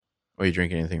Are you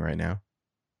drinking anything right now?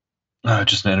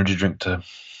 Just an energy drink to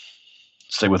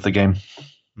stay with the game.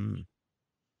 Hmm.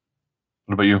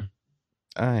 What about you?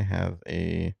 I have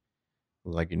a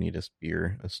Lagunitas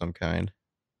beer of some kind.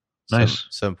 Nice.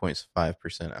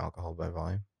 7.5% alcohol by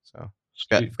volume. So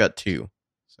Sweet. I've got two.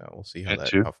 So we'll see Hit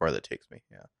two. how far that takes me.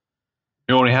 Yeah.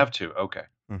 You only have two. Okay.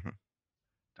 Hmm.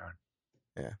 Darn.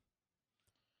 Yeah.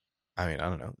 I mean, I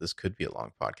don't know. This could be a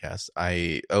long podcast.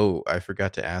 I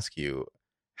forgot to ask you,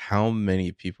 how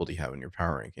many people do you have in your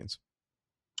power rankings?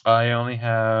 I only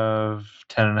have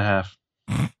 10 and a half.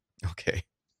 Okay.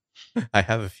 I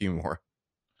have a few more.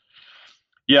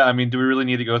 Yeah, I mean, do we really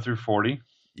need to go through 40?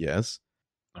 Yes.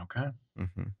 Okay.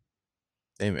 Hmm.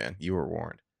 Hey man, you were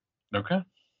warned. Okay.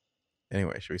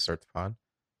 Anyway, should we start the pod?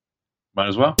 Might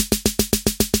as well.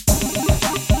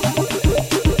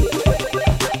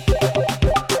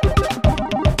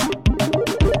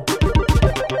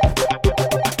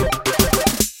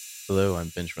 Hello, I'm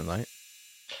Benjamin Light.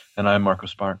 And I'm Marco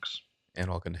Sparks. And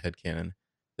welcome to Headcanon.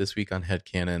 This week on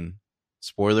Headcanon,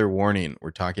 spoiler warning,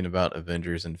 we're talking about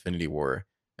Avengers Infinity War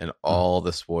and all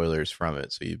the spoilers from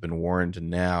it. So you've been warned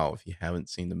now. If you haven't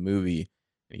seen the movie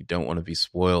and you don't want to be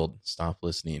spoiled, stop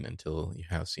listening until you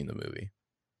have seen the movie.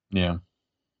 Yeah.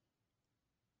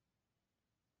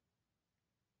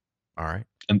 All right.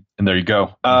 And there you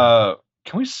go.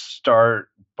 Can we start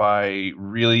by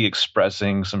really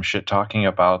expressing some shit talking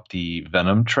about the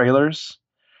Venom trailers?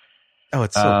 Oh,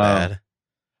 it's so bad.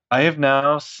 I have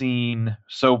now seen,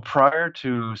 so prior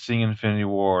to seeing Infinity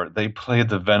War, they played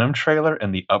the Venom trailer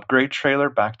and the Upgrade trailer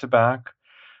back to back,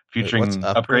 Wait, what's featuring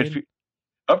Upgrade?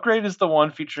 Upgrade is the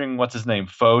one featuring what's his name,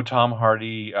 Foe Tom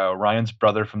Hardy, Ryan's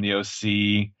brother from the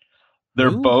OC. They're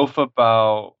Who? both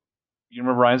about. You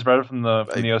remember Ryan's brother from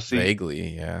the OC?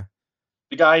 Vaguely, yeah.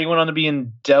 The guy he went on to be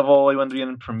in Devil. He went to be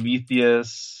in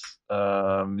Prometheus.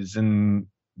 He's in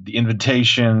The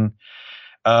Invitation.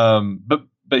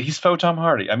 But he's Foe Tom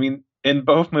Hardy. I mean, in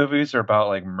both movies are about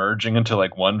like merging into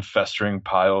like one festering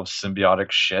pile of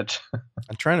symbiotic shit.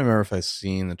 I'm trying to remember if I've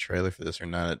seen the trailer for this or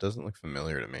not. It doesn't look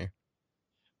familiar to me.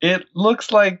 It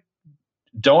looks like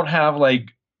don't have like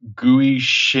gooey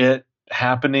shit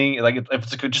happening. Like if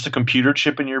it's just a computer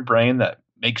chip in your brain that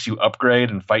makes you upgrade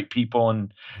and fight people,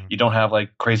 and you don't have like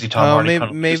crazy Tom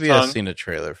Hardy. Maybe I've seen a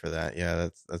trailer for that. Yeah,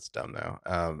 that's dumb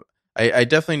though. I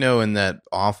definitely know in that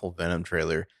awful Venom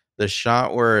trailer, the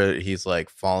shot where he's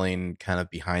like falling kind of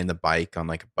behind the bike on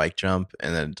like a bike jump,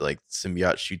 and then like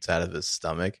symbiote shoots out of his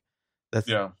stomach. That's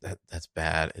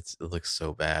bad. It looks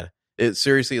so bad. It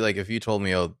seriously, like if you told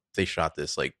me, oh, they shot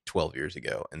this like 12 years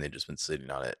ago and they've just been sitting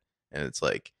on it, and it's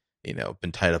like,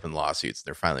 been tied up in lawsuits, and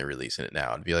they're finally releasing it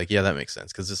now, and be like, yeah, that makes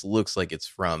sense, because this looks like it's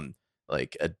from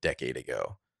like a decade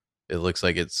ago. It looks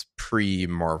like it's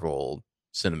pre-Marvel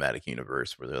Cinematic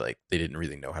Universe, where they didn't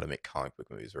really know how to make comic book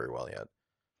movies very well yet.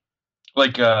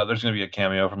 Like there's going to be a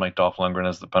cameo from like Dolph Lundgren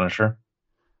as the Punisher.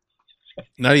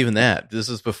 Not even that. This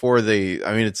is before they.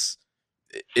 I mean, it's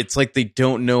like they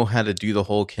don't know how to do the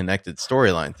whole connected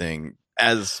storyline thing,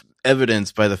 as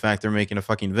evidenced by the fact they're making a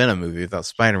fucking Venom movie without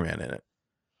Spider-Man in it.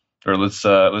 Or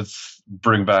let's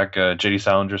bring back J.D.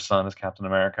 Salinger's son as Captain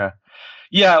America.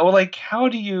 Yeah, well, like, how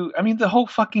do you? I mean, the whole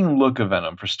fucking look of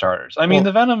Venom, for starters. I mean,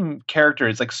 the Venom character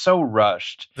is like so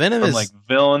rushed. Venom from like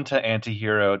villain to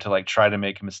anti-hero to like try to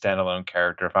make him a standalone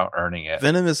character without earning it.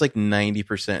 Venom is like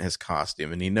 90% his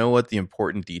costume, and you know what the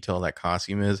important detail of that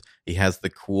costume is? He has the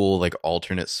cool like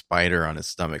alternate spider on his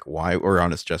stomach. Why, or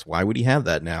on his chest? Why would he have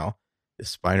that now if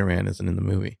Spider-Man isn't in the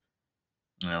movie?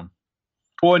 Yeah.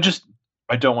 Well,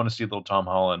 I don't want to see little Tom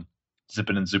Holland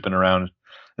zipping and zooping around.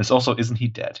 This also, isn't he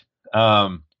dead?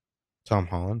 Tom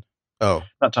Holland? Oh,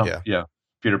 not Tom. Yeah,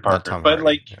 Peter Parker. But Hardy,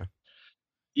 like,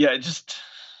 it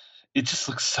just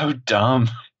looks so dumb,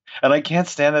 and I can't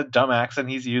stand that dumb accent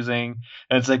he's using.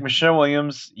 And it's like, Michelle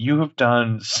Williams, you have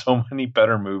done so many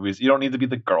better movies. You don't need to be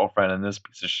the girlfriend in this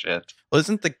piece of shit. Well,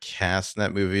 isn't the cast in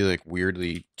that movie like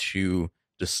weirdly too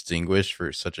distinguished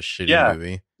for such a shitty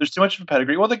movie? There's too much of a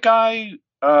pedigree. Well, the guy,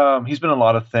 he's been in a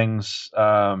lot of things.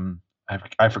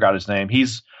 I forgot his name.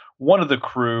 He's one of the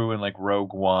crew in like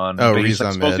Rogue One. Oh, Riz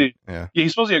Ahmed. Yeah,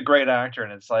 he's supposed to be a great actor,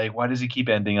 and it's like, why does he keep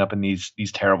ending up in these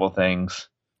terrible things?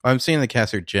 I'm seeing the cast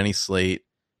here: Jenny Slate,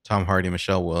 Tom Hardy,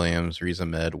 Michelle Williams, Riz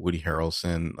Ahmed, Woody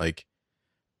Harrelson. Like,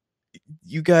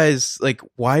 you guys, like,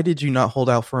 why did you not hold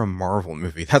out for a Marvel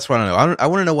movie? That's what I don't know. I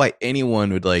want to know why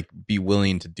anyone would like be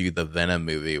willing to do the Venom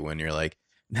movie when you're like,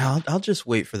 no, I'll just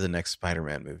wait for the next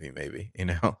Spider-Man movie, maybe.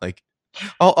 Like.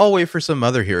 I'll wait for some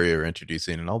other hero you're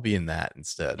introducing, and I'll be in that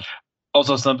instead.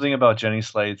 Also, something about Jenny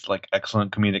Slate's like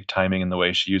excellent comedic timing and the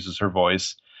way she uses her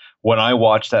voice when I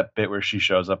watched that bit where she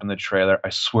shows up in the trailer, I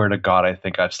swear to God, I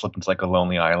think I've slipped into like a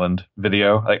Lonely Island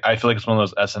video. Like I feel like it's one of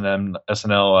those Is she the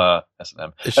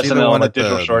SNL one like at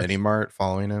digital the mini shorts. mart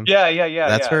following him? That's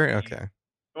Yeah. her. Okay.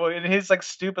 Well, and his like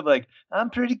stupid like I'm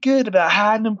pretty good about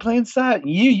hiding in plain sight.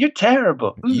 You're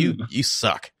terrible. Ooh. You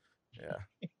suck.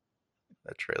 Yeah,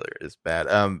 that trailer is bad.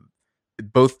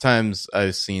 Both times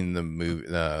I've seen the movie,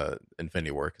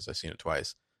 Infinity War, because I've seen it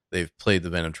twice. They've played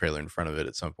the Venom trailer in front of it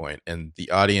at some point, and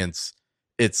the audience,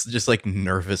 it's just like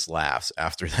nervous laughs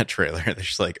after that trailer. They're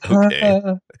just like, okay,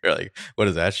 they're like, what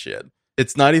is that shit?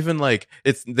 It's not even like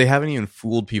they haven't even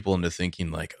fooled people into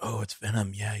thinking like, oh, it's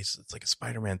Venom. Yeah, it's like a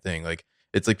Spider-Man thing. Like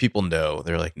it's like people know.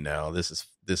 They're like, no, this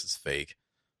is fake.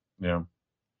 Yeah.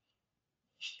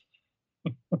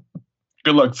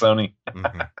 Good luck, Sony.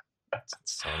 Mm-hmm.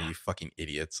 Sony, you fucking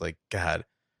idiots. Like, God.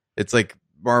 It's like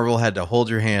Marvel had to hold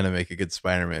your hand and make a good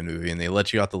Spider-Man movie, and they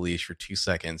let you off the leash for 2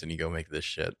 seconds and you go make this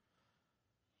shit.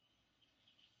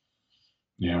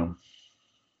 Yeah.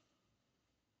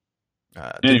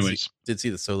 Anyways. Did see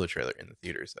the Solo trailer in the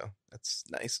theaters, though. That's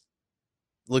nice.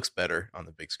 Looks better on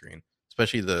the big screen,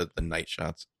 especially the night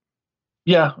shots.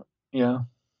 Yeah.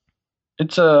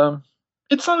 It's not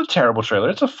a terrible trailer.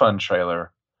 It's a fun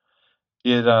trailer.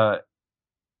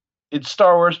 It's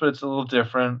Star Wars, but it's a little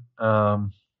different.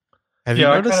 Have you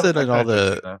noticed that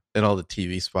in all the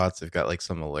TV spots they've got like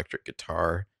some electric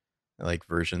guitar, like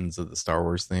versions of the Star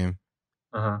Wars theme?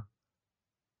 Uh-huh.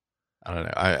 I don't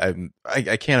know.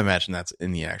 I can't imagine that's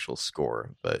in the actual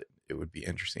score, but it would be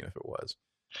interesting if it was.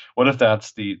 What if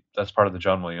that's part of the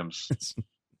John Williams? It's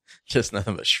just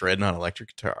nothing but shredding on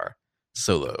electric guitar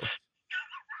solo.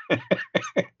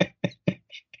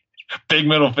 Big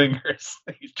middle fingers.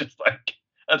 He's just like,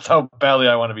 that's how badly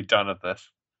I want to be done with this.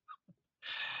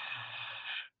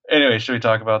 Anyway, should we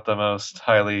talk about the most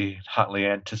hotly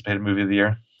anticipated movie of the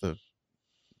year?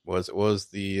 Was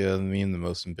the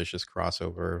most ambitious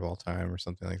crossover of all time or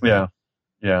something like that?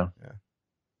 Yeah.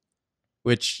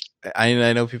 Which I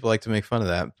know people like to make fun of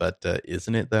that, but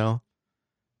isn't it though?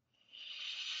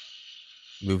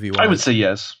 Movie-wise, I would say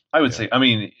yes. I would say. I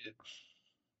mean,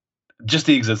 just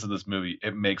the existence of this movie,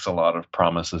 it makes a lot of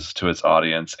promises to its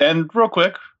audience. And real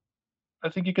quick, I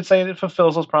think you could say it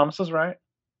fulfills those promises, right?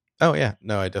 Oh yeah,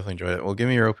 no, I definitely enjoyed it. Well, give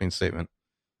me your opening statement.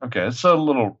 Okay, it's a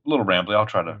little rambly. I'll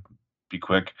try to be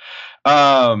quick.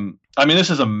 I mean, this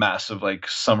is a massive like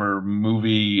summer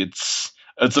movie. It's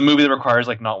a movie that requires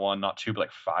like not one, not two, but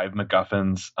like 5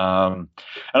 MacGuffins. And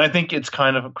I think it's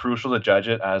kind of crucial to judge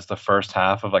it as the first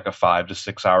half of like a 5 to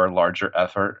 6 hour larger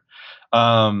effort.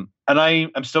 And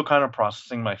I'm still kind of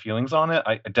processing my feelings on it.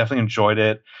 I definitely enjoyed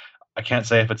it. I can't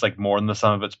say if it's like more than the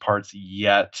sum of its parts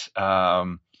yet.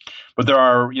 But there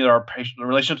are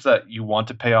relationships that you want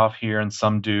to pay off here, and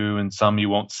some do, and some you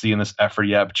won't see in this effort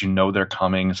yet, but you know they're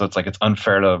coming. So it's like it's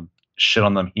unfair to shit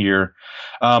on them here.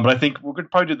 But I think we're going to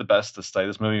probably do the best to study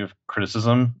this movie with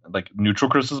criticism, like neutral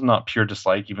criticism, not pure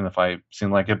dislike, even if I seem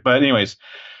like it. But anyways,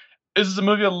 this is a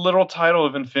movie, a literal title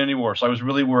of Infinity War. So I was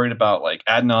really worried about like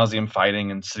ad nauseum fighting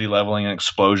and city leveling and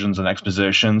explosions and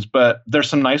expositions. But there's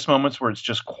some nice moments where it's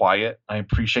just quiet. I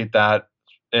appreciate that.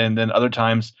 And then other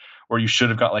times where you should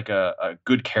have got like a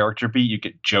good character beat, you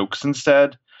get jokes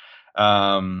instead.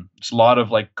 It's a lot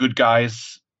of like good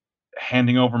guys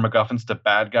handing over MacGuffins to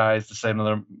bad guys to save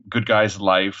another good guy's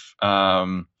life.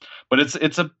 But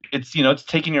it's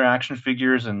taking your action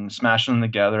figures and smashing them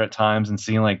together at times and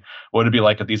seeing like what it'd be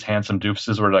like if these handsome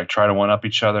doofuses were to like try to one up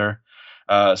each other.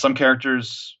 Some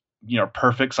characters,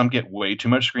 perfect. Some get way too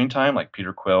much screen time, like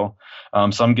Peter Quill.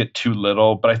 Some get too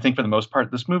little. But I think for the most part,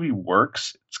 this movie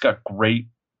works. It's got great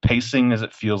pacing as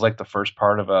it feels like the first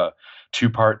part of a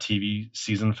 2-part TV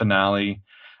season finale.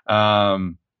 But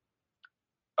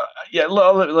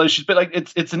like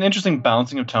it's an interesting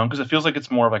balancing of tone because it feels like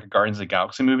it's more of like a Guardians of the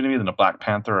Galaxy movie to me than a Black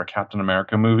Panther or a Captain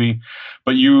America movie.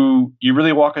 But you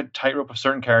really walk a tightrope of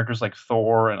certain characters like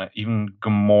Thor and even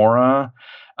Gamora,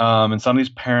 and some of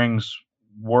these pairings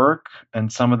work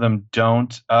and some of them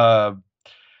don't. I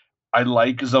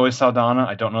like Zoe Saldana.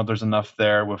 I don't know if there's enough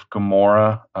there with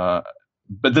Gamora.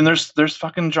 But then there's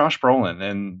fucking Josh Brolin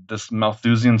and this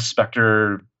Malthusian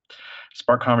Spectre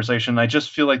spark conversation. I just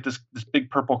feel like this big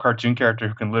purple cartoon character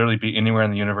who can literally be anywhere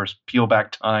in the universe, peel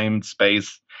back time,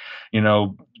 space,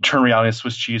 turn reality into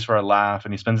Swiss cheese for a laugh,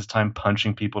 and he spends his time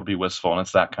punching people to be wistful, and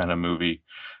it's that kind of movie.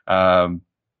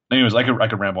 Anyways, I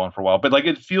could ramble on for a while, but like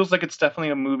it feels like it's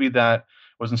definitely a movie that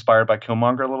was inspired by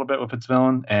Killmonger a little bit with its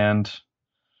villain, and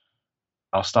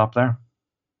I'll stop there.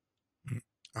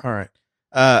 All right.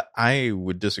 I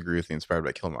would disagree with the inspired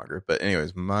by Killmonger, but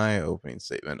anyways, my opening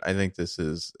statement. I think this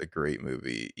is a great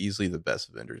movie, easily the best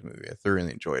Avengers movie. I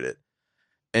thoroughly enjoyed it.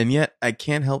 And yet I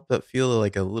can't help but feel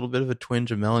like a little bit of a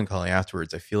twinge of melancholy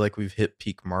afterwards. I feel like we've hit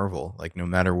peak Marvel. Like no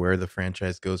matter where the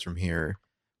franchise goes from here,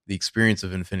 the experience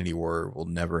of Infinity War will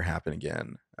never happen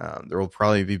again. There will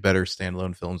probably be better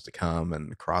standalone films to come,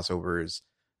 and crossovers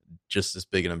just as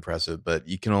big and impressive, but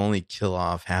you can only kill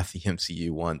off half the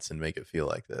MCU once and make it feel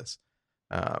like this.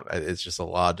 It's just a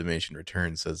law of diminishing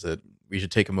returns says that we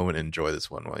should take a moment and enjoy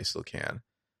this one while you still can.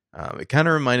 It kind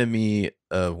of reminded me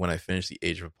of when I finished the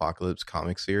Age of Apocalypse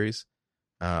comic series.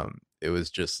 It was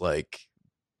just like,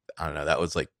 I don't know,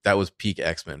 that was peak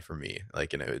X-Men for me.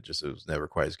 Like, it was never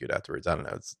quite as good afterwards. I don't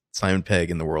know. It's Simon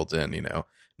Pegg in The World's End,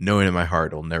 knowing in my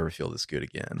heart it'll never feel this good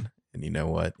again. And you know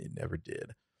what? It never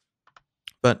did.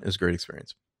 But it was a great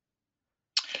experience.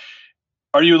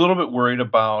 Are you a little bit worried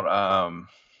about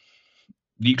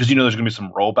because there's going to be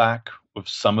some rollback with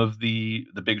some of the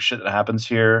big shit that happens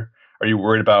here? Are you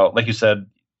worried about, like you said,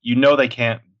 they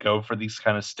can't go for these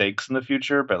kind of stakes in the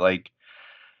future, but like,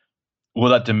 will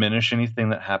that diminish anything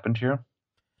that happened here?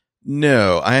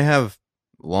 No, I have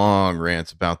long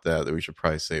rants about that we should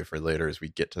probably save for later as we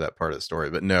get to that part of the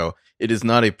story. But no, it is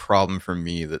not a problem for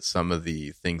me that some of the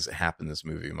things that happen in this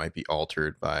movie might be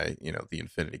altered by, the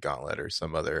Infinity Gauntlet or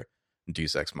some other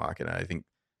Deus Ex Machina.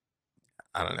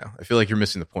 I don't know. I feel like you're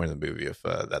missing the point of the movie if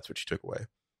that's what you took away.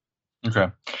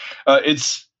 Okay.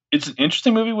 It's an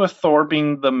interesting movie with Thor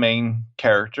being the main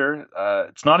character.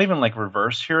 It's not even like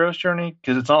reverse hero's journey,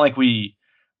 because it's not like we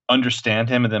understand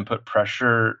him and then put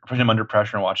him under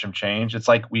pressure and watch him change. It's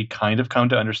like we kind of come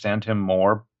to understand him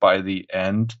more by the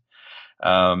end,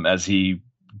 as he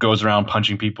goes around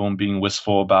punching people and being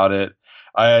wistful about it.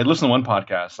 I listened to one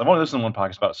podcast. I've only listened to one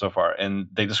podcast about it so far, and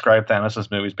they described Thanos'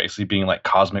 movies basically being like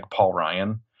cosmic Paul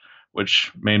Ryan,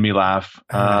 which made me laugh.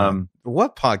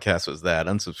 What podcast was that?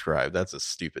 Unsubscribe. That's a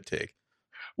stupid take.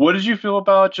 What did you feel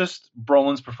about just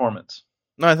Brolin's performance?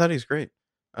 No, I thought he's great.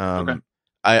 Okay.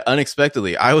 I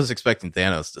was expecting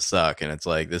Thanos to suck, and it's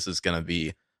like, this is going to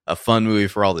be a fun movie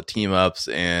for all the team ups,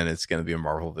 and it's going to be a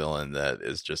Marvel villain that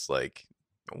is just like,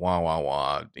 wah, wah,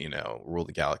 wah, rule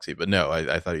the galaxy. But no,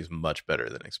 I thought he was much better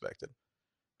than expected.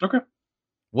 Okay.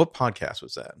 What podcast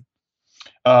was that?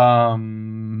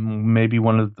 Maybe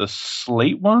one of the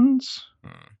Slate ones.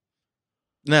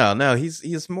 No,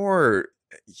 he's more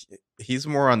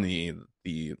on the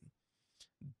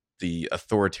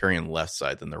authoritarian left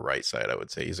side than the right side. I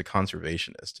would say he's a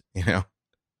conservationist. Yeah,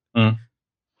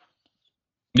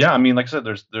 I mean, like I said,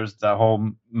 there's that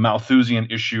whole Malthusian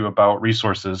issue about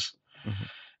resources,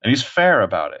 and he's fair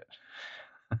about it.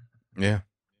 Yeah.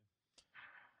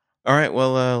 All right,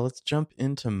 well, let's jump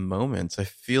into moments. I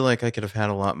feel like I could have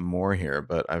had a lot more here,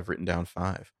 but I've written down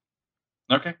 5.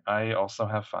 Okay, I also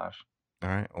have 5. All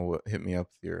right, well, hit me up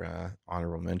with your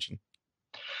honorable mention.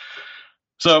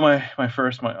 So my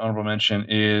honorable mention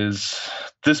is,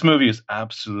 this movie is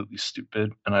absolutely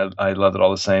stupid, and I love it all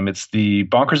the same. It's the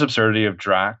bonkers absurdity of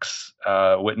Drax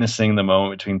witnessing the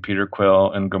moment between Peter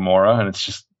Quill and Gamora, and it's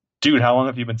just, dude, how long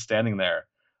have you been standing there?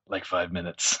 Like 5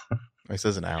 minutes. It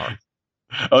says an hour.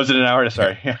 Oh, is it an hour?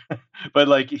 Sorry. Yeah. But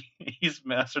like, he's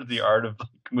mastered the art of like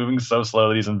moving so slow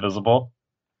that he's invisible.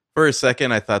 For a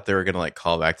second, I thought they were going to like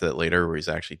call back to that later where he's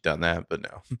actually done that, but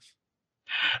no.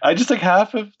 I just like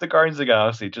half of the Guardians of the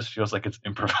Galaxy just feels like it's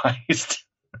improvised.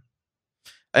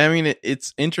 I mean,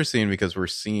 it's interesting because we're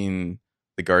seeing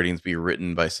the Guardians be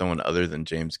written by someone other than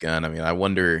James Gunn. I mean, I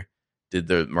wonder, did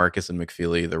the Marcus and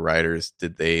McFeely, the writers,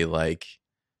 did they like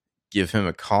give him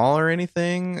a call or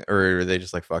anything, or are they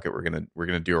just like, fuck it, we're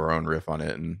gonna do our own riff on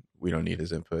it and we don't need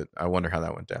his input? I wonder how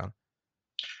that went down.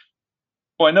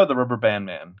 Well, I know the Rubber Band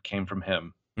Man came from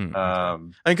him. Okay. I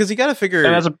mean, because you got to figure,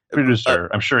 and as a producer,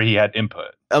 I'm sure he had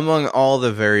input. Among all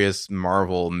the various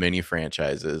Marvel mini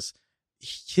franchises,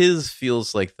 his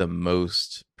feels like the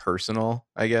most personal,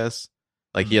 I guess.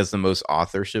 Like he has the most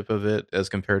authorship of it as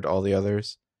compared to all the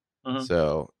others.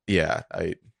 So yeah,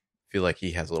 I feel like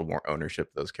he has a little more ownership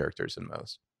of those characters than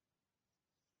most.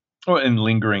 Well, and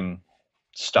lingering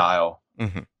style,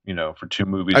 for 2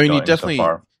 movies. I mean, you definitely,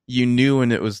 you knew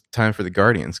when it was time for the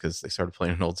Guardians because they started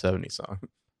playing an old 70s song.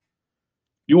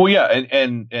 Well, yeah,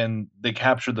 and they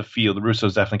captured the feel. The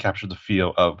Russos definitely captured the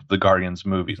feel of the Guardians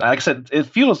movies. Like I said, it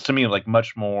feels to me like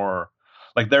much more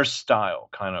like their style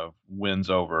kind of wins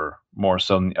over more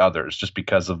so than the others, just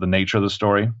because of the nature of the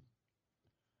story.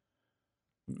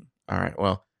 All right,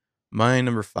 well, my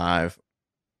number 5,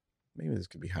 maybe this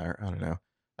could be higher, I don't know.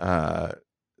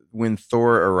 When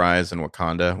Thor arrives in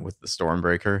Wakanda with the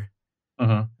Stormbreaker,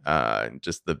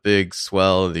 just the big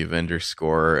swell of the Avengers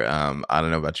score. I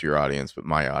don't know about your audience, but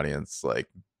my audience like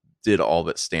did all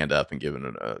but stand up and give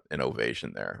an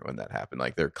ovation there when that happened.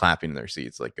 Like they're clapping in their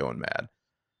seats, like going mad.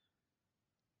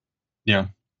 Yeah.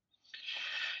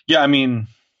 Yeah, I mean,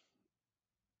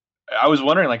 I was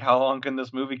wondering like how long can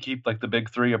this movie keep like the big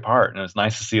three apart? And it was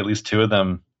nice to see at least two of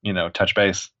them, touch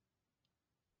base.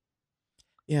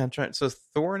 Yeah, I'm trying. So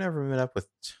Thor never met up with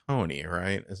Tony,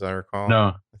 right? As I recall, No,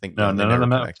 I think no, no, they none of never them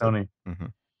met with connected. Tony. Hmm.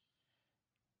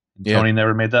 And Yeah. Tony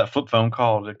never made that flip phone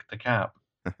call to Cap.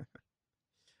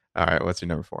 All right. What's your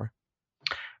number four?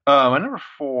 My number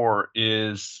four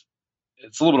is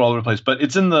it's a little bit all over the place, but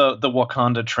it's in the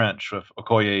Wakanda trench with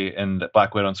Okoye and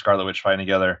Black Widow and Scarlet Witch fighting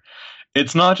together.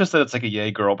 It's not just that it's like a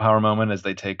yay girl power moment as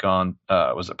they take on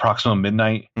was it Proxima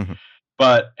Midnight, Hmm.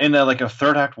 but in like a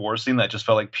third act war scene that just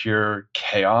felt like pure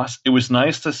chaos. It was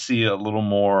nice to see a little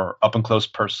more up and close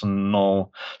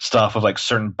personal stuff of like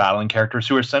certain battling characters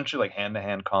who are essentially like hand to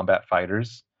hand combat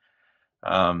fighters.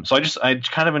 So I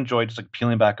kind of enjoyed just like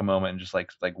peeling back a moment and just like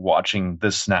watching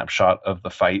this snapshot of the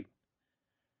fight.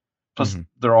 Plus, Hmm.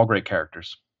 they're all great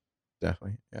characters.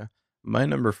 Definitely. Yeah. My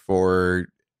number four,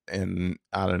 and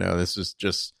I don't know, this is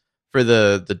just for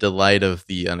the delight of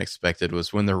the unexpected,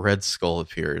 was when the Red Skull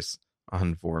appears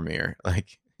on Vormir.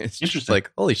 Like it's just Interesting.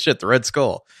 like, holy shit, the Red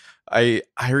Skull. I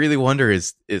really wonder,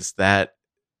 is that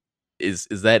is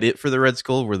that it for the Red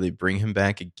Skull? Where they bring him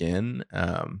back again?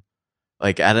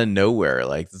 Like out of nowhere.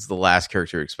 Like this is the last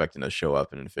character you're expecting to show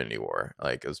up in Infinity War.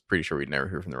 Like I was pretty sure we'd never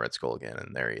hear from the Red Skull again,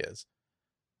 and there he is.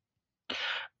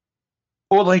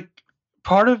 Well, like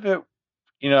part of it,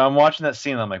 I'm watching that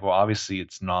scene. And I'm like, well, obviously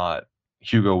it's not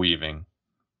Hugo Weaving.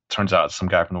 Turns out it's some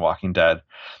guy from The Walking Dead.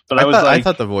 But I was I like,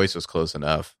 thought the voice was close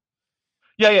enough.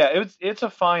 yeah, it's a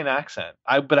fine accent.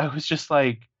 But I was just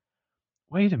like,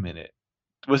 wait a minute,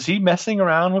 was he messing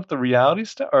around with the reality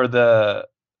stuff or the?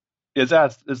 It's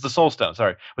the Soul Stone.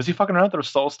 Sorry, was he fucking around with the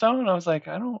Soul Stone? I was like,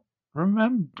 I don't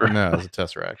remember. No, it was a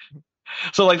Tesseract.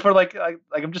 So like for like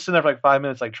I'm just sitting there for like 5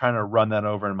 minutes, like trying to run that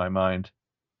over in my mind.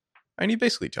 And he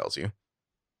basically tells you.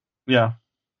 Yeah.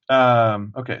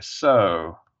 Okay,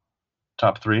 so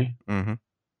top three. Mm-hmm.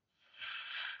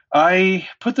 I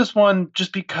put this one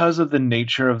just because of the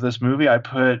nature of this movie. I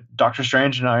put Doctor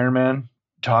Strange and Iron Man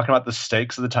talking about the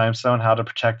stakes of the time stone, how to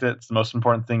protect it. It's the most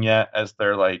important thing yet, as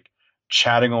they're like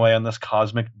chatting away on this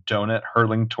cosmic donut,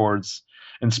 hurling through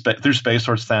space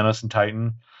towards Thanos and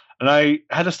Titan. And I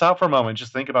had to stop for a moment,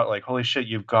 just think about like, holy shit,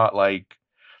 you've got like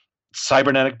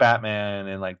cybernetic Batman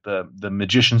and like the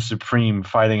Magician Supreme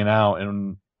fighting it out.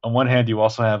 And on one hand, you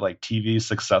also have like TV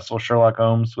successful Sherlock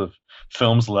Holmes with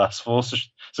films less full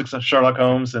success Sherlock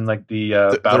Holmes and like the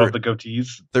The, Battle of the the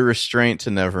Goatees. the restraint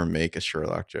to never make a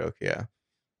Sherlock joke. Yeah.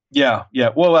 Yeah, yeah.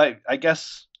 Well, I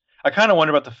guess I kind of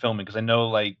wonder about the filming because I know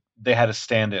like they had a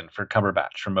stand-in for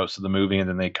Cumberbatch for most of the movie, and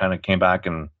then they kind of came back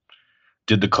and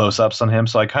did the close-ups on him.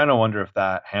 So I kind of wonder if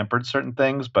that hampered certain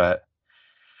things, but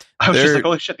I was just like, There,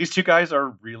 holy shit, these two guys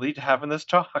are really having this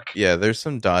talk. yeah, there's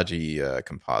some dodgy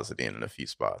compositing in a few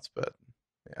spots, but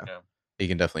yeah, Yeah. you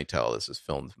can definitely tell this is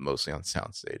filmed mostly on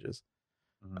sound stages.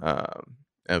 Mhm.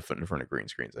 In front of green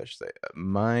screens, I should say.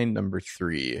 My number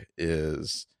three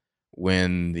is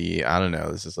when I don't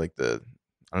know, this is like I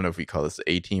don't know if we call this the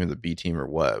A team or the B team or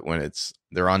what, when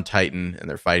they're on Titan and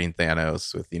they're fighting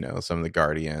Thanos with, some of the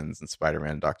Guardians and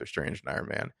Spider-Man, Doctor Strange and Iron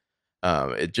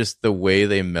Man. It just, the way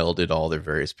they melded all their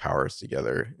various powers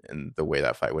together and the way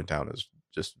that fight went down is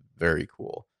just very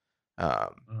cool.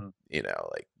 Mhm.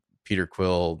 Like Peter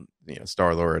Quill,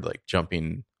 Star Lord, like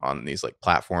jumping on these like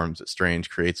platforms that Strange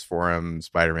creates for him.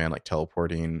 Spider Man like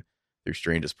teleporting through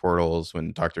Strange's portals.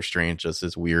 When Doctor Strange does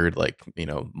his weird like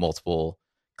multiple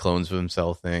clones of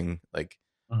himself thing. Like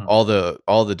Mhm.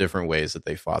 all the different ways that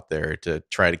they fought there to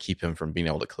try to keep him from being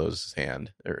able to close his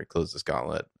hand or close his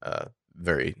gauntlet.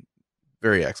 Very,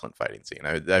 very excellent fighting scene.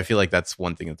 I feel like that's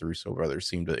one thing that the Russo brothers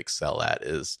seem to excel at,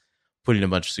 is putting a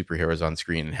bunch of superheroes on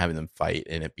screen and having them fight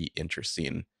and it be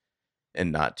interesting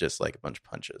and not just like a bunch of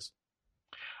punches.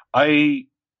 I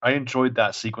I enjoyed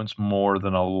that sequence more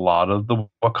than a lot of the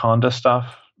Wakanda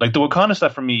stuff. Like the Wakanda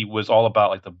stuff for me was all about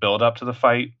like the build up to the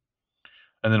fight,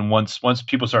 and then once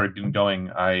people started getting going,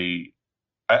 I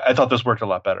thought this worked a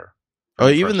lot better for Oh,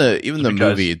 me even personally. the Just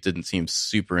movie because, didn't seem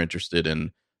super interested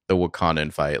in the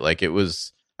Wakandan fight. Like it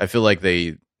was, I feel like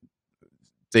they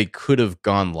could have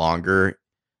gone longer,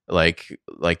 like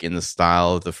in the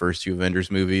style of the first two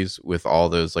Avengers movies with all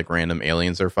those like random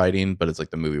aliens they're fighting, but it's like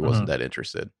the movie wasn't Mhm. that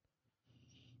interested.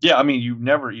 Yeah, I mean, you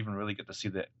never even really get to see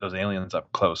those aliens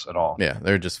up close at all. Yeah,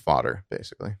 they're just fodder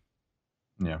basically.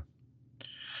 Yeah.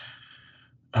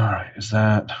 All right, is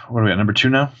that what are we at number two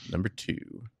now? Number two.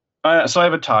 So I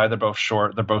have a tie. They're both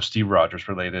short. They're both Steve Rogers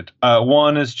related.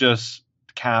 One is just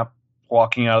Cap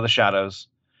walking out of the shadows,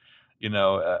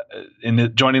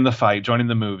 joining the fight, joining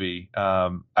the movie.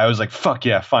 I was like, fuck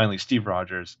yeah, finally Steve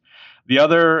Rogers. The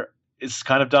other is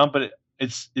kind of dumb, but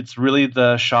it's really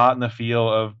the shot and the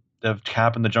feel of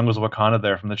Cap in the jungles of Wakanda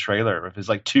there from the trailer, with his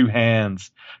like two hands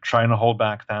trying to hold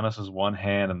back Thanos' one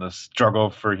hand, and the struggle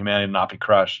for humanity to not be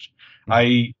crushed.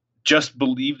 I just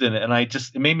believed in it, and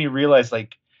it made me realize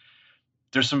like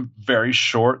there's some very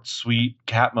short, sweet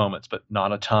Cap moments, but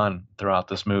not a ton throughout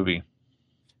this movie.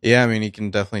 Yeah, I mean, you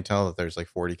can definitely tell that there's like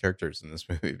 40 characters in this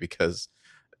movie because,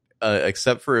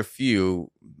 except for a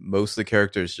few, most of the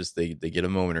characters just they get a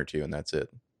moment or two, and that's it.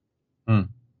 Hmm.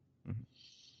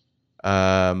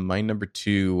 My number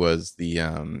 2 was the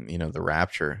the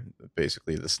rapture,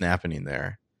 basically the snapping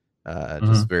there.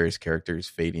 Just various characters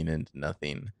fading into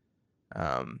nothing.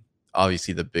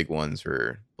 Obviously the big ones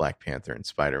were Black Panther and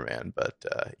Spider-Man, but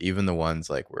even the ones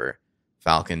like where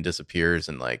Falcon disappears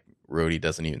and like Rhodey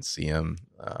doesn't even see him,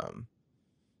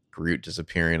 Groot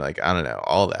disappearing, like I don't know,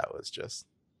 all that was just,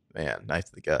 man, knife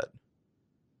to the gut.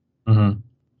 Mm-hmm.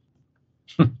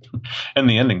 And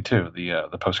the ending too,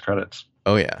 the post credits.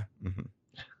 Oh yeah.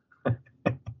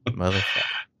 Motherfucker.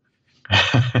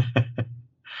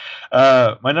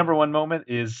 My number one moment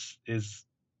is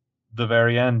the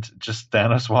very end, just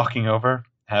Thanos walking over,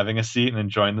 having a seat, and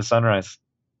enjoying the sunrise.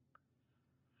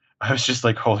 I was just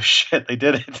like, holy shit, they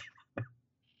did it.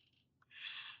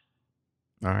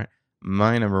 All right.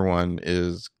 My number 1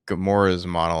 is Gamora's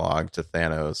monologue to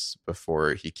Thanos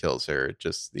before he kills her.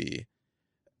 Just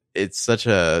it's such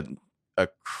a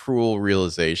cruel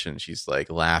realization. She's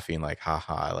like laughing, like,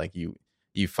 haha, like you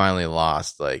finally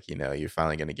lost, like, you're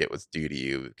finally going to get what's due to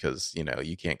you because,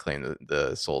 you can't claim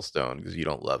the soul stone because you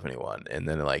don't love anyone. And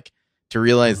then like to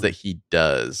realize that he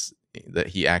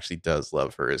actually does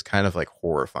love her is kind of like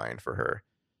horrifying for her.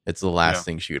 It's the last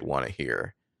thing she would want to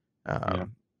hear.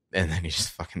 And then he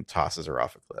just fucking tosses her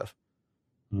off a cliff.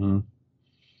 Mm-hmm.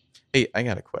 Hey, I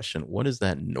got a question. What is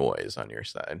that noise on your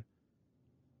side?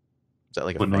 Is that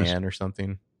like a fan noise? Or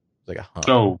something? It's like a hum.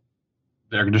 Oh,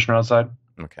 the air conditioner outside?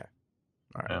 Okay.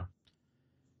 All right. Yeah.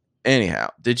 Anyhow,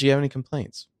 did you have any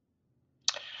complaints?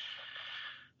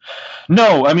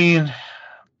 No, I mean,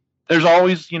 there's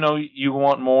always, you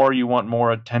want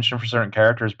more attention for certain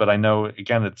characters, but I know,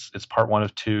 again, it's part 1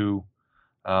 of 2.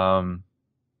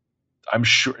 I'm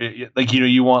sure, like,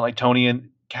 you want like Tony and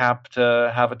Cap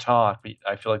to have a talk, but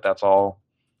I feel like that's all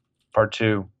part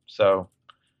 2. So,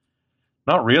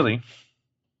 not really.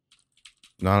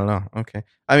 Not at all. Okay.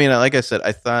 I mean, like I said,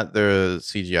 I thought the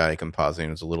CGI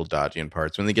compositing was a little dodgy in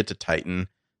parts. When they get to Titan,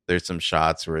 there's some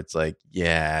shots where it's like,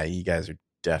 yeah, you guys are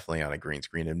definitely on a green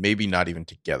screen and maybe not even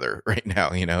together right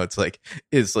now. It's like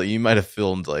you might have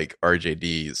filmed like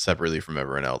RJD separately from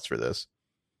everyone else for this.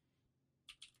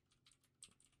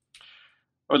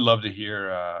 I would love to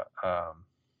hear.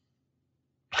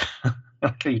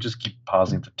 Okay, you just keep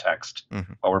pausing the text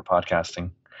while we're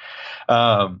podcasting.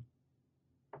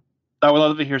 I would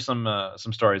love to hear some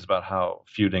stories about how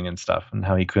feuding and stuff and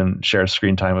how he couldn't share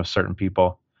screen time with certain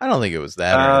people. I don't think it was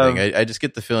that or anything. I just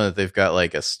get the feeling that they've got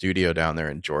like a studio down there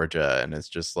in Georgia, and it's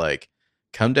just like,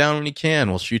 come down when you can.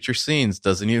 We'll shoot your scenes.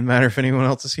 Doesn't even matter if anyone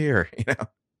else is here.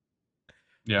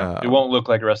 Yeah, it won't look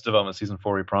like Arrested Development season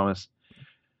 4. We promise.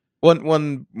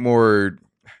 One more,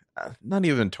 not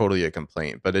even totally a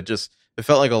complaint, but it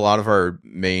felt like a lot of our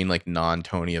main like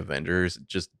non-Tony Avengers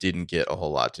just didn't get a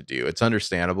whole lot to do. It's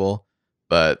understandable,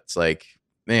 but it's like,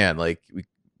 man, like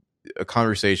a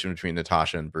conversation between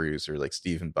Natasha and Bruce, or like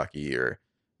Steve and Bucky, or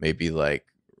maybe like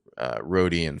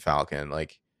Rhodey and Falcon,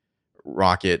 like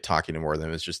Rocket talking to more of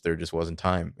them. It's just there just wasn't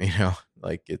time,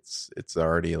 like it's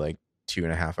already like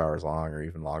 2.5 hours long or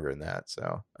even longer than that.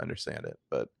 So I understand it,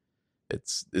 but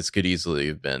this could easily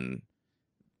have been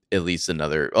at least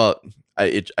another. Well,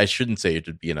 I shouldn't say it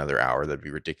would be another hour. That'd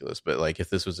be ridiculous. But like if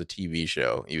this was a TV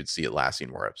show, you would see it lasting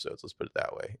more episodes. Let's put it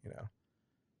that way.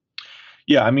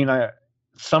 Yeah, I mean,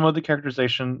 some of the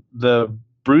characterization, the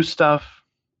Bruce stuff,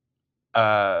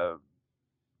 I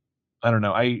don't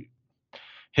know.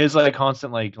 His like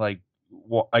constant like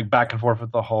back and forth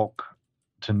with the Hulk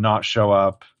to not show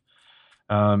up.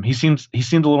 He seemed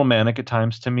a little manic at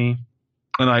times to me,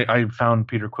 and I found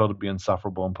Peter Quill to be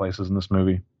insufferable in places in this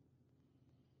movie.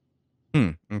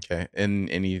 Okay. And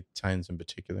any times in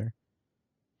particular?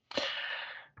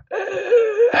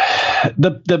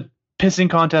 The pissing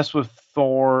contest with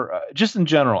Thor, just in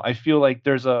general, I feel like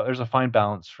there's a fine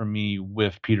balance for me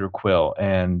with Peter Quill,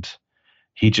 and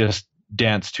he just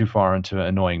danced too far into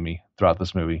annoying me throughout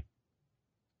this movie.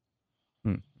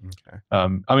 Okay. I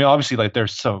mean, obviously, like they're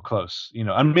so close,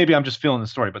 and maybe I'm just feeling the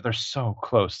story, but they're so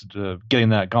close to getting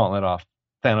that gauntlet off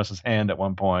Thanos' hand at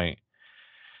one point.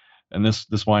 And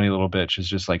this whiny little bitch is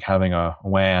just like having a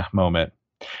wah moment.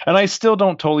 And I still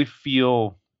don't totally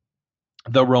feel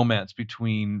the romance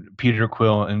between Peter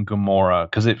Quill and Gamora,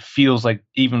 because it feels like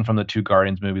even from the two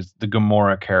Guardians movies, the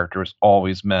Gamora character is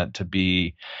always meant to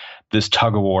be this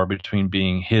tug of war between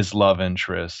being his love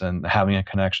interest and having a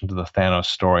connection to the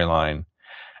Thanos storyline.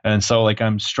 And so like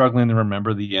I'm struggling to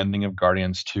remember the ending of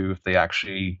Guardians 2 if they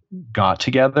actually got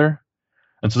together.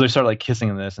 And so they start like kissing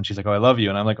in this and she's like, "Oh, I love you."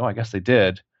 And I'm like, "Oh, I guess they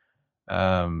did."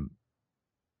 Um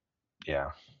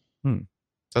yeah.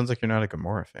 Sounds like you're not a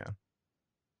Gamora fan.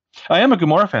 I am a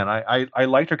Gamora fan. I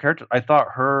liked her character. I thought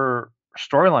her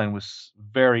storyline was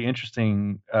very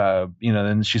interesting.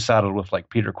 And she saddled with like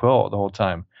Peter Quill the whole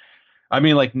time. I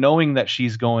mean, like knowing that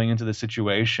she's going into the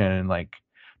situation and like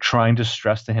trying to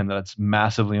stress to him that it's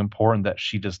massively important that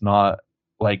she does not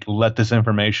like let this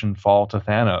information fall to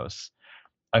Thanos.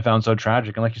 I found so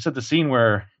tragic. And like you said, the scene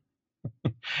where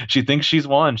she thinks she's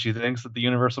won, she thinks that the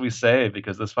universe will be saved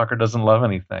because this fucker doesn't love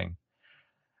anything.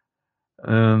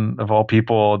 And of all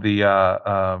people, the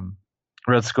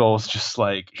Red Skull's just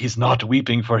like, he's not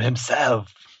weeping for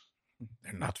himself.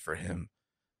 They're not for him.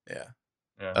 Yeah.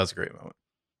 Yeah. That was a great moment.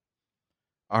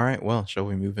 All right. Well, shall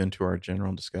we move into our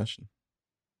general discussion?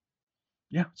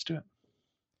 Yeah, let's do it.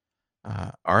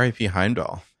 R.I.P.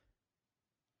 Heimdall.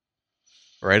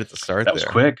 Right at the start That was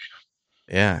quick.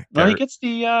 Yeah. No, he gets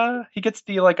the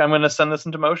like, I'm going to send this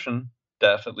into motion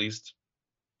death at least.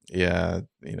 Yeah,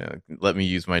 let me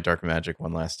use my dark magic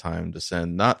one last time to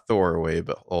send not Thor away,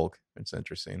 but Hulk. It's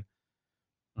interesting.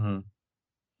 Mm-hmm.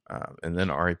 And then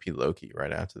R.I.P. Loki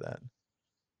right after that.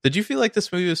 Did you feel like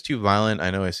this movie was too violent?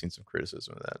 I know I've seen some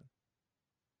criticism of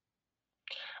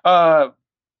that.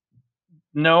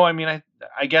 No, I mean,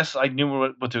 I guess I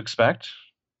knew what to expect.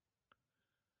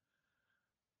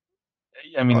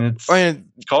 I mean, it's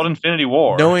called Infinity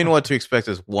War. Knowing what to expect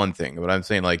is one thing, but I'm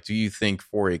saying, like, do you think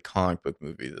for a comic book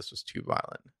movie this was too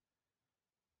violent?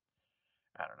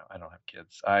 I don't know. I don't have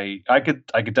kids. I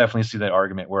could definitely see that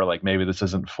argument where like maybe this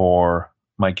isn't for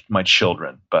my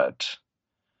children, but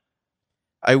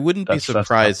I wouldn't be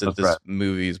surprised if this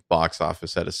movie's box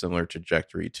office had a similar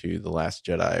trajectory to The Last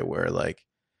Jedi, where like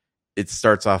it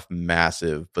starts off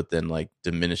massive, but then like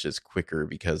diminishes quicker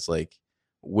because like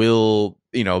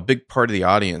a big part of the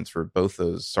audience for both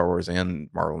those Star Wars and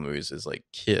Marvel movies is like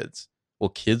kids. Will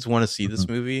kids want to see this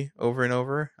movie over and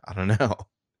over? I don't know.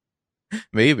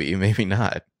 maybe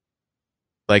not.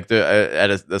 Like at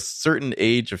a certain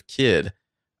age of kid,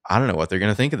 I don't know what they're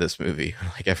going to think of this movie.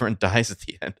 Like everyone dies at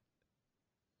the end.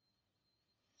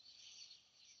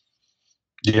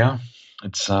 Yeah,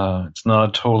 it's not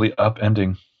a totally up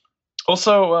ending.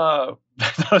 Also,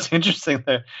 that was interesting.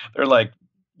 They're like,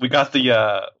 we got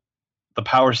the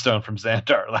Power Stone from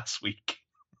Xandar last week.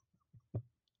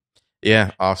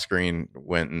 Yeah, off screen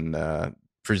went and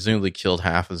presumably killed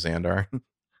half of Xandar.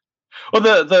 Well,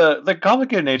 the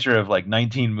complicated nature of like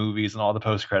 19 movies and all the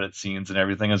post credit scenes and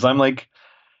everything is, I'm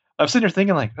sitting here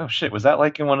thinking like, oh shit, was that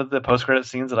like in one of the post credit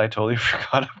scenes that I totally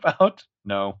forgot about?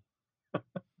 No.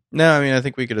 No, I mean, I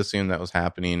think we could assume that was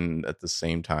happening at the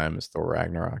same time as Thor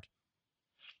Ragnarok.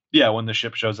 Yeah, when the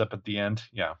ship shows up at the end.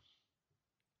 Yeah.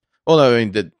 Well, no, I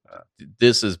mean,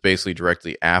 this is basically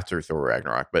directly after Thor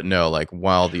Ragnarok, but no, like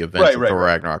while the events of Thor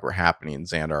Ragnarok were happening,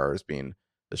 Xandar was being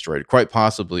destroyed. Quite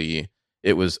possibly,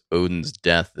 it was Odin's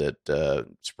death that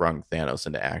sprung Thanos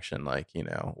into action. Like,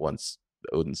 once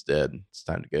Odin's dead, it's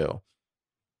time to go.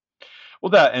 Well,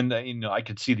 that, and I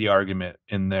could see the argument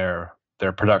in their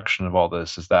production of all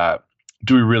this is that,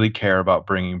 do we really care about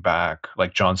bringing back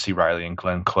like John C. Reilly and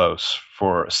Glenn Close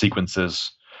for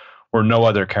sequences where no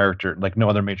other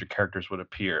major characters would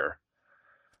appear?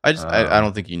 I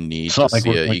don't think you need to see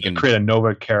it. You can create a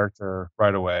Nova character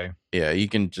right away. Yeah, you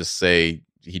can just say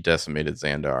he decimated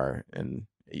Xandar, and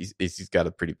he's got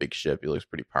a pretty big ship. He looks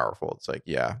pretty powerful. It's like,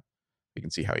 yeah, we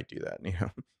can see how he'd do that.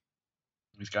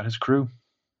 He's got his crew.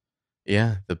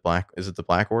 Yeah, is it the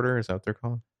Black Order? Is that what they're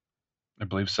called? I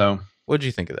believe so. What did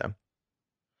you think of them?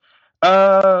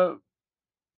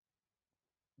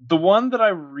 The one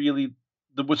that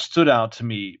what stood out to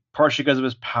me, partially because of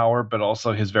his power, but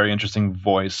also his very interesting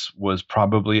voice, was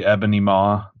probably Ebony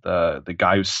Maw, the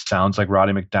guy who sounds like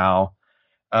Roddy McDowall.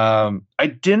 I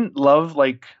didn't love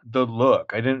like the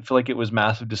look. I didn't feel like it was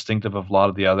massive distinctive of a lot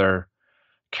of the other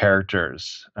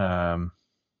characters.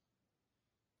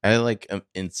 I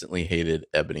instantly hated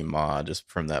Ebony Maw just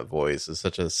from that voice. It's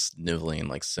such a sniveling,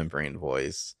 like simpering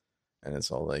voice, and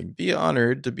it's all like, "Be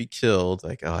honored to be killed."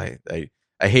 Like, oh, I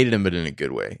hated him, but in a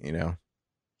good way,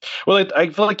 Well, I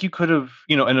feel like you could have,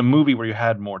 in a movie where you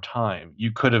had more time,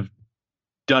 you could have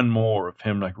done more of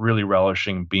him, like really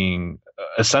relishing being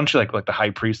essentially like the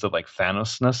high priest of like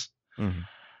Thanosness.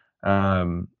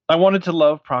 Mm-hmm. I wanted to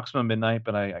love Proxima Midnight,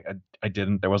 but I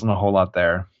didn't. There wasn't a whole lot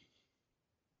there.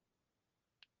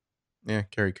 Yeah,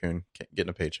 Carrie Coon getting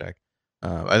a paycheck. It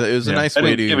was a Yeah, nice I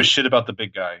way didn't give a to. shit about the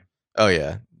big guy. Oh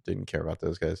yeah, didn't care about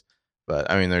those guys, but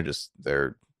I mean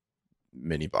they're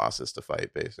mini bosses to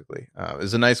fight basically. It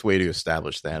was a nice way to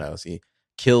establish Thanos. He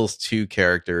kills two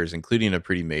characters, including a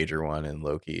pretty major one in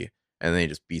Loki, and then he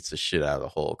just beats the shit out of the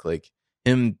Hulk. Like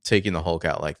him taking the Hulk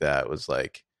out like that was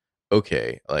like,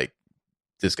 okay, like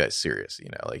this guy's serious, you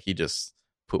know, like he just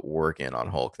put work in on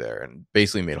Hulk there and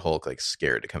basically made Hulk like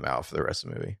scared to come out for the rest of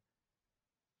the movie.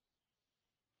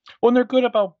 Well, and they're good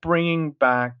about bringing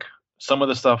back some of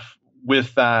the stuff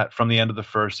with that from the end of the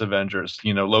first Avengers.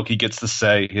 You know, Loki gets to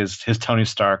say his Tony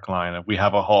Stark line of "We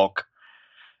have a Hulk,"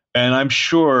 and I'm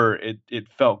sure it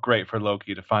felt great for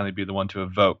Loki to finally be the one to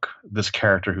evoke this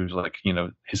character who's like, you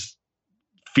know, his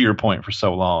fear point for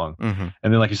so long. Mm-hmm.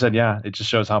 And then, like you said, yeah, it just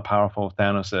shows how powerful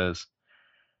Thanos is.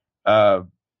 Uh,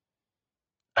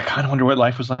 I kind of wonder what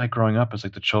life was like growing up as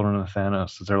like the children of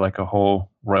Thanos. Is there like a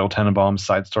whole Royal Tenenbaums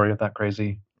side story of that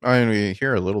crazy I mean, we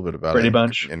hear a little bit about Brady it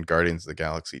Bunch? in Guardians of the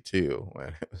Galaxy 2, when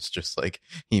it was just like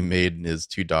he made his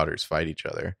two daughters fight each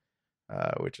other,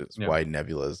 which is why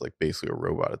Nebula is like basically a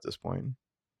robot at this point.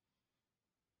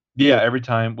 Yeah, every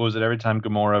time, what was it? Every time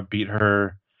Gamora beat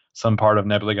her, some part of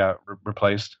Nebula got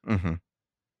replaced. Mm-hmm.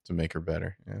 To make her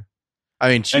better. Yeah. I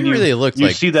mean, she And really looked you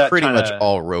like see that pretty kinda, much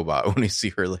all robot when you see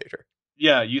her later.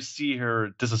 Yeah, you see her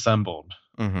disassembled.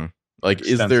 Mm-hmm. Like,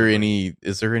 is there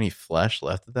any flesh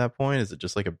left at that point? Is it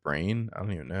just like a brain? I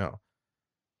don't even know.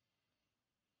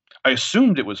 I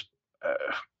assumed it was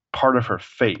part of her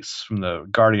face from the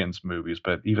Guardians movies,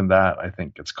 but even that, I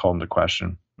think, gets called into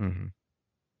question. Mm-hmm.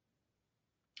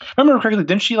 Remember correctly,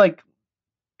 didn't she like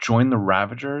join the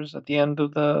Ravagers at the end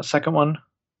of the second one?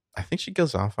 I think she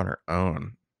goes off on her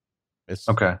own. It's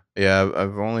Okay. Yeah,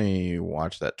 I've only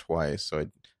watched that twice, so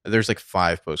there's like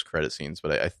 5 post-credit scenes,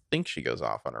 but I think she goes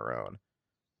off on her own.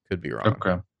 Could be wrong.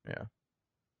 Okay. Yeah.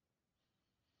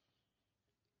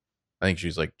 I think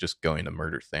she's like just going to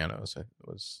murder Thanos. It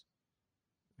was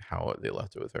how they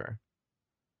left it with her.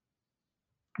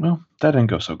 Well, that didn't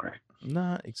go so great.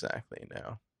 Not exactly,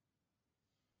 no.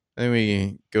 Then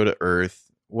we go to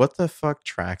Earth. What the fuck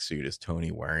tracksuit is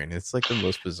Tony wearing? It's like the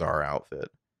most bizarre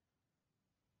outfit.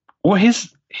 Well,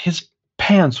 his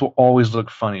pants will always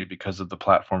look funny because of the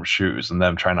platform shoes and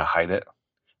them trying to hide it.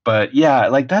 But yeah,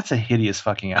 like that's a hideous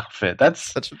fucking outfit. That's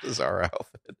such a bizarre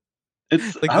outfit.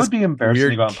 It's like I would be embarrassed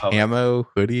to go out in public. Camo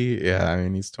hoodie. Yeah, I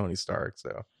mean he's Tony Stark, so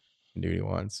he can do what he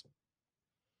wants.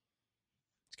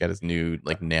 He's got his new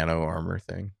like nano armor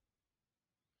thing.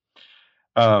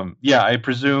 Yeah, I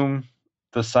presume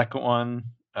the second one,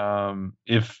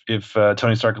 if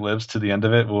Tony Stark lives to the end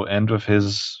of it, will end with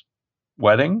his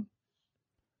wedding.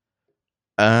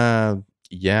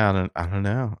 Yeah, I don't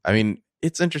know. I mean,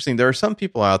 it's interesting. There are some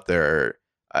people out there.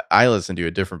 I listen to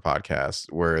a different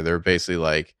podcast where they're basically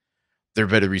like, there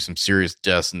better be some serious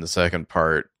deaths in the second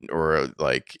part, or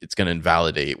like it's going to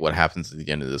invalidate what happens at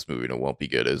the end of this movie and it won't be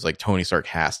good. It's like Tony Stark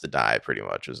has to die, pretty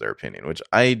much, is their opinion, which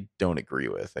I don't agree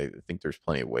with. I think there's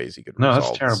plenty of ways he could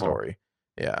resolve the story.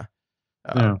 Yeah.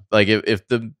 Like if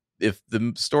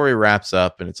the story wraps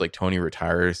up and it's like Tony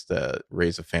retires to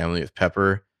raise a family with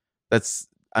Pepper,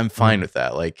 I'm fine with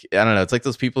that. Like, I don't know. It's like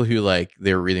those people who like,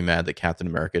 they were really mad that Captain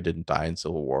America didn't die in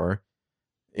Civil War,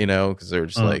 you know, because they're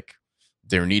just like,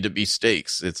 there need to be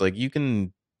stakes. It's like you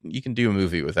can do a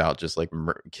movie without just like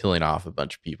killing off a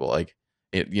bunch of people. Like,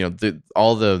 you know,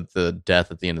 all the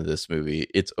death at the end of this movie,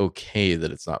 it's okay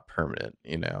that it's not permanent.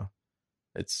 You know,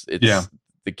 it's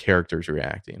the characters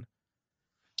reacting.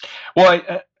 Well,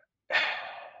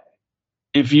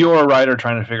 if you're a writer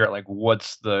trying to figure out like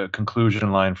what's the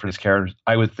conclusion line for these characters,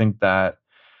 I would think that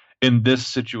in this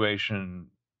situation,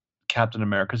 Captain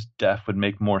America's death would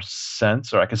make more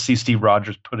sense, or I could see Steve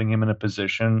Rogers putting himself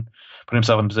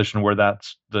in a position where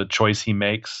that's the choice he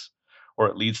makes, or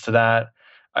it leads to that.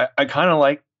 I kind of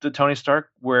like the Tony Stark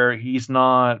where he's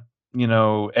not, you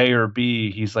know, A or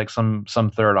B. He's like some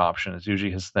third option is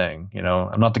usually his thing. You know,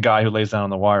 I'm not the guy who lays down on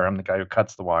the wire. I'm the guy who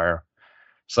cuts the wire.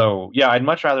 So yeah, I'd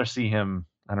much rather see him,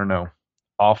 I don't know,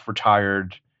 off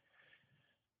retired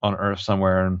on Earth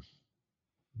somewhere, and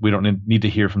we don't need to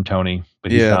hear from Tony,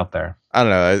 but he's out there. I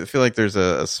don't know. I feel like there's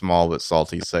a small but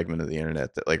salty segment of the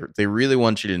internet that like they really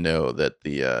want you to know that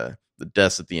the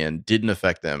deaths at the end didn't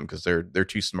affect them because they're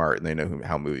too smart and they know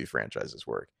how movie franchises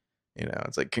work. You know,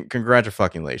 it's like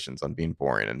congratulations on being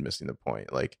boring and missing the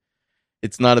point. Like,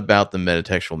 it's not about the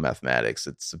metatextual mathematics.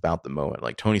 It's about the moment.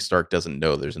 Like, Tony Stark doesn't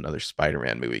know there's another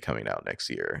Spider-Man movie coming out next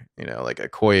year. You know, like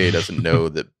Okoye doesn't know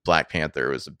that Black Panther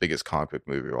was the biggest comic book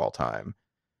movie of all time.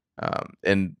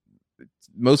 And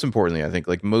most importantly, I think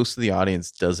like most of the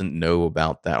audience doesn't know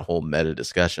about that whole meta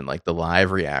discussion. Like the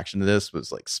live reaction to this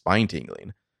was like spine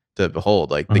tingling to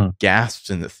behold. Like the gasps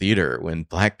in the theater when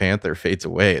Black Panther fades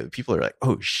away, people are like,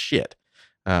 "Oh shit!"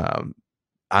 I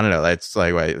don't know. That's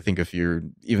like I think if you're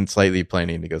even slightly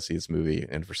planning to go see this movie,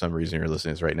 and for some reason you're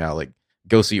listening to this right now, like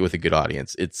go see it with a good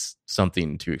audience. It's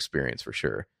something to experience for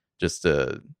sure. Just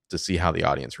to see how the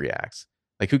audience reacts.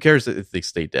 Like who cares if they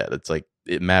stay dead? It's like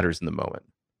it matters in the moment.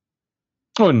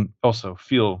 Oh, and also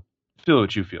feel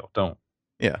what you feel. Don't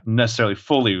necessarily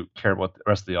fully care what the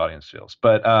rest of the audience feels.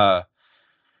 But I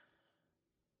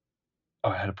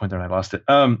had a point there and I lost it.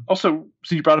 Also,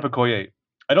 so you brought up Okoye.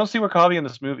 I don't see W'Kabi in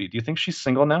this movie. Do you think she's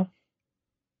single now?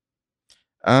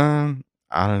 I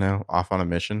don't know. Off on a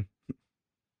mission.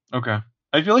 Okay.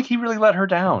 I feel like he really let her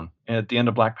down at the end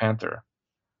of Black Panther.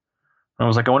 I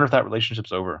was like, I wonder if that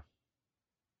relationship's over.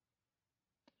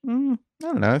 I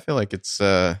don't know. I feel like it's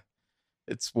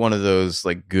one of those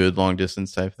like good long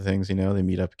distance type of things. You know, they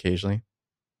meet up occasionally.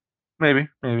 Maybe.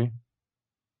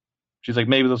 She's like,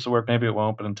 maybe this will work, maybe it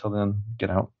won't. But until then,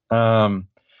 get out.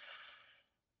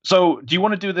 So, do you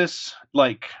want to do this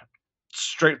like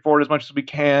straightforward as much as we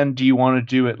can? Do you want to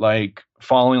do it like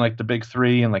following like the big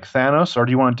three and like Thanos, or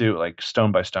do you want to do it like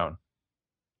stone by stone?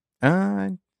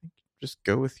 Just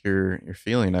go with your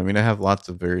feeling. I mean, I have lots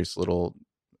of various little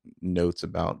notes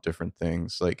about different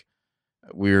things. Like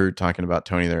we were talking about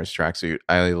Tony there in his tracksuit.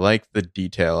 I like the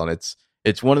detail, and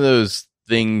it's one of those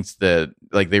things that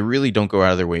like they really don't go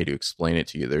out of their way to explain it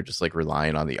to you. They're just like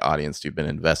relying on the audience to have been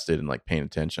invested and like paying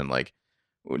attention. Like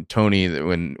when Tony,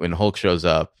 when Hulk shows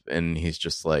up and he's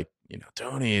just like, you know,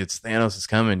 Tony, it's Thanos is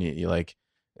coming. You like,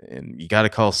 and you got to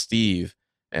call Steve.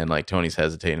 And like Tony's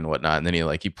hesitating and whatnot, and then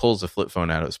he pulls a flip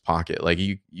phone out of his pocket. Like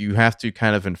you have to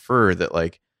kind of infer that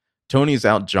like Tony's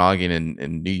out jogging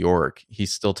in New York. He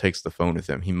still takes the phone with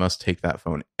him. He must take that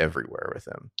phone everywhere with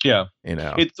him. Yeah, you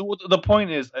know. It's the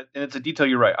point is, and it's a detail.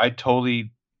 You're right. I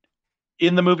totally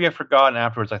in the movie I forgot, and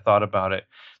afterwards I thought about it.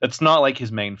 That's not like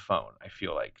his main phone. I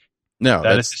feel like no,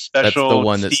 that's the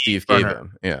one that Steve gave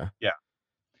him. Yeah.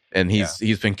 And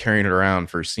he's been carrying it around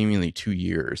for seemingly 2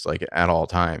 years. Like at all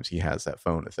times, he has that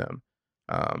phone with him,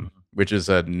 which is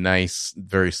a nice,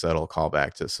 very subtle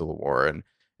callback to Civil War, and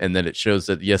then it shows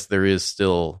that yes, there's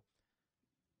still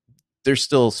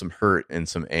some hurt and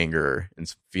some anger and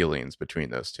some feelings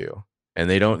between those two, and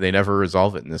they never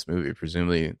resolve it in this movie.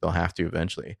 Presumably, they'll have to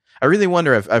eventually. I really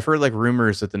wonder. I've heard like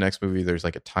rumors that the next movie there's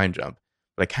like a time jump,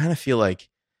 but I kind of feel like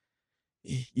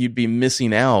you'd be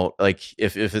missing out like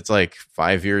if it's like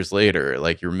 5 years later,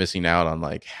 like you're missing out on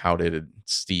like how did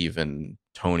Steve and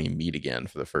Tony meet again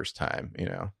for the first time, you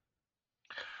know.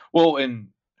 Well, and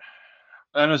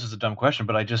I know this is a dumb question,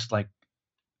 but I just like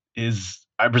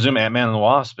I presume Ant-Man and the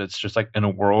Wasp, it's just like in a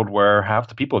world where half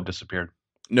the people have disappeared.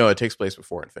 No, it takes place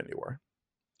before Infinity War.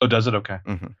 Oh, does it? Okay.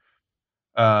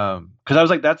 Because I was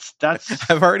like, that's.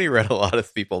 I've already read a lot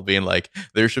of people being like,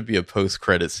 there should be a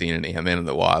post-credit scene in Ant-Man and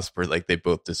the Wasp where like they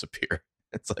both disappear.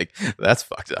 It's like that's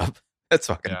fucked up. That's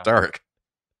fucking dark.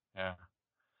 Yeah.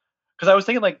 Because I was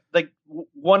thinking like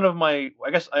one of my,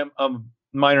 I guess I'm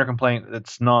minor complaint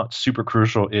that's not super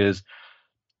crucial is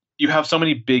you have so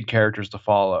many big characters to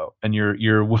follow, and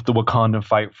you're with the Wakandan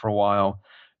fight for a while.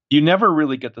 You never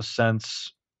really get the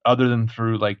sense, other than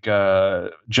through like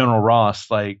General Ross,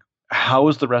 like how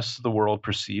is the rest of the world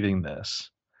perceiving this?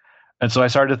 And so I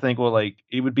started to think, well, like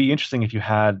it would be interesting if you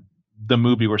had the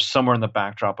movie where somewhere in the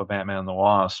backdrop of Ant-Man and the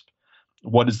Wasp,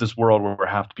 what is this world where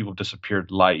half the people disappeared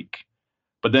like?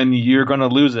 But then you're going to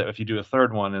lose it if you do a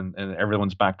third one and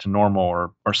everyone's back to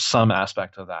normal or some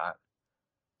aspect of that.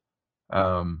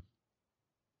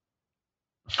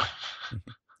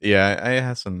 Yeah, I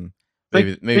have some.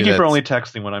 Maybe thank you for only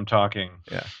texting when I'm talking.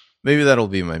 Yeah, maybe that'll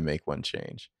be my make one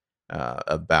change.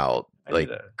 About like,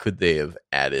 could they have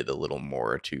added a little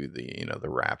more to the the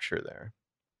rapture there?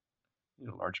 I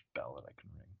need a large bell that I can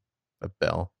ring. A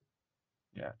bell?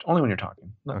 Yeah, only when you're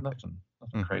talking.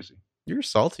 Nothing crazy. You're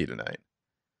salty tonight.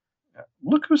 Yeah.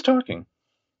 Look who's talking.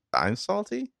 I'm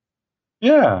salty?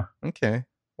 Yeah. Okay.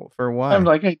 Well, for why? I'm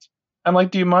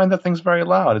like, do you mind that thing's very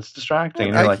loud? It's distracting.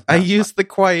 And you're like, I use the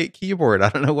quiet keyboard. I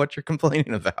don't know what you're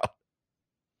complaining about.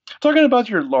 Talking about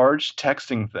your large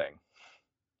texting thing.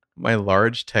 My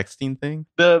large texting thing?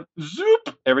 The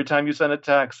zoop every time you send a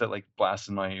text that like blasts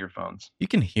in my earphones. You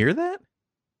can hear that?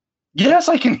 Yes,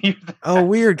 I can hear that. Oh,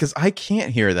 weird, because I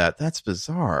can't hear that. That's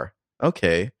bizarre.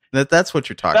 Okay. That's what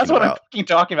you're talking about. That's what I'm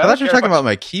talking about. I thought you were talking about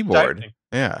my keyboard. Typing.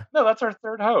 Yeah. No, that's our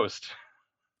third host.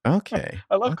 Okay.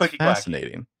 I love clicky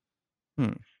fascinating. All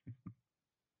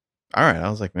right. I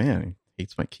was like, man,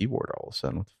 Hates my keyboard all of a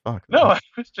sudden. What the fuck, No, man? I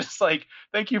was just like,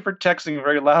 thank you for texting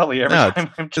very loudly every No, it's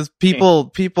time I'm because talking.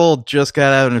 people just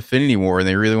got out of Infinity War and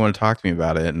they really want to talk to me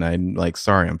about it, and I'm like,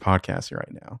 sorry, I'm podcasting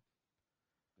right now.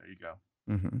 There you go.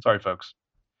 Mm-hmm. Sorry, folks.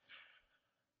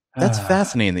 That's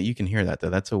fascinating that you can hear that, though.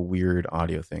 That's a weird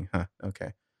audio thing, huh?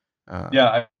 Okay.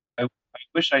 Yeah, I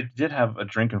wish I did have a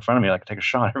drink in front of me. I could take a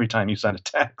shot every time you send a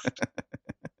text.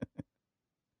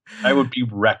 I would be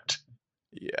wrecked,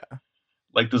 Yeah.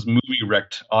 like those movie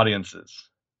wrecked audiences.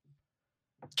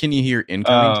 Can you hear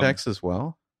incoming text as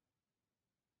well?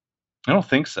 I don't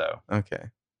think so. Okay.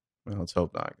 Well, let's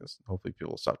hope not, because hopefully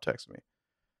people will stop texting me.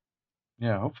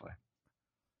 Yeah, hopefully.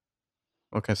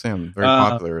 Like I say, I'm very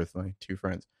popular with my two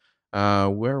friends.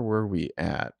 Where were we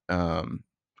at? Talking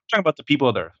about the people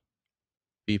of Earth.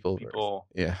 People.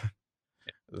 Yeah.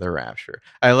 The Rapture.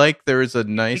 I like there is a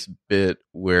nice bit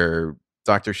where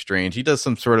Doctor Strange, he does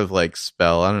some sort of like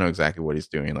spell. I don't know exactly what he's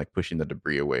doing, like pushing the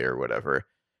debris away or whatever.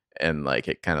 And like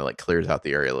it kind of like clears out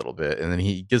the area a little bit. And then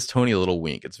he gives Tony a little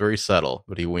wink. It's very subtle,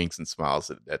 but he winks and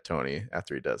smiles at Tony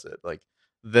after he does it. Like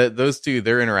those two,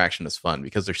 their interaction is fun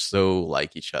because they're so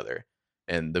like each other.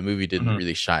 And the movie didn't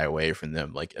really shy away from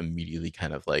them like immediately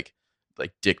kind of like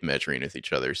dick measuring with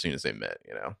each other as soon as they met,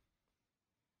 you know?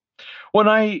 When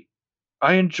I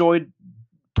enjoyed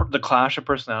the clash of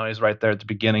personalities right there at the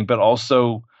beginning, but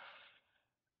also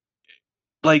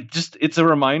like just it's a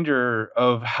reminder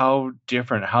of how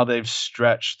different, how they've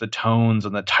stretched the tones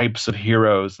and the types of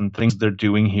heroes and things they're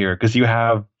doing here. Because you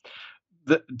have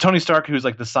the Tony Stark, who's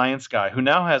like the science guy, who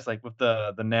now has like with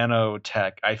the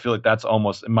nanotech. I feel like that's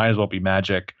almost, it might as well be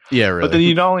magic. Yeah, really. But then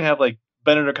you not only have like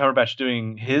Benedict Cumberbatch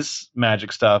doing his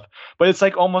magic stuff, but it's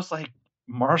like almost like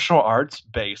martial arts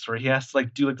based, where he has to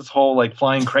like do like this whole like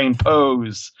flying crane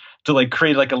pose to like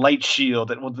create like a light shield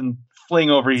that will then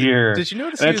fling over here. Did you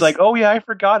notice? And it's like, oh yeah, I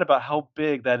forgot about how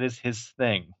big that is his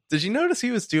thing. Did you notice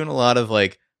he was doing a lot of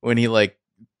like when he like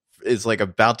is like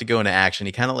about to go into action,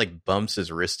 he kind of like bumps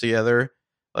his wrist together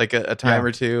like a time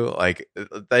or two. Like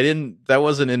that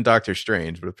wasn't in Doctor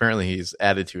Strange, but apparently he's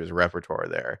added to his repertoire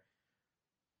there.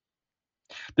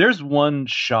 There's one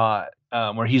shot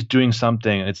where he's doing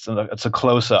something. It's a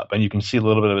close up, and you can see a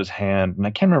little bit of his hand. And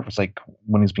I can't remember if it's like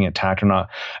when he's being attacked or not.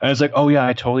 And it's like, oh yeah,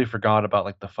 I totally forgot about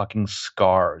like the fucking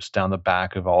scars down the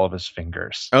back of all of his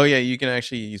fingers. Oh yeah, you can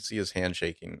actually see his hand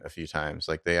shaking a few times.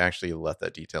 Like they actually let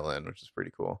that detail in, which is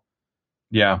pretty cool.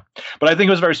 Yeah, but I think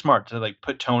it was very smart to like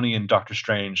put Tony and Doctor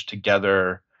Strange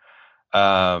together.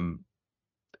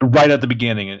 Right at the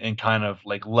beginning and kind of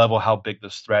like level how big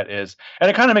this threat is. And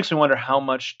it kind of makes me wonder, how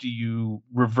much do you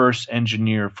reverse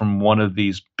engineer from one of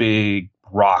these big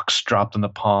rocks dropped in the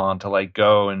pond to like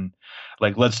go and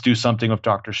like, let's do something with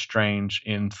Doctor Strange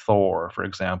in Thor, for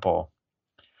example.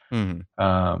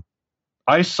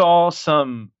 I saw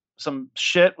some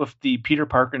shit with the Peter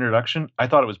Parker introduction. I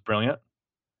thought it was brilliant.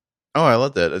 Oh, I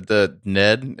love that. The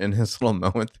Ned and his little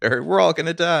moment there. We're all going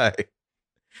to die.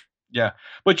 Yeah.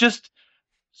 But just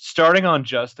starting on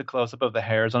just the close up of the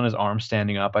hairs on his arm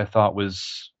standing up, I thought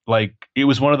was like, it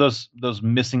was one of those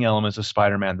missing elements of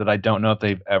Spider-Man that I don't know if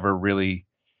they've ever really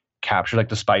captured, like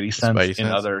the Spidey sense in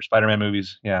other Spider-Man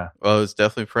movies. Yeah. Well, it's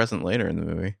definitely present later in the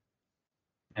movie.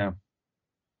 Yeah.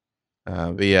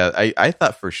 But yeah, I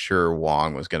thought for sure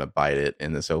Wong was going to bite it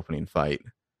in this opening fight.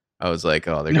 I was like,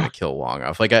 oh, they're going to kill Wong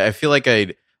off. Like, I feel like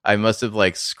I must have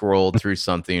like scrolled through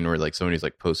something where like somebody's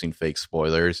like posting fake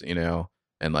spoilers, you know,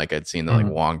 and like I'd seen that like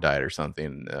Wong died or something.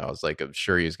 And I was like, I'm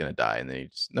sure he was going to die. And then he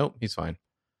just, nope, he's fine.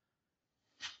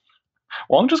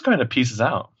 Wong just kind of pieces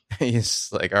out. He's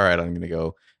like, all right, I'm going to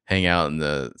go hang out in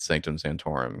the Sanctum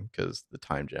Sanctorum because the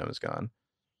time gem is gone.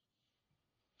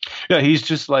 Yeah, he's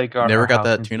just like, never got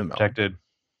that tuna protected.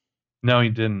 No, he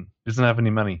didn't. He doesn't have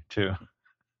any money, too.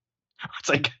 It's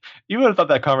like, you would have thought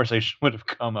that conversation would have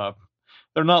come up.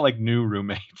 They're not like new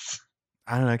roommates.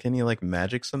 I don't know. Can you like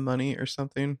magic some money or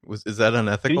something? Is that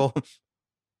unethical?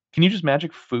 Can you just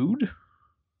magic food?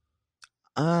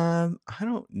 I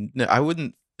don't know. I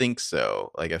wouldn't think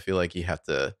so. Like, I feel like you have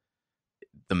to,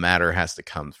 the matter has to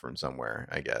come from somewhere,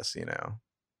 I guess, you know.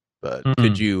 But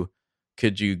could you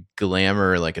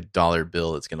glamour like a dollar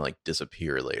bill that's gonna like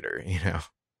disappear later, you know?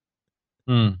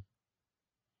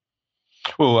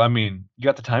 Well, I mean, you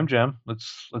got the time gem.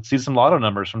 Let's see some lotto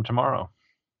numbers from tomorrow.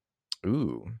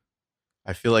 Ooh.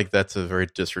 I feel like that's a very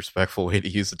disrespectful way to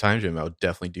use the time gem. I would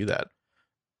definitely do that.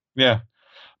 Yeah.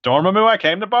 Dormammu, I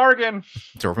came to bargain.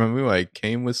 Dormammu, I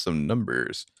came with some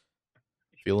numbers.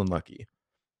 Feeling lucky.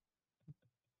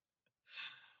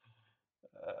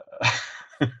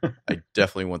 I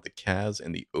definitely want the Cavs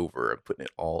and the over. I'm putting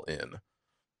it all in.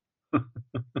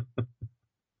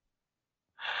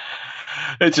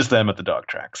 It's just them at the dog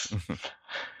tracks,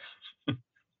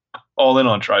 all in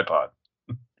on tripod.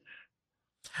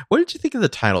 What did you think of the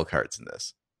title cards in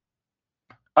this?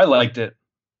 I liked it.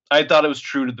 I thought it was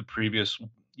true to the previous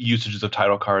usages of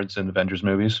title cards in Avengers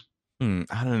movies.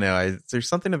 I don't know. There's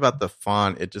something about the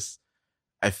font.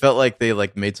 I felt like they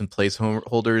like made some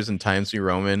placeholders in Times New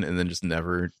Roman and then just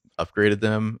never upgraded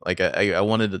them. Like I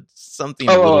wanted something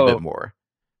a little bit more.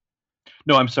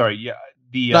 No, I'm sorry. Yeah,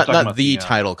 not the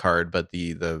title card, but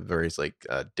the various like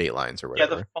date lines or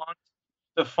whatever. Yeah,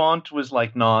 the font was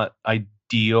like not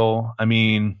ideal. I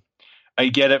mean, I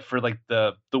get it for like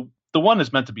the one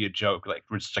is meant to be a joke, like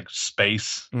it's like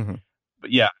space. Mm-hmm.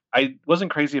 But yeah, I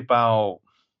wasn't crazy about.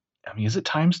 I mean, is it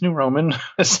Times New Roman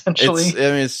essentially?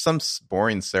 It's some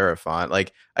boring serif font.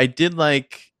 Like I did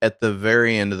like at the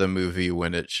very end of the movie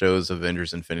when it shows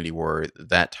Avengers Infinity War,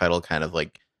 that title kind of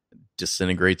like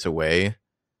disintegrates away.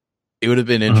 It would have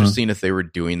been interesting if they were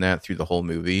doing that through the whole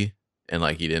movie and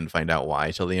like you didn't find out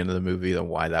why till the end of the movie, then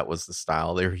why that was the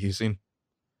style they were using.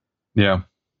 Yeah.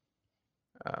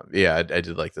 I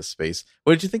did like the space.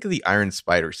 What did you think of the Iron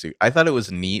Spider suit? I thought it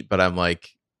was neat, but I'm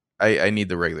like, I need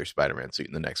the regular Spider-Man suit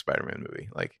in the next Spider-Man movie.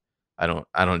 Like, I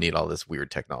don't need all this weird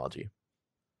technology.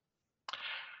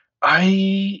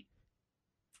 I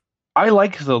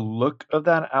like the look of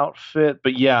that outfit,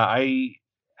 but yeah,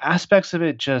 aspects of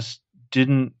it just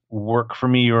didn't work for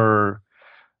me, or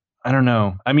I don't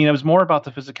know. I mean, it was more about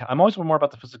the physical. I'm always more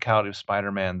about the physicality of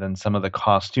Spider-Man than some of the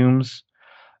costumes.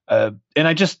 And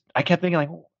I kept thinking like,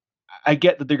 I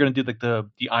get that they're going to do like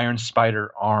the Iron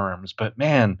Spider arms, but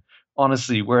man,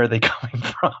 honestly, where are they coming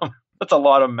from? That's a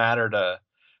lot of matter to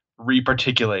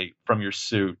reparticulate from your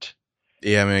suit.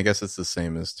 Yeah, I mean, I guess it's the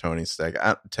same as Tony's tech.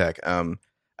 I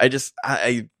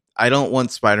don't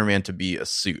want Spider-Man to be a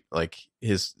suit. Like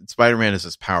his Spider-Man is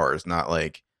his powers, not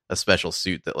like a special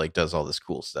suit that like does all this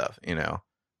cool stuff. You know,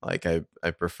 like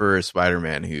I prefer a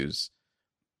Spider-Man who's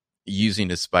using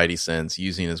his Spidey sense,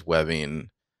 using his webbing,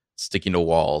 sticking to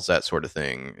walls, that sort of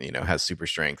thing. You know, has super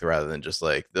strength rather than just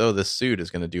like, oh, this suit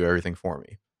is going to do everything for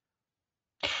me.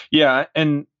 Yeah,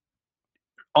 and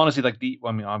honestly, like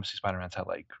obviously Spider-Man's had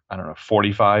like, I don't know,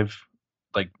 45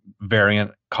 like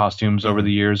variant costumes over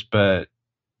the years, but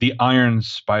the Iron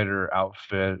Spider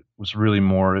outfit was really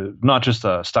more not just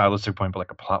a stylistic point, but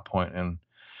like a plot point in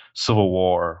Civil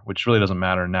War, which really doesn't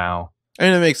matter now. I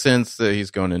mean, it makes sense that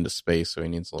he's going into space, so he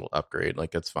needs a little upgrade.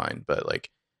 Like, that's fine. But like,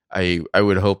 I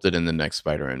would hope that in the next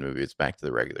Spider-Man movie, it's back to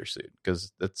the regular suit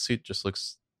because that suit just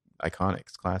looks iconic.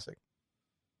 It's classic.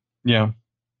 Yeah.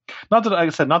 Not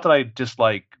that I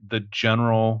dislike the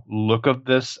general look of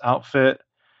this outfit.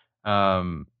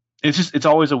 It's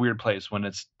always a weird place when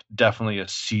it's definitely a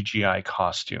CGI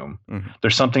costume. Mm-hmm.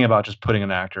 There's something about just putting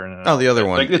an actor in it. Oh, the other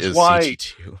one is CG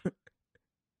too.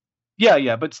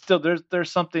 Yeah, but still,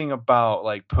 there's something about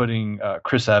like putting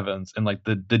Chris Evans in like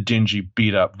the dingy,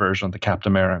 beat up version of the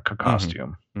Captain America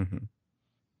costume. Mm-hmm.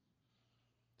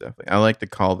 Definitely, I like the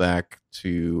callback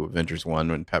to Avengers 1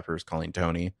 when Pepper's calling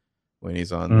Tony when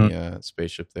he's on the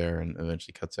spaceship there, and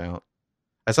eventually cuts out.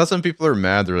 I saw some people are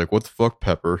mad. They're like, "What the fuck,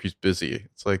 Pepper? He's busy."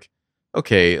 It's like,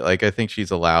 okay, like I think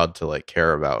she's allowed to like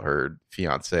care about her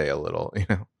fiance a little, you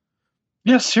know?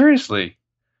 Yeah, seriously.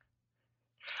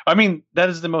 I mean, that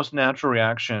is the most natural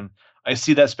reaction. I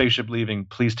see that spaceship leaving.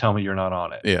 Please tell me you're not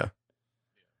on it. Yeah.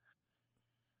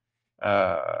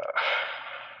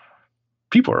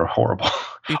 People are horrible.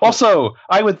 Also,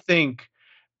 I would think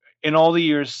in all the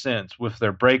years since, with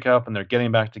their breakup and they're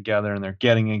getting back together and they're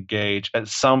getting engaged, at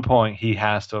some point he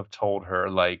has to have told her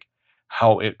like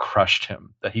how it crushed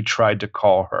him that he tried to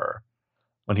call her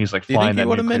when he's like flying that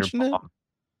nuclear bomb.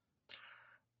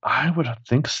 I would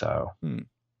think so.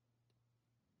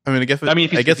 I mean, I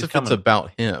guess if it's about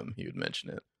him, he would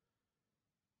mention it.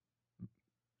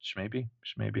 Maybe.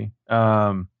 But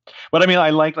I mean, I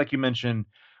like you mentioned,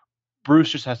 Bruce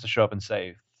just has to show up and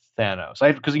say Thanos.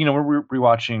 Because we're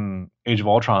rewatching Age of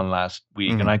Ultron last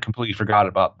week, and I completely forgot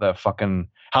about the fucking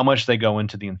how much they go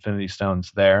into the Infinity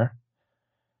Stones there.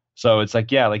 So it's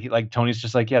like, yeah, like Tony's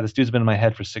just like, yeah, this dude's been in my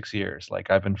head for 6 years.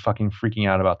 Like I've been fucking freaking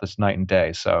out about this night and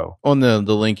day. So on the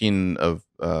linking of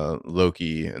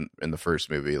Loki in the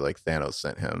first movie, like Thanos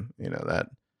sent him,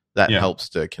 that helps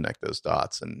to connect those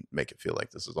dots and make it feel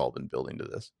like this has all been building to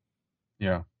this.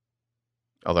 Yeah.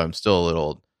 Although I'm still a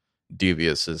little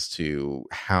dubious as to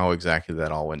how exactly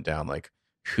that all went down. Like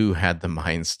who had the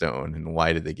Mind Stone and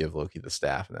why did they give Loki the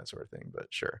staff and that sort of thing. But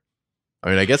sure. I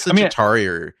mean, I guess the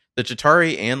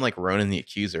Chitauri and like Ronan the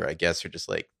Accuser, I guess, are just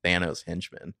like Thanos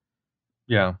henchmen.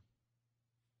 Yeah.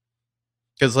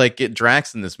 Because like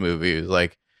Drax in this movie is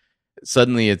like,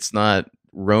 suddenly it's not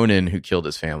Ronan who killed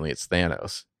his family, it's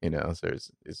Thanos. So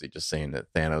is he just saying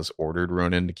that Thanos ordered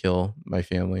Ronan to kill my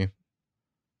family?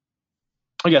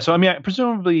 Oh, yeah, so I mean,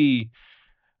 presumably,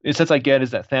 the sense I get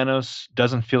is that Thanos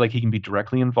doesn't feel like he can be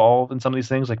directly involved in some of these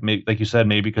things, like you said,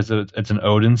 maybe because it's an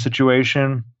Odin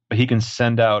situation, but he can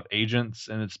send out agents,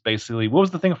 and it's basically what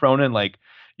was the thing with Ronan? Like,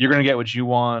 you're gonna get what you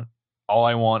want. All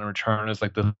I want in return is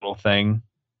like this little thing.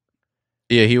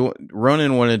 Yeah,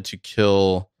 Ronan wanted to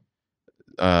kill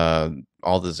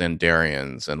all the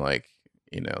Xandarians, and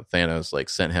Thanos like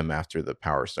sent him after the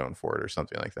Power Stone for it or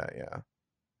something like that. Yeah.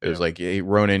 It was like, hey,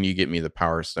 Ronan, you get me the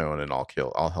Power Stone and I'll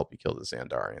help you kill the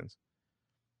Xandarians.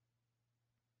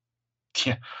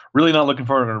 Yeah, really not looking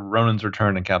forward to Ronan's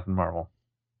return in Captain Marvel.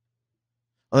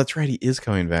 Oh, that's right. He is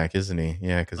coming back, isn't he?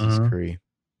 Yeah, because he's Kree.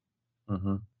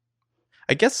 Mm-hmm.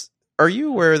 I guess, are you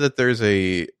aware that there's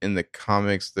in the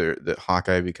comics that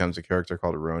Hawkeye becomes a character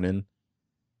called Ronin?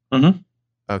 Mm-hmm.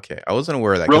 Okay, I wasn't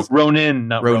aware of that. Ronin,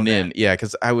 not Ronan. Yeah,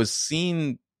 because I was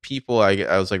seeing people,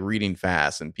 I was like reading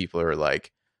fast, and people are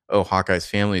like, oh, Hawkeye's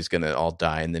family is going to all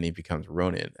die, and then he becomes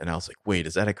Ronin. And I was like, wait,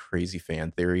 is that a crazy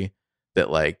fan theory? That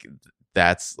like,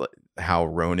 that's how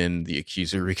Ronan the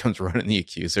Accuser becomes Ronan the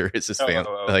Accuser? Is his family?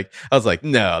 Like, I was like,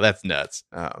 no, that's nuts.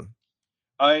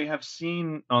 I have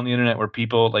seen on the internet where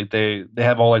people like they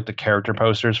have all like the character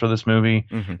posters for this movie,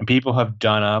 and people have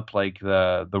done up like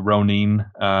the Ronin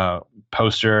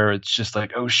poster. It's just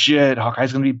like, oh shit,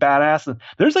 Hawkeye's gonna be badass. And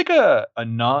there's like a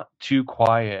not too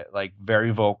quiet, like very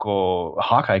vocal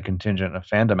Hawkeye contingent of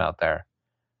fandom out there.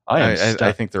 I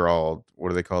think they're all, what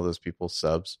do they call those people?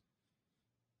 Subs.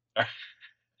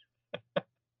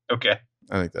 Okay,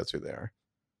 I think that's who they are.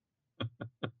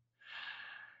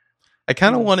 I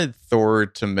kind of wanted Thor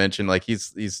to mention, like,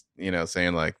 he's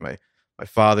saying like my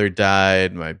father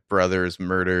died, my brother is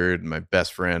murdered, my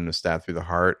best friend was stabbed through the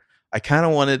heart. I kind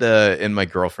of wanted and my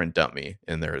girlfriend dumped me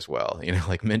in there as well.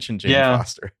 Like mention Jane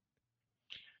Foster.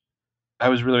 I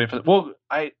was really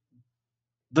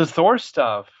the Thor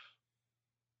stuff.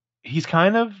 He's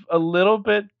kind of a little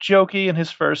bit jokey in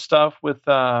his first stuff with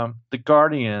the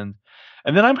Guardians.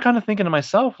 And then I'm kind of thinking to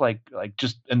myself, like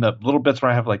just in the little bits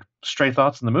where I have like stray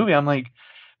thoughts in the movie, I'm like,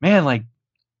 man, like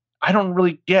I don't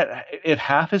really get if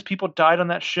half his people died on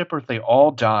that ship or if they all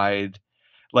died.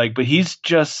 Like, but he's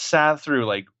just sat through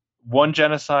like one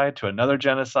genocide to another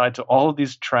genocide to all of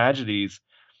these tragedies.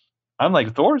 I'm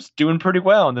like, Thor's doing pretty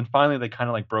well. And then finally they kind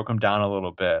of like broke him down a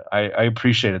little bit. I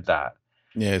appreciated that.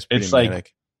 Yeah, it's pretty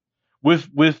manic. Like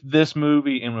with this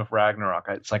movie and with Ragnarok,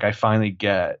 it's like I finally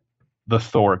get the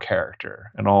Thor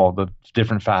character and all the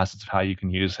different facets of how you can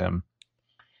use him.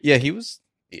 Yeah, he was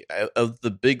of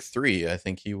the big three. I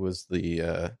think he was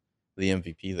the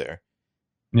MVP there.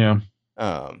 Yeah.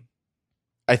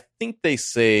 I think they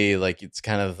say like it's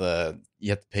kind of you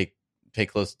have to pay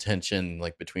close attention,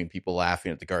 like between people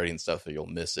laughing at the Guardian stuff, or you'll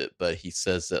miss it. But he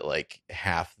says that like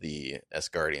half the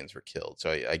Asgardians were killed. So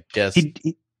I guess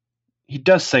he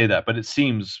does say that, but it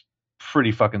seems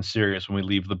pretty fucking serious when we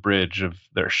leave the bridge of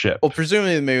their ship. Well,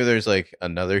 presumably maybe there's like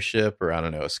another ship, or I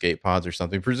don't know, escape pods or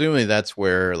something. Presumably that's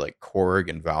where like Korg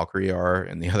and Valkyrie are,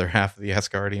 and the other half of the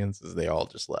Asgardians is they all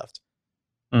just left.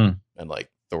 And like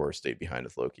Thor stayed behind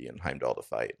with Loki and Heimdall to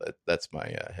fight. That's my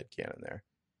headcanon there.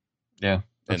 Yeah,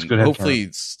 that's and good. Hopefully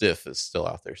Sif is still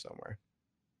out there somewhere.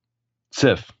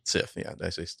 Sif, yeah. Did I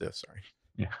say Stiff? Sorry.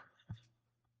 Yeah.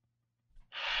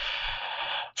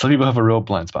 Some people have a real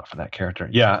blind spot for that character.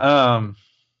 Yeah.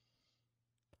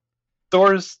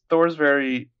 Thor's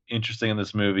very interesting in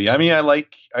this movie. I mean, I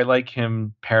like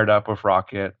him paired up with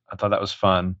Rocket. I thought that was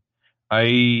fun.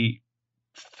 I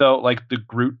felt like the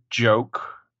Groot joke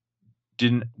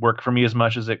didn't work for me as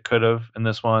much as it could have in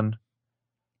this one.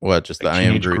 What, just like the I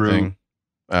am Groot thing?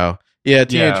 Oh, yeah,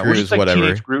 Teenage Groot is like whatever.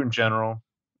 Teenage Groot in general.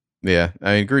 Yeah,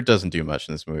 I mean, Groot doesn't do much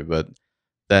in this movie, but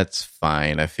that's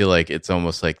fine. I feel like it's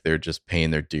almost like they're just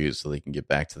paying their dues so they can get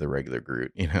back to the regular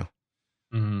Groot,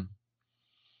 Mm-hmm.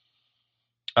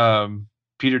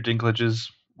 Peter Dinklage's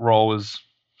role was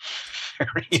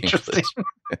very interesting.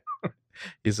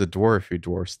 He's a dwarf who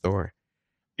dwarfs Thor.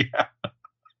 Yeah.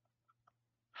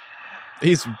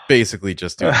 He's basically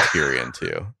just doing Tyrion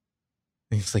too.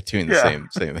 He's like doing the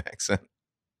same accent.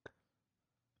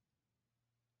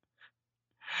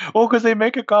 Well, because they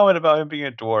make a comment about him being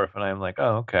a dwarf, and I'm like,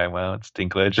 oh, okay, well, it's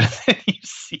Dinklage. And then you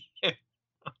see it,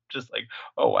 I'm just like,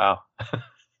 oh wow.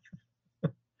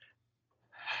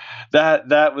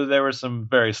 There were some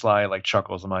very sly like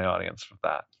chuckles in my audience with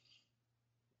that.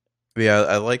 Yeah,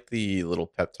 I like the little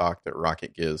pep talk that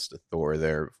Rocket gives to Thor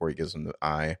there before he gives him the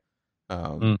eye.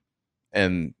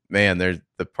 And man, there's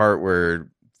the part where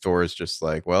Thor is just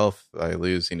like, well, if I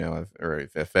lose, or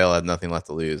if I fail, I have nothing left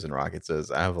to lose. And Rocket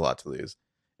says, I have a lot to lose.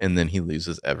 and then he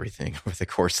loses everything over the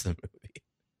course of the movie.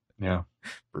 Yeah.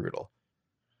 Brutal.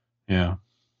 Yeah.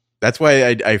 That's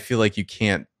why I feel like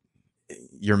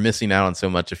you're missing out on so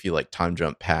much if you like time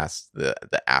jump past the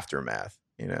aftermath,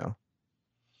 you know?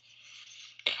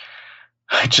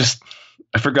 I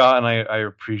forgot, and I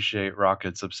appreciate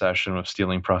Rocket's obsession with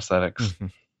stealing prosthetics.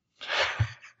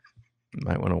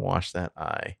 Might want to wash that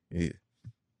eye. Get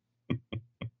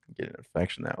an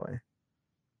infection that way.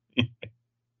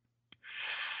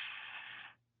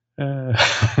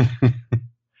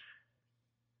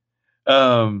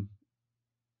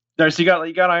 So you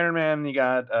got Iron Man, you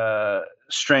got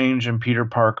Strange and Peter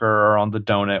Parker are on the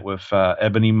donut with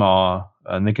Ebony Maw,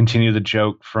 and they continue the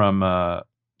joke from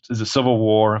is it Civil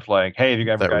War of like, hey, have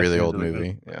you ever that guys really seen old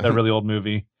movie? Yeah. That really old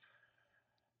movie.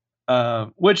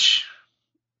 Which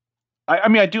I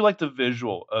mean, I do like the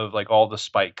visual of like all the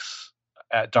spikes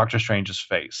at Doctor Strange's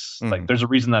face. Mm-hmm. Like, there's a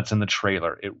reason that's in the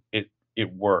trailer.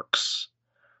 It works.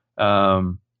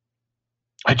 I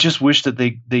just wish that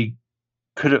they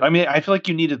could have. I mean, I feel like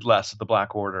you needed less of the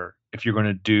Black Order if you're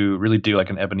going to really do like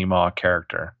an Ebony Maw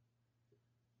character.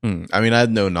 I mean, I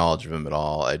had no knowledge of him at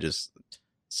all. I just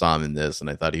saw him in this, and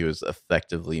I thought he was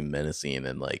effectively menacing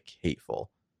and like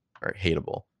hateful or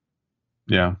hateable.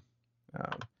 Yeah.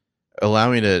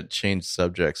 Allow me to change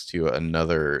subjects to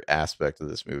another aspect of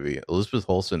this movie. Elizabeth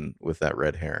Olsen with that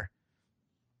red hair.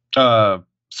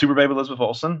 Super Baby Elizabeth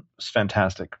Olsen is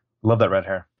fantastic. Love that red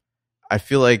hair. I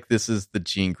feel like this is the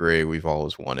Jean Grey we've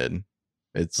always wanted.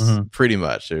 It's pretty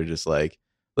much, they're just like,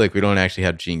 look, we don't actually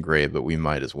have Jean Grey, but we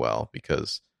might as well,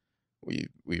 because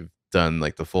we've done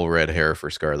like the full red hair for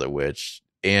Scarlet Witch.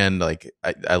 And like,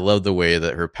 I love the way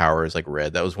that her power is like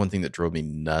red. That was one thing that drove me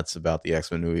nuts about the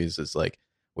X-Men movies, is like,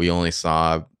 we only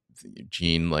saw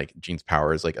Jean's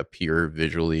powers like appear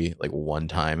visually like one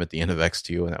time at the end of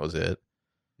X2, and that was it.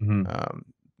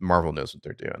 Marvel knows what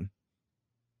they're doing.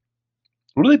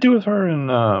 What do they do with her in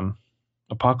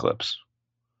Apocalypse?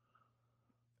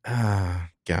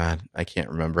 God, I can't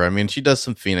remember. I mean, she does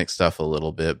some Phoenix stuff a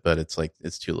little bit, but it's like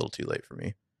it's too little too late for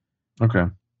me. Okay.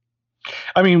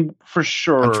 I mean, for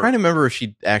sure. I'm trying to remember if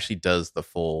she actually does the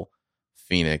full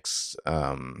Phoenix,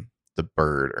 the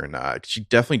bird, or not. She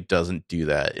definitely doesn't do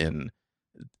that in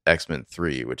X-Men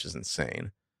 3, which is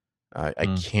insane.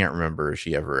 I can't remember if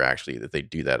she ever actually, that they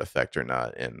do that effect or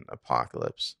not in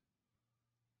Apocalypse.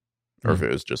 Or if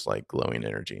it was just like glowing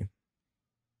energy.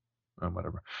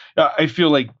 Whatever. I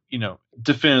feel like,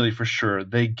 definitively for sure,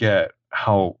 they get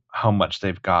how much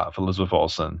they've got of Elizabeth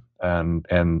Olsen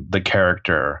and the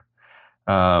character.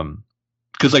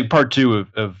 Because like part two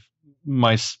of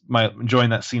my enjoying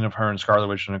that scene of her and Scarlet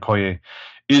Witch and Okoye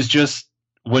is just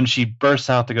when she bursts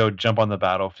out to go jump on the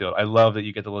battlefield. I love that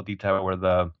you get the little detail where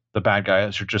the bad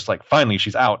guys are just like, finally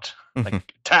she's out,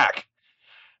 like attack.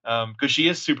 Because she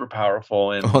is super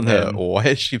powerful. And why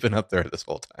has she been up there this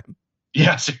whole time?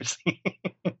 Yeah, seriously.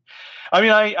 I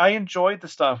mean, I enjoyed the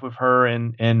stuff with her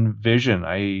and Vision.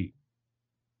 I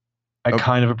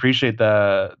kind of appreciate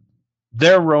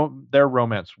their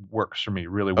romance works for me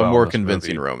really well. A more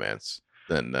convincing romance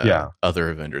than other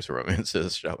Avengers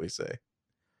romances, shall we say?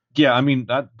 Yeah, I mean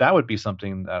that would be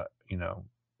something that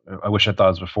I wish I thought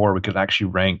of before. We could actually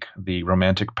rank the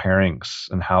romantic pairings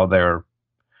and how they're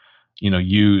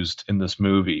used in this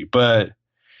movie. But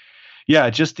yeah,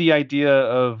 just the idea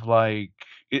of like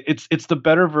it's the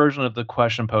better version of the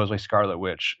question posed by Scarlet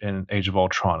Witch in Age of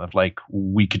Ultron of like,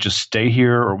 we could just stay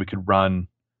here or we could run.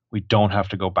 We don't have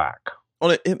to go back.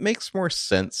 Well, it makes more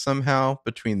sense somehow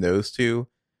between those two,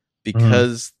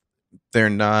 because they're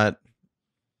not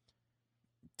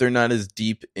as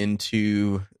deep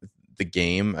into the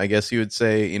game, I guess you would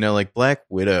say. Like Black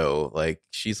Widow, like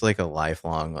she's like a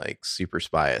lifelong like super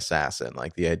spy assassin.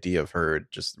 Like the idea of her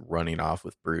just running off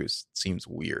with Bruce seems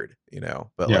weird,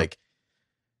 but like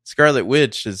Scarlet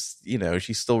Witch is,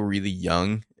 she's still really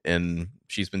young, and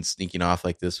she's been sneaking off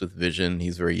like this with Vision.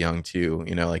 He's very young too.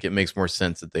 Like it makes more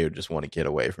sense that they would just want to get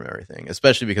away from everything,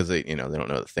 especially because they don't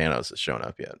know that Thanos has shown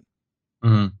up yet.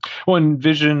 Well, in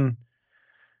Vision,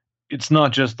 it's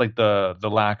not just like the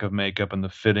lack of makeup and the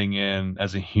fitting in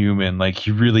as a human. Like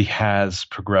he really has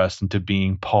progressed into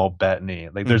being Paul Bettany.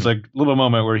 Like there's a little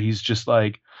moment where he's just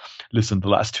like, listen, the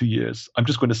last 2 years, I'm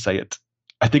just going to say it,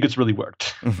 I think it's really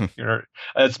worked.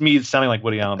 It's me sounding like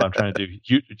Woody Allen, but I'm trying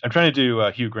to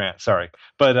do Hugh Grant. Sorry,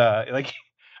 but like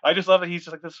I just love that he's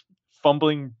just like this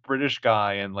fumbling British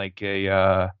guy and like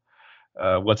a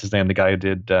what's his name? The guy who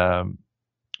did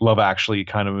Love Actually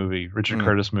kind of movie, Richard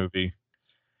Curtis movie.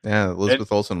 Yeah,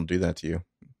 Elizabeth Olsen will do that to you.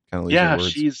 Kind of yeah,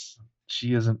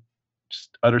 she isn't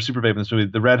just utter super babe in this movie.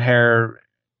 The red hair,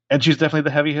 and she's definitely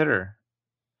the heavy hitter.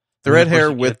 The red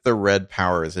hair with the red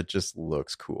powers, it just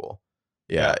looks cool.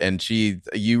 Yeah, and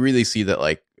you really see that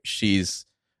like she's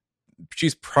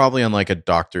probably on like a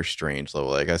Doctor Strange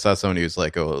level. Like I saw somebody who's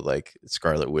like, oh, like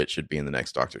Scarlet Witch should be in the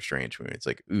next Doctor Strange movie. It's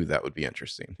like, ooh, that would be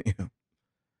interesting.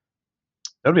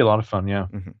 That'd be a lot of fun, yeah.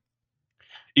 Mm-hmm.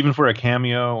 Even for a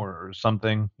cameo or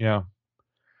something, yeah.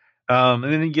 And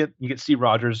then you get Steve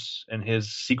Rogers and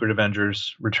his Secret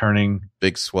Avengers returning.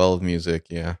 Big swell of music,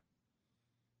 yeah.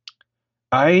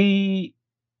 I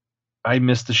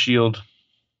miss the Shield.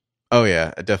 Oh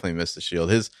yeah, I definitely miss the Shield.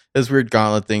 His weird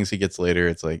gauntlet things he gets later,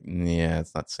 it's like, yeah,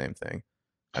 it's not the same thing.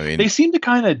 I mean, they seem to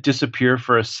kind of disappear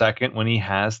for a second when he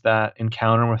has that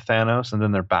encounter with Thanos, and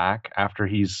then they're back after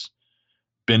he's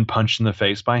been punched in the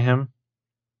face by him.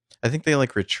 I think they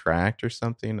like retract or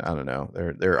something. I don't know.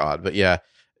 They're odd, but yeah,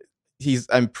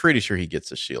 I'm pretty sure he gets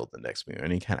the Shield in the next movie,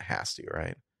 and he kind of has to,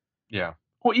 right? Yeah.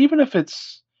 Well, even if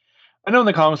it's, I know in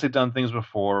the comics they've done things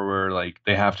before where like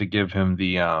they have to give him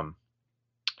the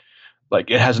like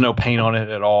it has no paint on it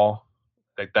at all.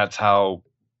 Like that's how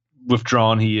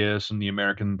withdrawn he is from the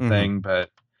American thing. But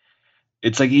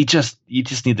it's like you just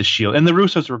need the Shield. And the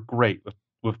Russos were great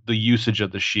with the usage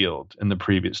of the Shield in the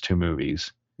previous two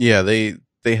movies. Yeah, they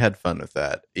had fun with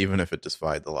that, even if it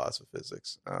defied the laws of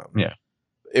physics. Yeah.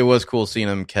 It was cool seeing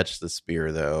him catch the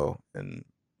spear though, and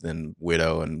then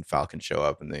Widow and Falcon show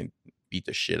up and they beat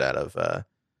the shit out of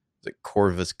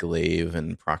Corvus Glaive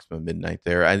and Proxima Midnight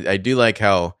there. I do like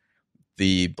how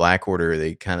the Black Order,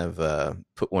 they kind of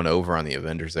put one over on the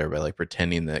Avengers there by like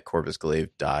pretending that Corvus Glaive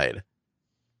died.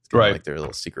 It's right. Like their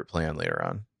little secret plan later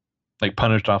on. Like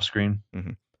punished off screen.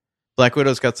 Mm-hmm. Black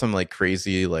Widow's got some like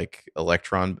crazy like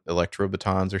electro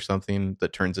batons or something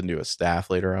that turns into a staff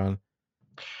later on.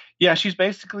 Yeah, she's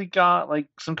basically got like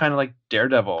some kind of like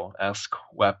Daredevil-esque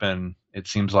weapon, it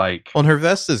seems like. Well, and her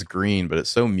vest is green, but it's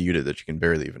so muted that you can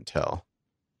barely even tell.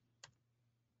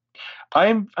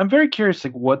 I'm very curious,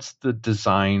 like, what's the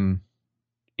design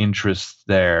interest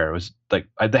there? It was like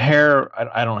the hair,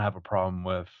 I don't have a problem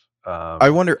with. I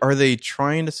wonder, are they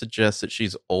trying to suggest that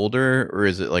she's older, or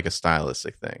is it like a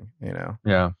stylistic thing? You know?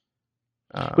 Yeah.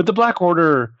 With the Black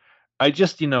Order, I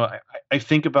just I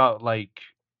think about like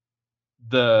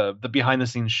the behind the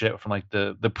scenes shit from like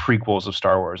the prequels of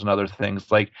Star Wars and other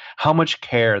things, like how much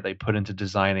care they put into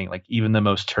designing like even the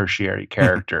most tertiary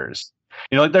characters.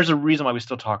 Like there's a reason why we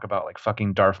still talk about like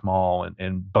fucking Darth Maul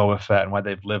and Boba Fett and why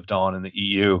they've lived on in the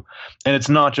EU. And it's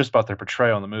not just about their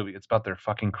portrayal in the movie, it's about their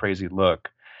fucking crazy look.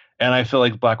 And I feel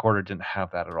like Black Order didn't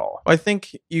have that at all. I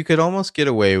think you could almost get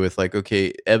away with like,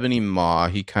 okay, Ebony Maw,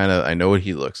 I know what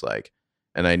he looks like.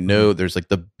 And I know there's like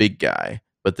the big guy.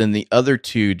 But then the other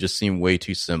two just seem way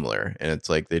too similar. And it's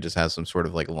like they just have some sort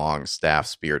of like long staff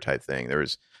spear type thing.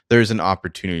 There's an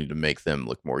opportunity to make them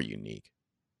look more unique.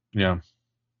 Yeah.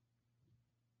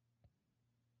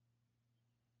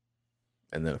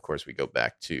 And then, of course, we go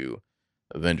back to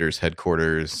Avengers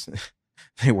headquarters.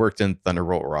 They worked in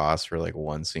Thunderbolt Ross for like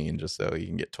one scene just so he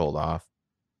can get told off.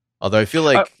 Although I feel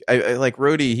like I like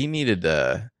Rhodey, he needed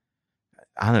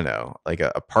I don't know, like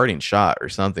a parting shot or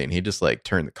something. He just like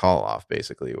turned the call off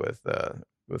basically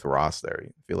with Ross there. I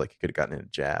feel like he could have gotten in a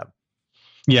jab.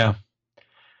 Yeah.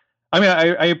 I mean,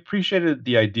 I appreciated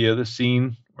the idea of the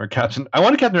scene where I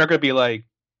wanted Captain America to be like,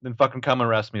 then fucking come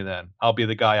arrest me then. I'll be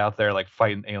the guy out there like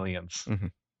fighting aliens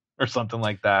or something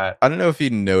like that. I don't know if you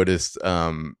noticed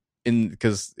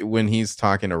because when he's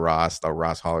talking to Ross, the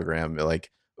Ross hologram, like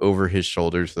over his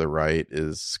shoulders to the right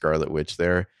is Scarlet Witch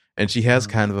there. And she has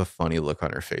kind of a funny look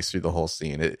on her face through the whole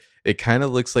scene. It kind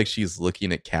of looks like she's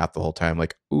looking at Cap the whole time,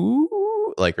 like,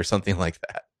 ooh, like, or something like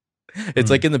that. It's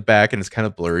like in the back and it's kind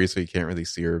of blurry, so you can't really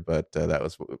see her. But that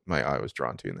was what my eye was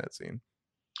drawn to in that scene.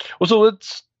 Well, so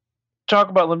let's talk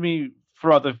about, let me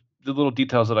throw out the little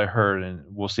details that I heard and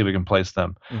we'll see if we can place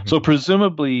them. So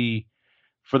presumably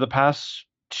for the past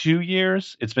 2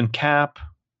 years, it's been Cap,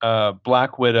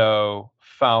 Black Widow,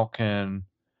 Falcon.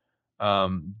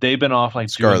 They've been off like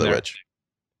Scarlet Witch.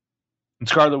 And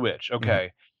Scarlet Witch,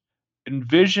 okay. And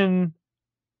Vision,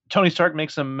 Tony Stark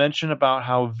makes a mention about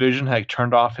how Vision had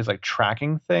turned off his like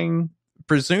tracking thing.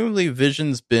 Presumably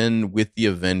Vision's been with the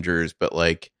Avengers, but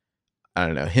like I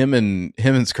don't know, him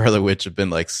and Scarlet Witch have been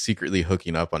like secretly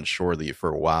hooking up on shore leave for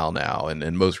a while now,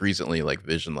 and most recently like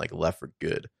Vision like left for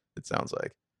good, it sounds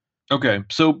like. Okay,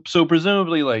 so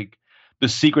presumably like the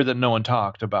secret that no one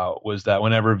talked about was that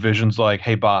whenever Vision's like,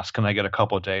 "Hey boss, can I get a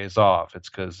couple of days off?" It's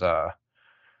because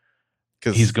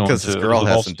he's going to this girl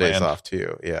has some days off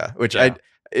too. Yeah, which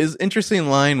is interesting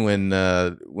line when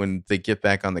they get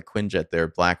back on the Quinjet there,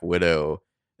 Black Widow.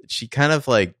 She kind of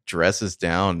like dresses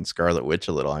down Scarlet Witch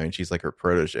a little. I mean, she's like her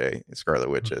protege. Scarlet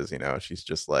Witch is, she's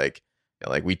just like, Yeah,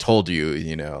 like we told you,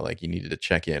 you know, like you needed to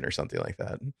check in or something like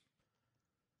that.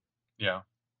 Yeah.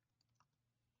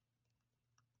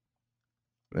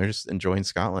 They're just enjoying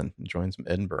Scotland, enjoying some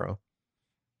Edinburgh.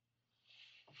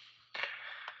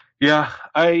 Yeah,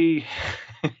 I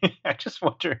I just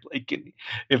wonder like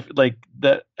if like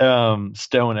that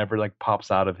stone ever like pops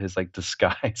out of his like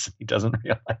disguise and he doesn't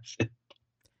realize it.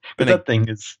 But And that thing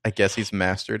is I guess he's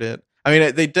mastered it. I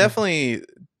mean, they definitely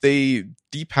they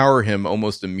depower him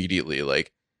almost immediately.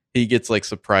 Like he gets like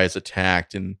surprise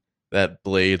attacked, and that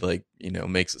blade like you know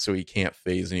makes it so he can't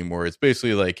phase anymore. It's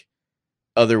basically like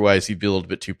otherwise he'd be a little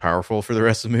bit too powerful for the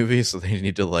rest of the movie, so they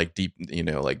need to like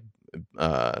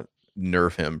uh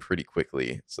nerf him pretty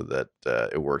quickly so that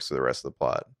it works for the rest of the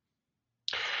plot.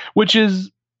 which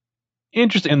is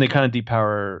interesting, and they kind of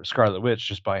depower Scarlet Witch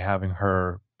just by having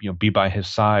her, be by his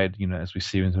side, as we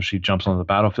see until she jumps on the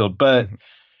battlefield. But Mhm.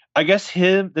 I guess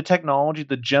the technology,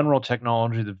 the general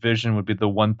technology, the vision would be the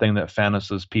one thing that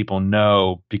Thanos' people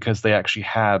know because they actually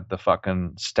had the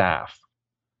fucking staff.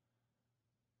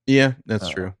 Yeah, that's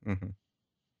Uh, true.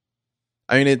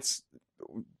 I mean,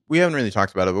 we haven't really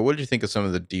talked about it, but what did you think of some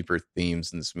of the deeper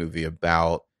themes in this movie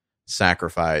about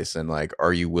sacrifice and like,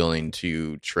 are you willing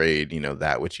to trade,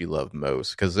 that which you love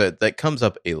most? Because that comes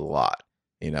up a lot.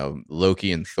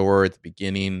 Loki and Thor at the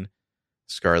beginning,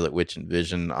 Scarlet Witch and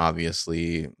Vision,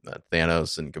 obviously,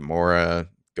 Thanos and Gamora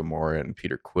and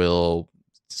Peter Quill,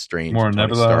 Strange More and Tony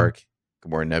Nebula. Stark,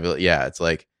 Gamora and Nebula. Yeah, it's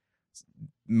like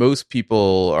most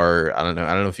people are. I don't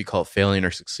know if you call it failing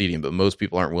or succeeding, but most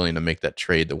people aren't willing to make that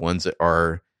trade. The ones that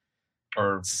are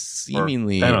or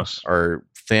seemingly Thanos. are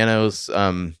Thanos.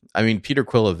 I mean, Peter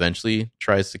Quill eventually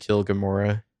tries to kill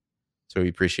Gamora, so he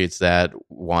appreciates that.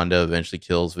 Wanda eventually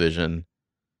kills Vision,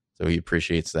 so he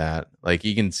appreciates that. Like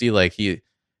you can see, like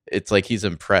it's like he's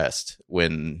impressed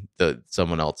when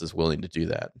someone else is willing to do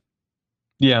that.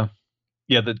 Yeah,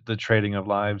 yeah, the trading of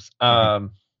lives.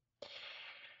 Mhm.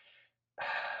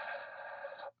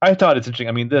 I thought it's interesting.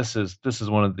 I mean, this is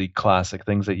one of the classic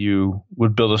things that you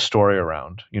would build a story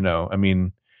around. I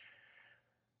mean,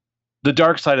 the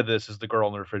dark side of this is the girl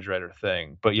in the refrigerator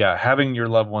thing. But yeah, having your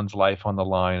loved one's life on the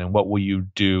line and what will you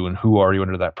do and who are you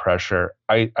under that pressure,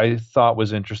 I thought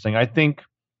was interesting. I think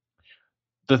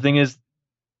the thing is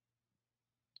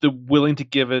the willing to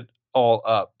give it all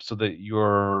up so that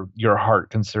your heart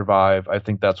can survive. I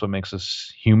think that's what makes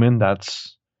us human.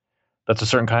 That's a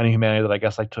certain kind of humanity that I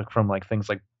guess I took from like things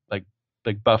like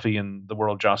like Buffy and the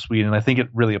world of Joss Whedon. And I think it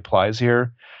really applies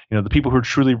here. The people who are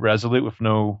truly resolute with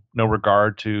no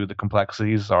regard to the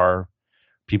complexities are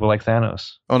people like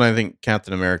Thanos. Oh, and I think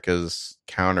Captain America's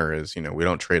counter is, we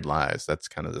don't trade lives. That's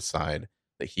kind of the side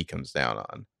that he comes down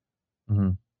on. Mm-hmm.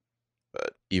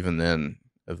 But even then,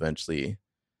 eventually,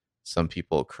 some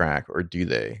people crack, or do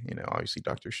they? Obviously,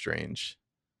 Doctor Strange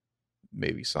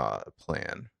maybe saw a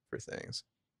plan for things.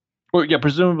 Well, yeah,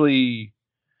 presumably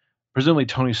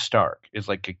Tony Stark is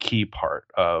like a key part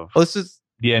of Well, this is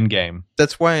the end game.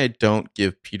 that's why I don't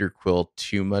give Peter Quill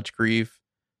too much grief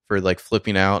for like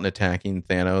flipping out and attacking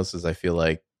Thanos, as I feel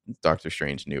like Doctor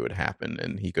Strange knew it would happen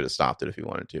and he could have stopped it if he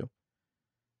wanted to.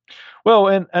 Well,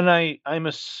 and I'm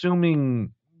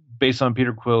assuming based on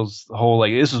Peter Quill's whole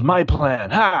like this is my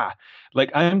plan, ha!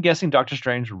 Like I'm guessing Doctor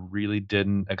Strange really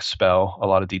didn't expel a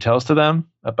lot of details to them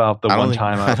about the I don't one think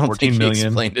time out I of don't think 14 he million.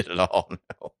 explained it at all.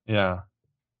 No. Yeah,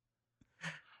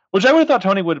 which I would have thought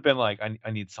Tony would have been like,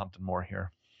 I need something more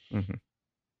here. Mm-hmm.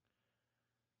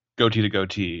 Goatee to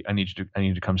goatee. I need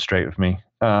to come straight with me.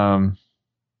 But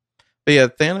yeah,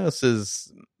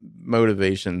 Thanos's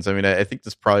motivations. I mean, I think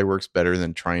this probably works better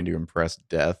than trying to impress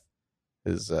Death,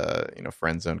 his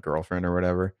friend zone girlfriend or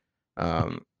whatever.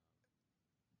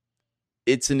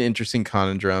 It's an interesting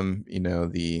conundrum.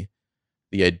 The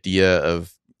idea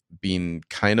of being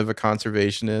kind of a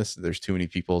conservationist. There's too many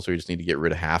people, so we just need to get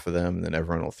rid of half of them, and then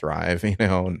everyone will thrive.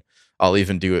 And I'll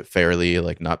even do it fairly,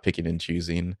 like not picking and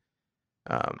choosing.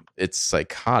 It's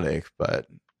psychotic, but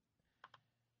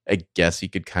I guess you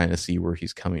could kind of see where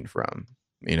he's coming from.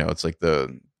 It's like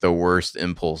the worst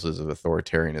impulses of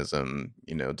authoritarianism,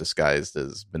 disguised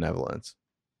as benevolence.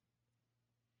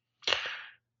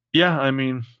 Yeah, I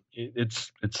mean,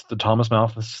 it's the Thomas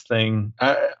Malthus thing.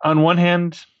 On one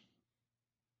hand,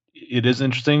 it is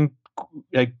interesting,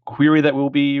 a query that we'll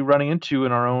be running into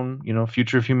in our own,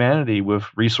 future of humanity with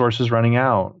resources running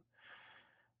out.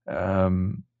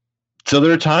 So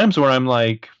there are times where I'm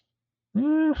like,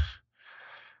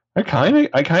 I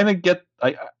kind of get,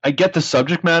 I get the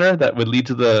subject matter that would lead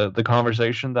to the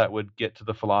conversation that would get to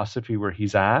the philosophy where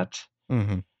he's at.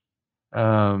 Mm-hmm.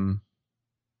 Um,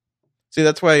 See,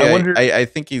 that's why I wonder. I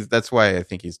think that's why I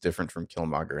think he's different from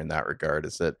Killmonger in that regard.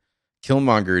 Is that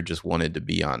Killmonger just wanted to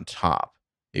be on top.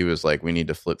 He was like, we need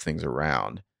to flip things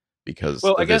around because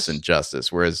Well, I of this guess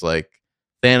injustice. Whereas like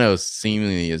Thanos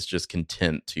seemingly is just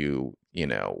content to,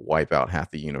 wipe out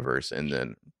half the universe and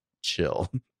then chill.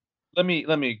 let me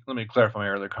clarify my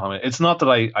earlier comment. It's not that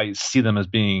I see them as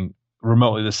being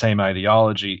remotely the same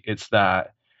ideology. It's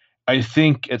that I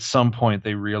think at some point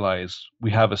they realize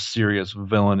we have a serious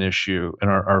villain issue, and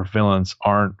our villains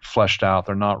aren't fleshed out.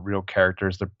 They're not real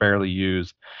characters. They're barely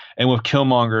used. And with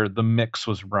Killmonger, the mix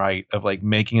was right of like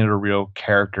making it a real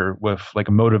character with like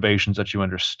motivations that you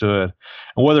understood.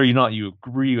 And whether or not you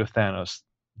agree with Thanos,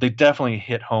 they definitely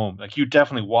hit home. Like you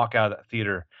definitely walk out of that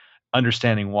theater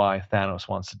understanding why Thanos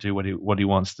wants to do what he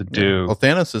wants to Yeah. do. Well,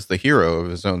 Thanos is the hero of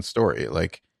his own story.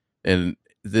 Like, and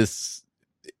this,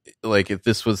 like, if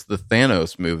this was the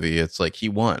Thanos movie, it's like he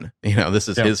won. This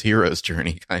is his hero's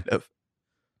journey, kind of.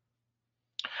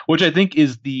 Which I think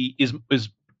is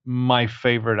my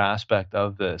favorite aspect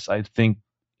of this. I think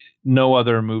no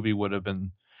other movie would have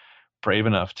been brave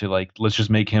enough to like, let's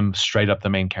just make him straight up the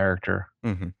main character.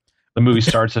 Mm-hmm. The movie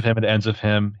starts with him, it ends with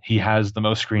him. He has the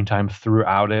most screen time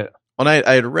throughout it. Well,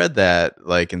 I had read that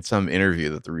like in some interview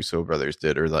that the Russo brothers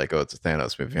did, or like, oh, it's a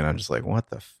Thanos movie, and I'm just like, what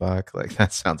the fuck? Like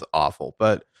that sounds awful,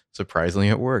 but surprisingly,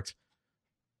 it worked.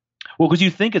 Well, because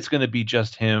you think it's going to be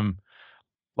just him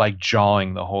like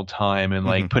jawing the whole time and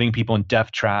like putting people in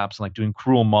death traps and like doing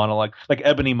cruel monologue, like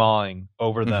Ebony Mawing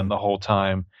over them the whole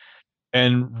time.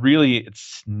 And really,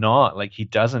 it's not like he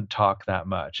doesn't talk that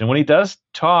much. And when he does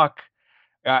talk,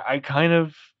 I kind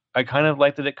of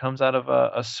like that it comes out of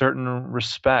a certain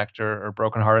respect or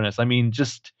brokenheartedness. I mean,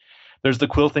 just there's the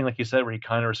Quill thing, like you said, where he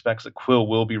kind of respects that Quill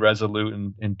will be resolute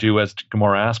and do as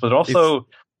Gamora asks. But also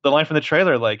the line from the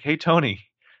trailer, like, "Hey Tony,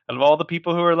 out of all the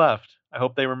people who are left, I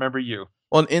hope they remember you."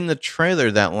 Well, in the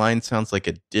trailer, that line sounds like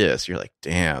a diss. You're like,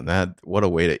 damn, what a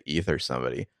way to ether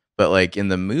somebody. But like in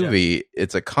the movie,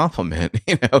 it's a compliment.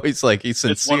 He's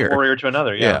sincere. It's one warrior to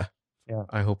another. Yeah.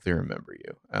 I hope they remember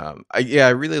you. I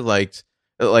really liked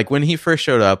like when he first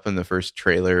showed up in the first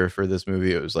trailer for this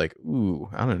movie. It was like, ooh,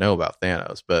 I don't know about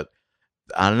Thanos, but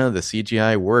I don't know. The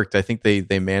CGI worked. I think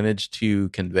they managed to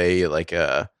convey like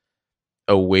a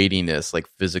weightiness, like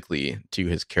physically, to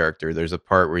his character. There's a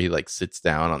part where he like sits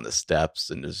down on the steps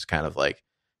and is kind of like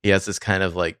he has this kind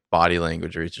of like body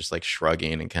language where he's just like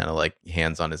shrugging and kind of like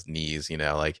hands on his knees.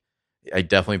 Like I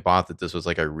definitely bought that this was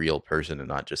like a real person and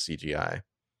not just CGI.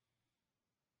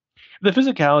 The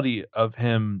physicality of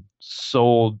him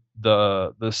sold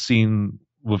the scene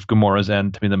with Gamora's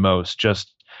end to me the most.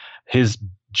 Just his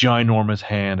ginormous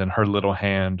hand and her little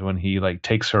hand when he like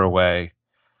takes her away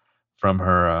from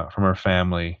her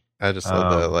family. I just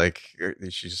love that. Like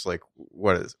she's just like,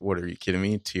 what are you kidding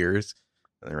me? Tears.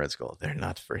 And the Red Skull, they're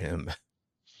not for him.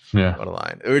 Yeah. What a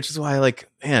line. Which is why, like,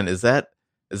 man, is that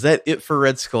it for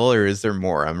Red Skull, or is there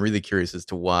more? I'm really curious as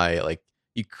to why, like,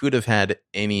 you could have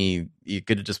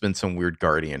just been some weird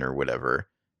guardian or whatever,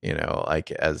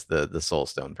 like as the Soul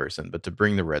Stone person. But to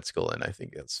bring the Red Skull in, I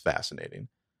think it's fascinating.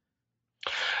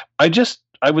 I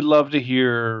would love to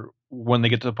hear when they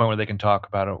get to the point where they can talk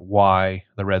about it, why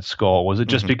the Red Skull. Was it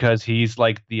just because he's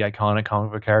like the iconic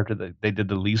comic book character that they did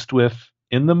the least with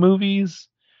in the movies?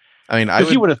 I mean, I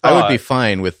would be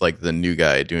fine with like the new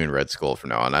guy doing Red Skull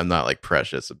from now on. I'm not like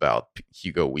precious about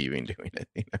Hugo Weaving doing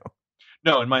it,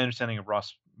 No, and my understanding of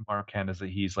Ross Marquand is that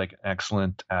he's like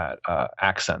excellent at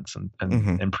accents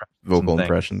and vocal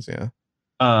impressions. Yeah.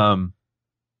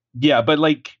 Yeah, but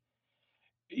like,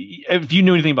 if you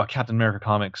knew anything about Captain America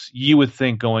comics, you would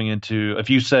think going into, if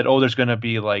you said, oh, there's going to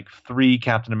be like 3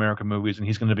 Captain America movies and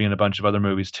he's going to be in a bunch of other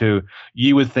movies too,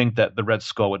 you would think that the Red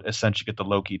Skull would essentially get the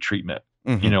Loki treatment,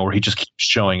 where he just keeps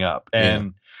showing up.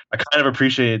 And I kind of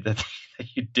appreciate that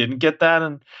you didn't get that,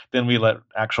 and then we let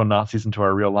actual Nazis into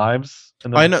our real lives.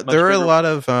 I know there were a lot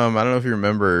of I don't know if you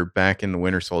remember back in the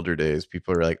Winter Soldier days,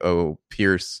 people are like, oh,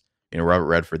 Pierce, Robert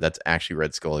Redford, that's actually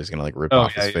Red Skull. He's gonna like rip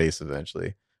off his face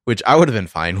eventually, which I would have been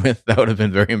fine with. That would have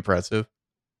been very impressive.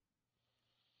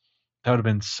 That would have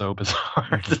been so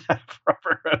bizarre to have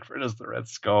Robert Redford as the Red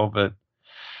Skull, but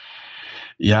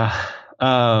yeah.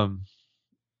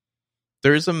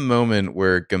 There's a moment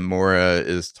where Gamora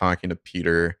is talking to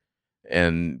Peter,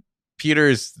 and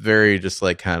Peter's very just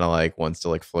like kind of like wants to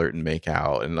like flirt and make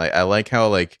out, and like I like how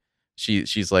like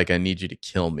she's like, I need you to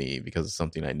kill me because of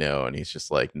something I know, and he's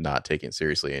just like not taking it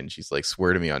seriously, and she's like,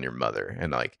 swear to me on your mother,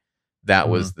 and like that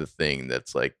was the thing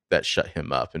that's like that shut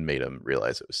him up and made him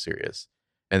realize it was serious.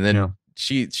 And then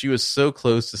she was so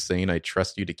close to saying, I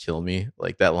trust you to kill me.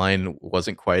 Like that line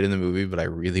wasn't quite in the movie, but I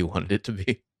really wanted it to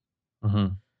be.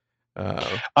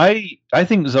 I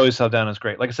think Zoe Saldana is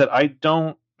great. Like I said, I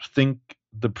don't think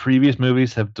the previous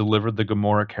movies have delivered the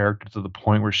Gamora character to the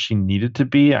point where she needed to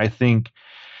be. I think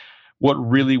what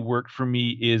really worked for me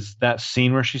is that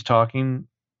scene where she's talking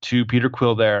to Peter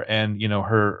Quill there, and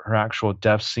her actual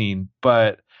death scene.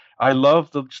 But I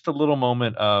love just a little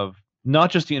moment of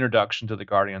not just the introduction to the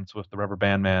Guardians with the Rubber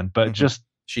Band Man, but Hmm. just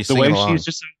She's the singing way she's along.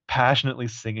 just passionately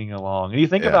singing along. And you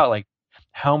think Yeah. about like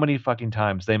how many fucking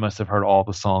times they must have heard all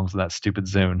the songs of that stupid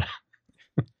Zune.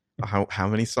 How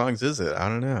many songs is it? I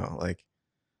don't know. Like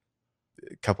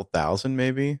a couple thousand,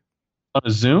 maybe. On a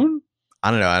Zune?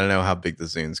 I don't know. I don't know how big the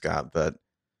Zune's got, but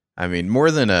I mean,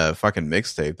 more than a fucking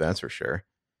mixtape, that's for sure.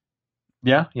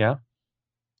 Yeah, yeah,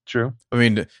 true. I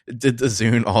mean, did the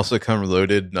Zune also come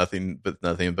loaded nothing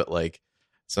but like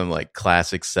some like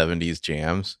classic 70s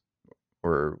jams,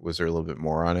 or was there a little bit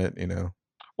more on it, you know?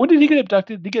 When did he get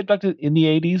abducted? Did he get abducted in the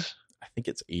 80s? I think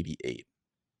it's 88.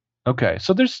 Okay,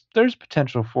 so there's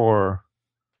potential for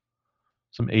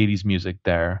some 80s music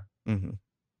there. Mhm.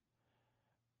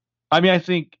 I mean, I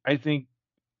think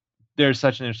there's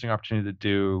such an interesting opportunity to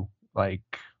do like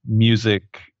music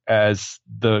as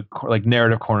the like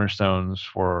narrative cornerstones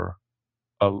for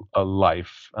a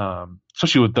life,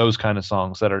 especially with those kind of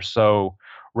songs that are so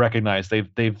recognized.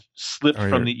 They've slipped Oh,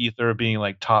 from the ether of being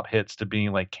like top hits to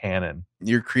being like canon.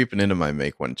 you're creeping into my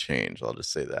make one change. I'll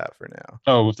just say that for now.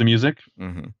 Oh, with the music?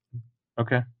 Mhm.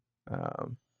 Okay.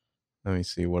 Um, Let me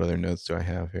see, what other notes do I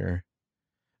have here?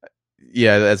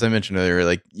 Yeah, as I mentioned earlier,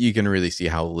 like you can really see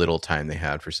how little time they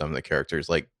had for some of the characters,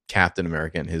 like Captain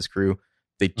America and his crew.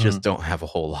 They just Mhm. don't have a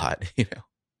whole lot, you know.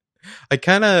 I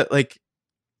kind of like,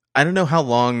 I don't know how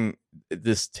long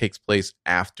this takes place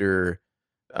after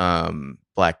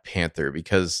Black Panther,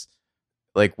 because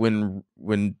like when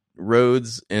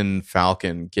Rhodes and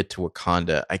Falcon get to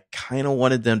Wakanda, I kind of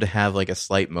wanted them to have like a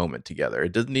slight moment together.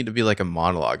 It doesn't need to be like a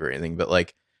monologue or anything, but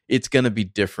like it's going to be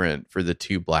different for the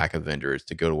two Black Avengers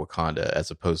to go to Wakanda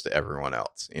as opposed to everyone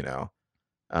else, you know.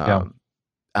 Yeah. Um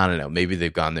I don't know, maybe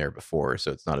they've gone there before, so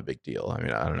it's not a big deal. I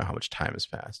mean, I don't know how much time has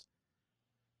passed.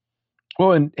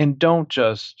 Well, and don't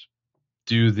just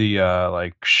do the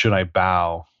like should I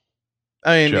bow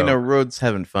I mean, joke. Rhodes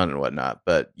having fun and whatnot,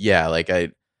 but yeah, like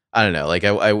I don't know, like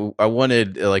I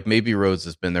wanted like maybe Rhodes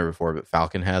has been there before, but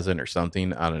Falcon hasn't or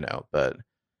something. I don't know, but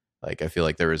like I feel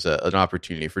like there was an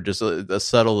opportunity for just a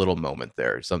subtle little moment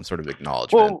there, some sort of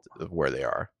acknowledgement Well, of where they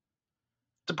are.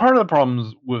 the part of the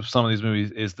problems with some of these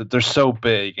movies is that they're so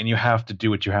big and you have to do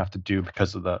what you have to do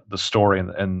because of the story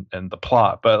and the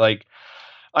plot. But like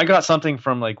I got something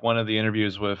from like one of the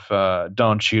interviews with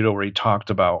Don Cheadle where he talked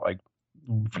about like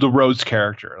the Rhodes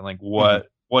character and like Hmm.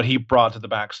 what he brought to the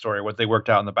backstory, what they worked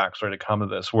out in the backstory to come to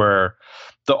this, where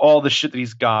all the shit that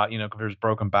he's got, for his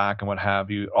broken back and what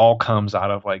have you, all comes out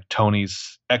of like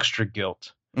Tony's extra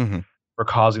guilt Hmm. for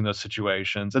causing those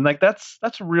situations. And like that's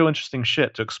real interesting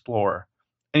shit to explore.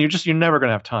 And you're never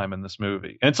gonna have time in this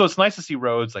movie. And so it's nice to see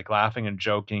Rhodes like laughing and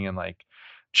joking and like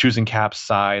choosing Cap's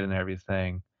side and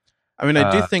everything. I mean,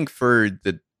 I do Uh, think for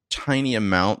the tiny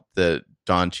amount that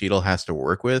Don Cheadle has to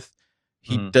work with,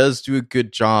 he mm, does do a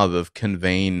good job of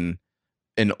conveying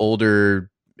an older,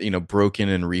 broken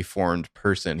and reformed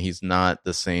person. He's not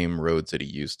the same Rhodes that he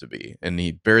used to be, and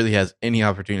he barely has any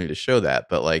opportunity to show that.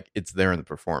 But like, it's there in the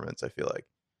performance. I feel like,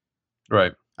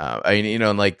 right. I mean,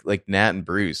 and like Nat and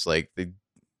Bruce, like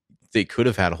they could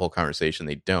have had a whole conversation.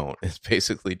 They don't. It's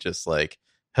basically just like,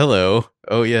 hello,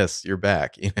 oh yes, you're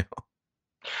back. You know.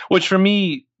 Which for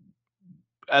me,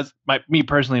 as me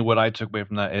personally, what I took away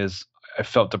from that is I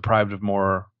felt deprived of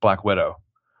more Black Widow.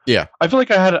 Yeah, I feel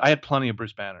like I had plenty of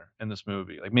Bruce Banner in this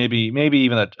movie. Like maybe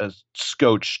even a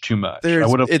scotch too much. I there's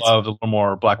would have it's loved a little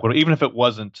more Black Widow, even if it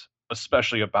wasn't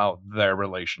especially about their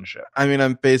relationship. I mean,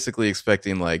 I'm basically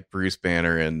expecting like Bruce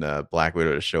Banner and Black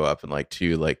Widow to show up in like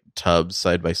two like tubs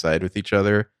side by side with each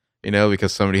other,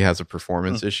 because somebody has a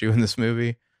performance issue in this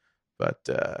movie. But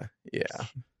yeah,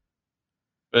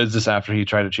 Is this after he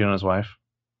tried to cheat on his wife?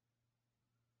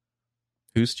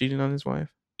 who's cheating on his wife?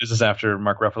 Is this after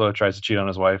Mark Ruffalo tries to cheat on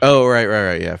his wife? Oh,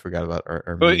 right. Yeah, I forgot about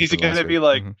our But meeting is he from going last to week. be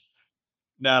like, Hmm.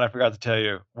 Nat, I forgot to tell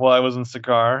you. While I was in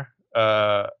Cigar,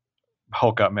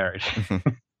 Hulk got married.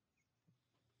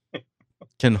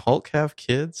 Can Hulk have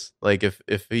kids? Like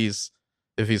if he's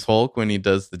Hulk when he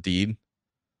does the deed?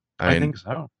 I I think mean,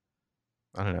 so.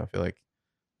 I don't know. I feel like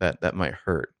that might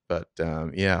hurt, but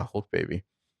yeah, Hulk baby.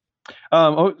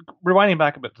 Rewinding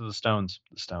back a bit to the Stones.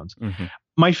 The Stones. Hmm.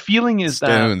 My feeling is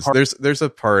that Stones. There's a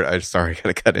part. I'm sorry, I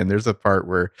gotta cut in. There's a part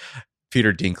where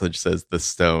Peter Dinklage says the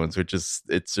Stones, which is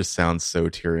it just sounds so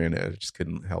Tyrion. I just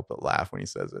couldn't help but laugh when he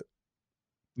says it.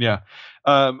 yeah.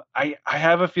 I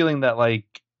have a feeling that like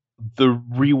the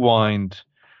rewind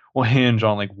will hinge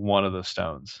on like one of the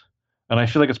Stones. and I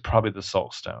feel like it's probably the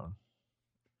Soul Stone.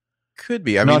 Could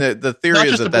be. I Not- mean, the theory not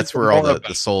is just that the that's book, where but all more the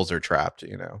about- souls are trapped,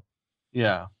 you know.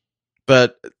 Yeah.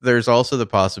 But there's also the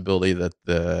possibility that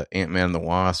the Ant-Man and the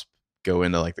Wasp go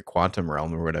into like the quantum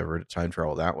realm or whatever to time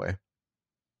travel that way.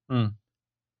 Hmm.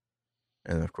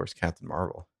 And of course, Captain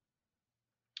Marvel.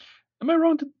 Am I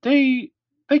wrong? Did they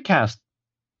cast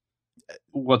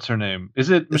what's her name? Is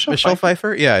it Is Michelle Michelle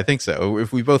Pfeiffer? Pfeiffer? Yeah, I think so.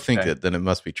 If we both think Okay. it, then it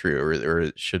must be true, or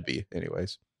it should be,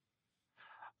 anyways.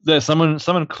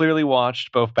 Someone clearly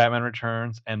watched both Batman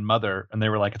Returns and Mother, and they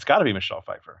were like, "It's got to be Michelle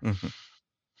Pfeiffer." Mm-hmm.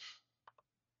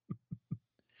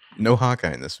 No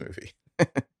Hawkeye in this movie.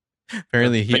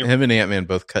 Apparently, him and Ant-Man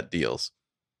both cut deals.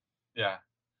 Yeah,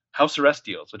 house arrest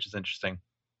deals, which is interesting.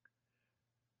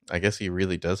 I guess he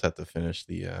really does have to finish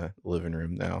the living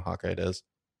room now. Hawkeye does.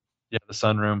 Yeah, the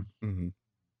sunroom. Mm-hmm.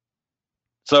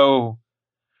 So,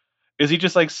 is he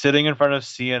just like sitting in front of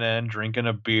CNN drinking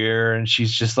a beer, and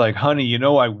she's just like, "Honey, you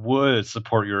know I would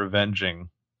support your avenging,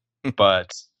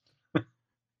 but."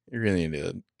 You really need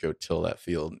to go till that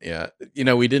field. Yeah. You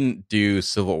know, we didn't do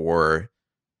Civil War,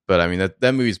 but I mean,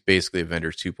 that movie's basically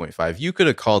Avengers 2.5. You could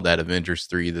have called that Avengers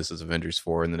 3. This is Avengers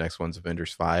 4, and the next one's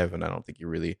Avengers 5. And I don't think you're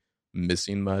really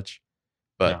missing much.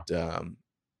 But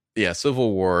yeah,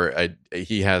 Civil War,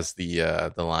 he has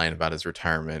the line about his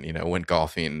retirement, you know, went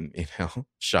golfing, you know,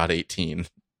 shot 18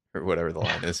 or whatever the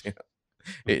line is, you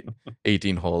know,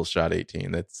 18 holes, shot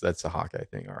 18. That's a Hawkeye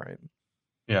thing. All right.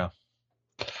 Yeah.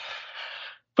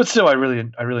 But still, I really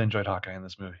enjoyed Hawkeye in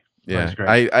this movie. Yeah,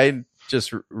 I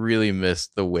just really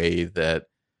missed the way that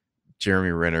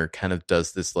Jeremy Renner kind of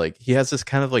does this. Like, he has this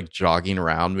kind of like jogging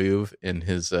around move in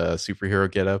his superhero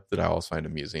getup that I always find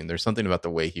amusing. There's something about the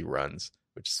way he runs,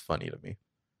 which is funny to me.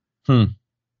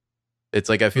 It's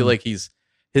like I feel like his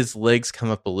legs come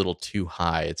up a little too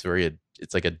high. It's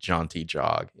like a jaunty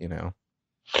jog, you know.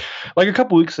 Like a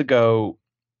couple weeks ago,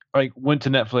 I went to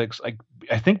Netflix.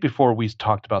 I think before we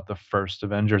talked about the first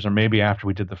Avengers, or maybe after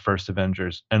we did the first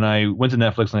Avengers, and I went to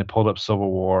Netflix and I pulled up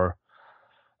Civil War,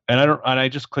 and I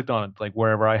just clicked on it like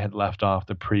wherever I had left off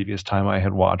the previous time I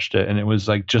had watched it, and it was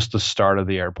like just the start of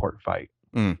the airport fight,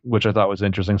 which I thought was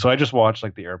interesting. So I just watched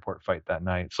like the airport fight that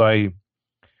night. So I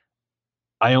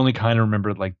only kind of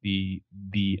remembered like the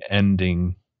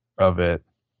ending of it.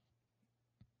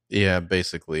 Yeah,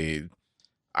 basically,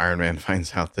 Iron Man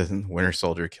finds out that Winter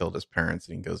Soldier killed his parents,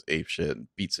 and he goes apeshit and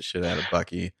beats the shit out of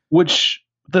Bucky. Which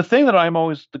the thing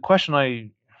that the question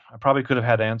I probably could have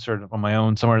had answered on my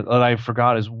own somewhere that I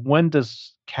forgot is, when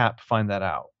does Cap find that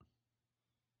out?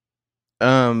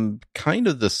 Kind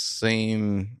of the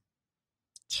same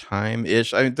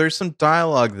time-ish. I mean, there's some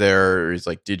dialogue there. He's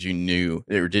like, did you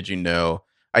know?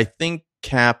 I think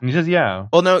Cap. And he says, yeah.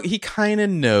 Well, no, he kind of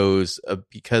knows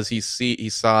because he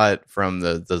saw it from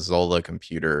the Zola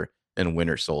computer in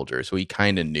Winter Soldier, so he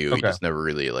kind of knew. Okay. He just never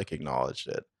really like acknowledged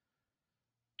it.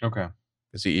 Okay.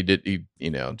 Because he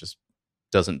you know, just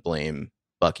doesn't blame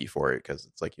Bucky for it because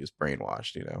it's like he was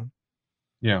brainwashed, you know.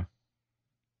 Yeah.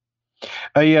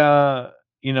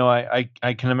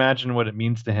 I can imagine what it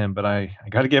means to him, but I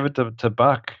got to give it to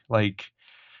Buck. Like,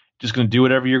 just gonna do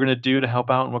whatever you're gonna do to help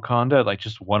out in Wakanda. Like,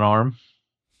 just one arm.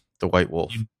 The White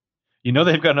Wolf. You know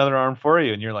they've got another arm for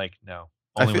you, and you're like, no,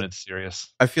 only when it's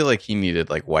serious. I feel like he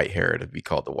needed like white hair to be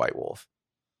called the White Wolf.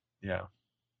 Yeah.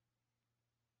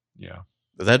 Yeah.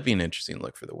 But that'd be an interesting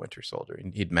look for the Winter Soldier.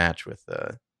 He'd match with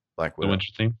Black Widow. The Winter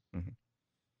theme. Mm-hmm.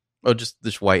 Oh, just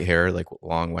this white hair, like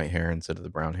long white hair instead of the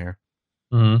brown hair.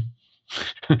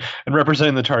 Mm-hmm. And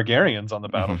representing the Targaryens on the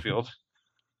battlefield.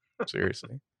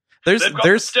 Seriously. There's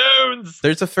stones.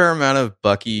 There's a fair amount of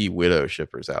Bucky Widow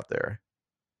shippers out there.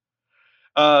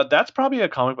 That's probably a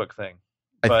comic book thing.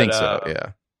 I think so,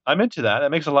 yeah. I'm into that.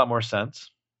 That makes a lot more sense.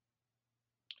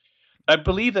 I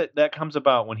believe that comes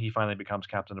about when he finally becomes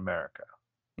Captain America.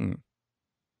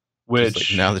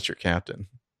 Which, like, now that you're Captain.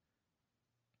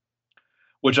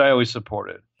 Which I always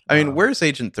supported. I mean, where's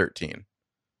Agent 13?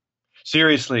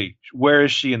 Seriously, where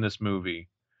is she in this movie?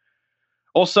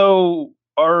 Also,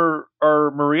 are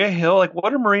Maria Hill, like,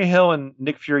 what are Maria Hill and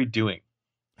Nick Fury doing?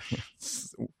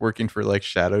 Working for like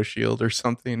Shadow Shield or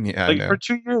something. Yeah, like for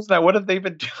 2 years now. What have they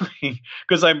been doing?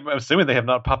 Because I'm assuming they have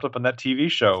not popped up on that TV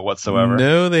show whatsoever.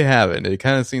 No, they haven't. It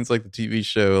kind of seems like the TV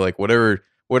show, like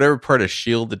whatever part of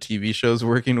Shield the TV show is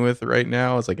working with right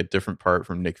now is like a different part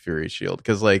from Nick Fury's Shield.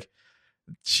 Because like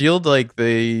Shield, like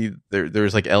there's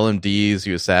like LMDs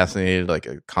who assassinated like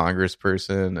a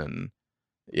congressperson, and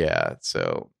yeah,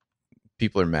 so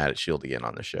people are mad at Shield again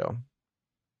on the show.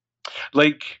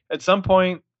 Like at some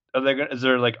point, is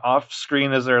there like off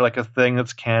screen? Is there like a thing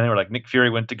that's canon where like Nick Fury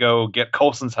went to go get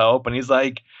Coulson's help, and he's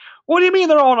like, What do you mean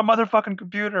they're all on a motherfucking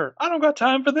computer? I don't got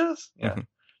time for this. Yeah.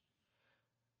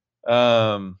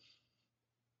 Um.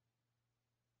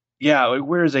 Yeah. Like,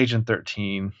 where is Agent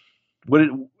 13?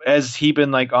 Has he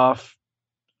been like off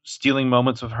stealing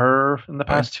moments of her in the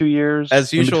past 2 years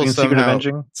As in usual, between Secret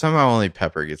Avenging? somehow only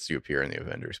Pepper gets to appear in the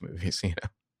Avengers movies. You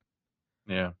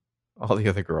know, Yeah. all the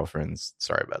other girlfriends.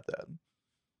 Sorry about that.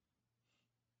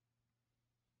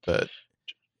 But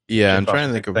yeah, I'm trying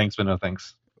to think of thanks, but no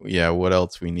thanks. Yeah, what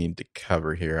else we need to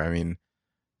cover here? I mean,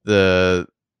 the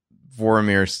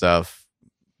Vormir stuff,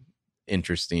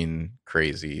 interesting,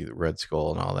 crazy, Red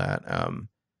Skull and all that.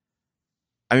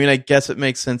 I mean, I guess it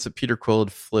makes sense that Peter Quill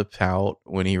would flip out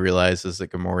when he realizes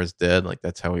that Gamora's dead. Like,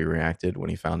 that's how he reacted when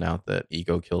he found out that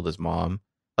Ego killed his mom.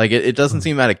 Like, it doesn't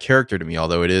seem out of character to me,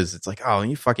 although it is. It's like, oh,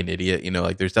 you fucking idiot. You know,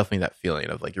 like, there's definitely that feeling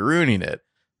of, like, you're ruining it.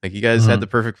 Like, you guys had the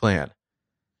perfect plan.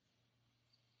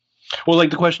 Well, like,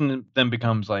 the question then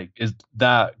becomes, like, is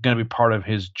that going to be part of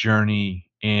his journey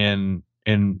in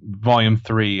Volume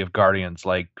 3 of Guardians?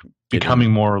 Like, becoming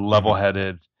more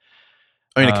level-headed?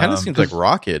 I mean, it kind of seems like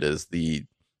Rocket is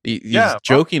he's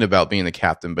joking about being the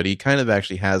captain, but he kind of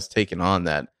actually has taken on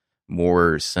that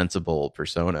more sensible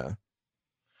persona.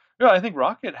 Yeah, I think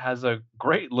Rocket has a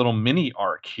great little mini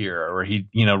arc here where he,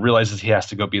 realizes he has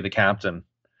to go be the captain.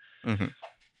 Mm-hmm.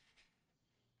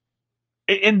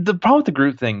 And the problem with the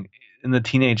Groot thing in the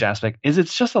teenage aspect is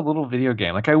it's just a little video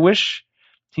game. Like, I wish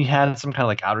he had some kind of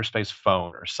like outer space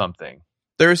phone or something.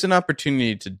 There's an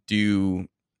opportunity to do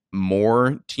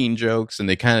more teen jokes, and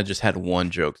they kind of just had one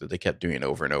joke that they kept doing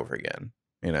over and over again.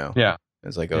 You know, yeah,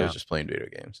 it's like, oh, he's just playing video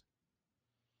games.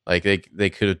 Like they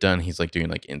could have done. He's like doing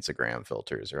like Instagram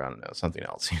filters, or I don't know, something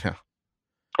else. You know,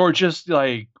 or just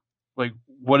like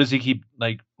what does he keep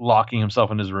like locking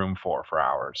himself in his room for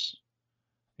hours?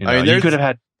 I mean, you could have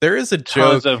had. There is a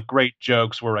tons of great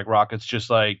jokes where like Rocket's just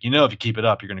like, if you keep it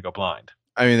up, you're going to go blind.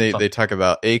 I mean, they talk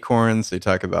about acorns. They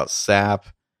talk about sap.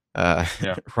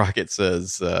 Rocket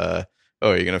says, "Oh,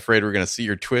 you're afraid we're going to see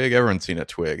your twig? Everyone's seen a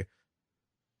twig."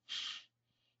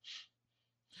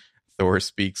 Thor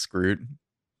speaks Groot.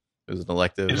 It was an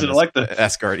elective.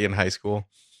 Asgardian high school.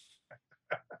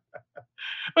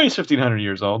 Oh, he's 1,500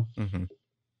 years old. Mm-hmm.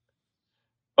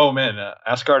 Oh man,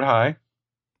 Asgard High.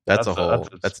 That's a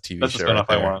TV that's show. That's a spinoff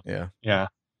I want. Yeah.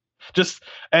 Just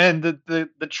and the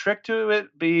trick to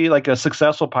it be like a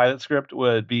successful pilot script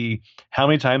would be how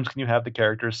many times can you have the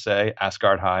characters say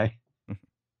Asgard High?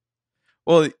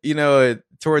 Well,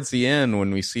 towards the end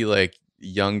when we see like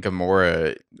young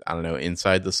Gamora, I don't know,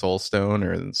 inside the Soul Stone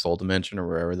or the Soul Dimension or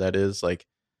wherever that is, like,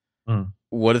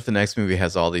 what if the next movie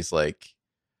has all these like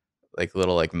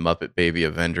little like Muppet Baby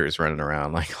Avengers running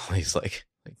around, like all these like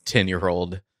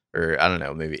 10-year-old or I don't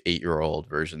know, maybe 8-year-old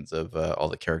versions of all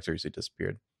the characters who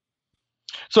disappeared.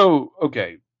 So,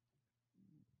 okay.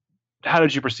 How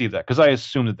did you perceive that? Because I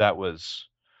assumed that was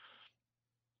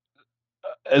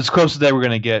as close as they were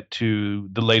going to get to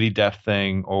the Lady Death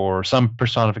thing or some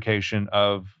personification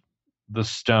of the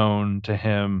stone to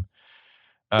him.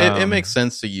 It makes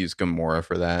sense to use Gamora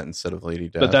for that instead of Lady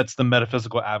Death. But that's the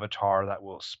metaphysical avatar that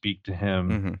will speak to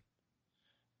him.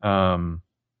 Mm-hmm.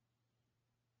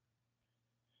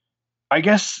 I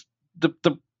guess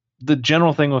the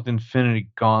general thing with Infinity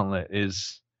Gauntlet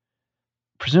is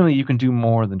presumably you can do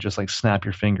more than just like snap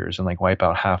your fingers and like wipe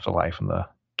out half the life in the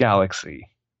galaxy.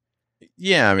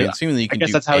 Yeah, I mean, seemingly you can. I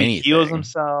guess that's how he heals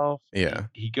himself. Yeah,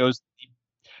 he goes.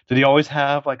 Did he always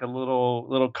have like a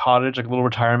little cottage, like a little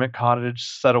retirement cottage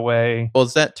set away? Well,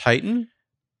 is that Titan?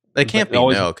 That can't be,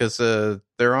 no, because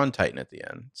they're on Titan at the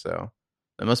end, so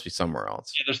that must be somewhere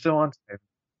else. Yeah, they're still on Titan.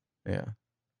 Yeah.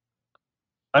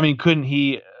 I mean, couldn't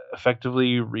he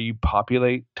effectively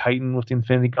repopulate Titan with the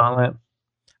Infinity Gauntlet?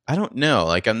 I don't know.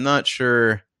 Like, I'm not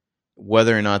sure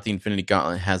whether or not the Infinity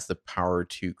Gauntlet has the power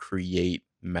to create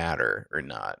matter or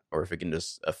not, or if it can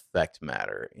just affect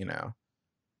matter,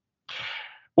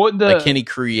 Like, can he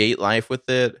create life with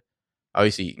it?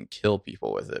 Obviously, he can kill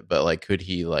people with it, but like, could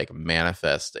he like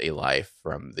manifest a life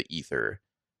from the ether?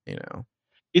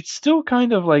 It's still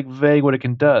kind of like vague what it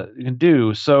can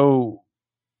do. So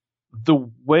the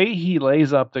way he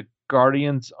lays up the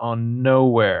Guardians on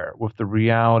Nowhere with the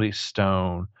Reality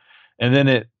Stone, and then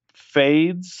it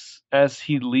fades as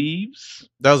he leaves.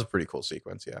 That was a pretty cool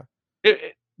sequence, yeah.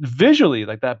 Visually,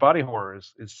 like that body horror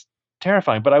is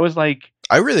terrifying. But I was like,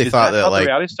 I really thought that like the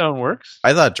Reality Stone works.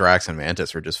 I thought Drax and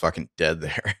Mantis were just fucking dead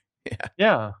there.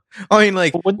 Yeah. I mean,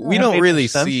 like, we don't really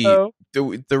see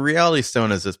the Reality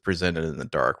Stone as it's presented in the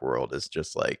Dark World is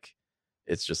just like,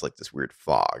 it's just like this weird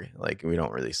fog. Like, we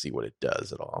don't really see what it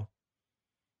does at all.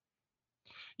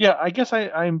 Yeah, I guess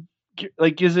I'm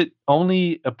like, is it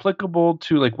only applicable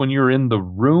to like when you're in the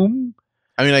room,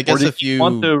 I mean, I or guess did if you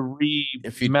want you to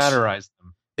if you t- rematerize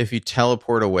them? if you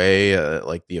teleport away,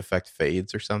 like the effect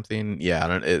fades or something. Yeah, I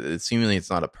don't. It seemingly it's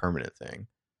not a permanent thing.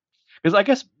 Because I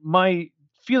guess my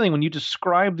feeling when you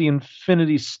describe the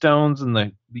Infinity Stones and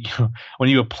when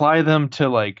you apply them to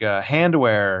like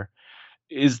handwear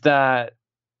is that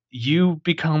you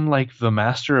become like the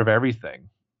master of everything.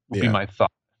 Would be Yeah, my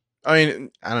thought. I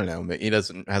mean, I don't know. He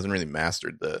hasn't really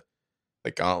mastered the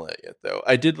gauntlet yet, though.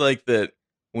 I did like that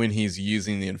when he's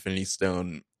using the Infinity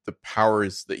Stone, the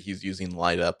powers that he's using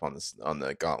light up on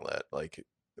the gauntlet. Like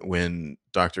when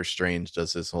Doctor Strange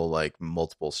does his whole like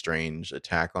multiple strange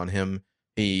attack on him,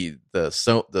 the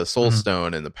Soul Mhm.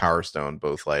 Stone and the Power Stone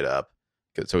both light up,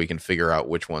 so he can figure out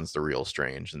which one's the real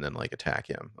Strange and then like attack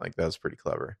him. Like that was pretty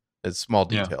clever. It's small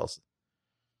Yeah, details.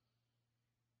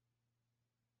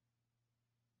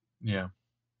 yeah.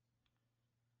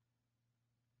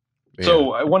 But yeah.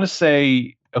 So I want to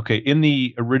say, okay, in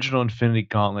the original Infinity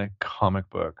Gauntlet comic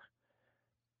book,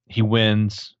 he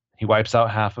wins. He wipes out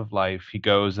half of life. He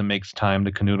goes and makes time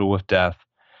to canoodle with death.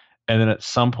 And then at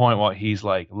some point, while he's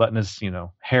like letting his,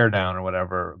 hair down or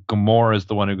whatever, Gamora is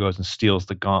the one who goes and steals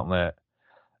the gauntlet,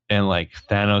 and like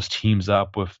Thanos teams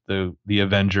up with the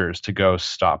Avengers to go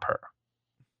stop her.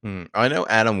 I know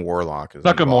Adam Warlock is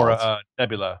Not Gamora, involved.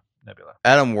 Nebula. Nebula.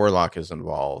 Adam Warlock is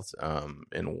involved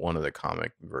in one of the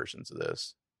comic versions of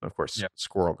this. Of course, Yeah.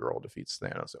 Squirrel Girl defeats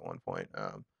Thanos at one point.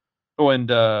 Oh, and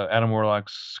Adam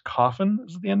Warlock's coffin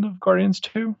is at the end of Guardians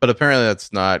 2. But apparently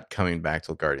that's not coming back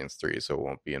till Guardians 3, so it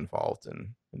won't be involved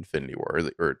in Infinity War.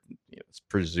 Or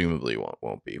presumably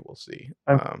won't be. We'll see.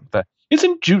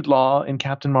 Isn't Jude Law in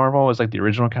Captain Marvel as like the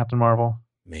original Captain Marvel?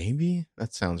 Maybe?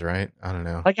 That sounds right. I don't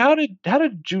know. Like how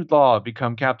did Jude Law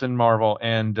become Captain Marvel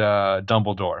and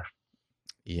Dumbledore?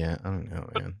 Yeah, I don't know,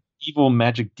 What man. evil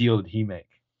magic deal did he make?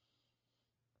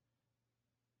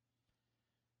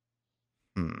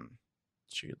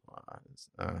 Jude Law is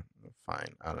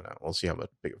fine. I don't know. We'll see how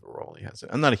big of a role he has.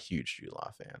 I'm not a huge Jude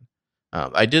Law fan.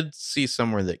 I did see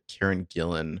somewhere that Karen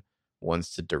Gillan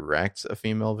wants to direct a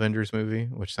female Avengers movie,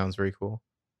 which sounds very cool.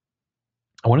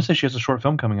 I want to say she has a short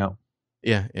film coming out.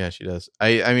 Yeah, she does.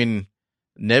 I mean,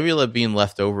 Nebula being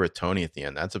left over with Tony at the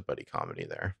end, that's a buddy comedy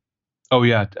there. Oh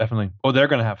yeah, definitely. Oh, they're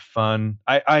gonna have fun.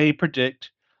 I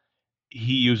predict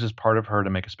he uses part of her to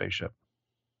make a spaceship.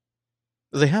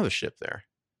 They have a ship there.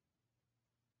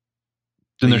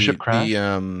 Didn't their ship crash?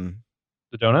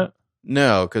 The donut?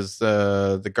 No, because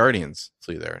the Guardians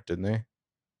flew there, didn't they?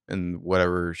 And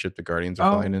whatever ship the Guardians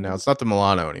are flying in now, it's not the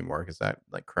Milano anymore because that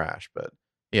like crashed. But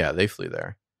yeah, they flew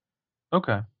there.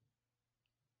 Okay.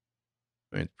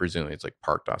 I mean, presumably it's like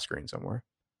parked off screen somewhere.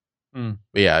 Mm.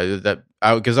 But yeah,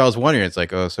 because I was wondering, it's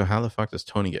like, oh, so how the fuck does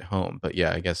Tony get home? But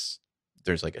yeah, I guess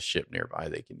there's like a ship nearby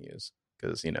they can use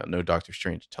because no Doctor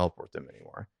Strange to teleport them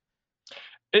anymore.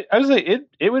 I would say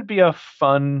it would be a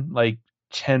fun like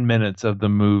 10 minutes of the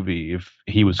movie if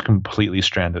he was completely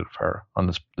stranded with her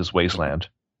on this wasteland.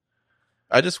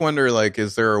 I just wonder, like,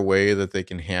 is there a way that they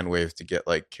can hand wave to get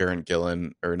like Karen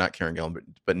Gillan, or not Karen Gillan,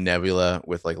 but Nebula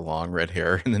with like long red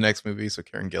hair in the next movie, so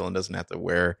Karen Gillan doesn't have to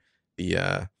wear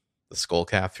the skull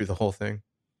cap through the whole thing.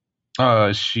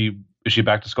 Is she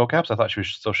back to skull caps? I thought she was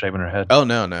still shaving her head. Oh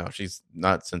no, she's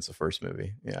not since the first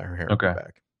movie. Yeah, her hair Okay.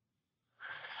 back.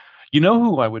 You know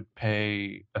who I would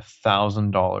pay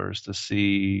 $1,000 to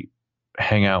see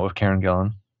hang out with Karen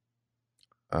Gillan?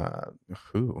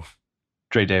 Who?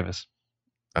 Dre Davis.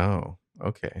 Oh,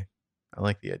 okay. I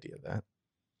like the idea of that.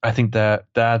 I think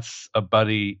that's a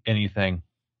buddy anything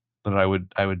that I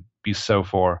would be so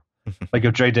for. Like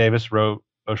if Dre Davis wrote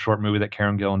a short movie that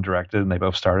Karen Gillan directed and they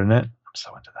both starred in it, I'm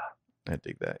so into that. I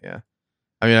dig that. Yeah.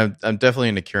 I mean, I'm definitely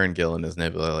into Karen Gillan as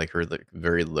Nebula, like her like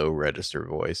very low register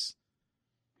voice.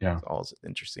 Yeah. It's always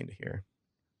interesting to hear.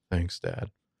 Thanks, Dad.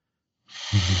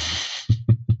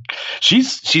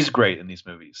 She's great in these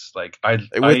movies. Like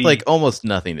with like almost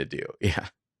nothing to do. Yeah.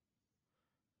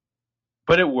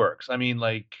 But it works. I mean,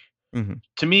 like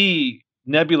to me,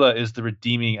 Nebula is the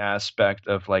redeeming aspect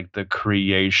of like the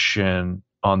creation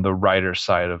on the writer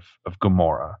side of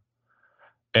Gamora.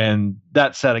 And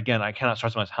that said, again, I cannot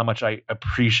stress how much I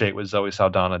appreciate what Zoe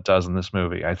Saldana does in this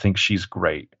movie. I think she's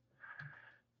great.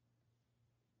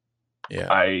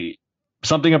 Yeah.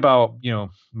 Something about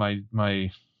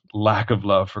my lack of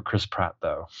love for Chris Pratt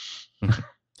though.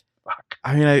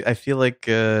 I mean, I feel like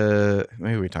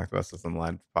maybe we talked about this in the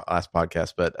last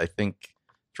podcast, but I think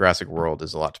Jurassic World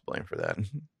is a lot to blame for that,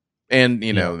 and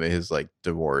his like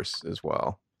divorce as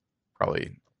well.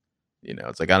 Probably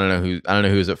It's like I don't know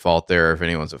who's at fault there, or if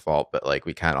anyone's at fault, but like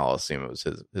we kind of all assume it was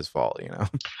his fault.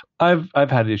 I've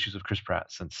had issues with Chris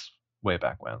Pratt since way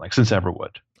back when, like since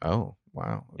Everwood. Oh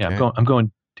wow, Yeah, okay. I'm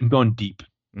going deep.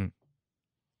 Mm.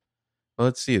 Well,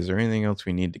 let's see. Is there anything else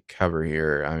we need to cover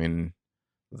here? I mean,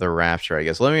 the rapture, I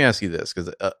guess. Let me ask you this,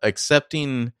 because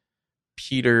accepting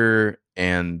Peter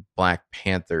and Black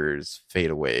Panther's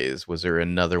fadeaways, was there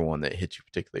another one that hit you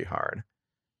particularly hard?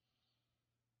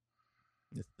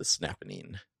 The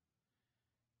snapping.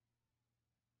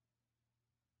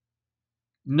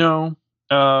 No.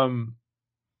 I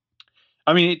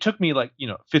mean, it took me like,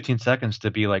 15 seconds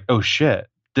to be like, oh shit,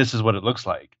 this is what it looks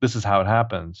like. This is how it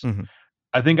happens. Mm-hmm.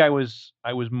 I think I was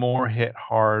more hit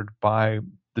hard by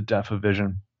the death of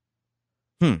Vision.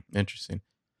 Interesting.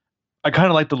 I kind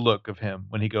of like the look of him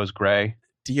when he goes gray.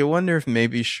 Do you wonder if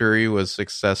maybe Shuri was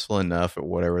successful enough at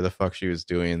whatever the fuck she was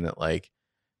doing that like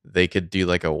they could do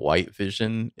like a white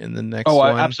Vision in the next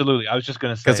one? Absolutely. I was just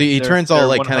gonna say because he turns all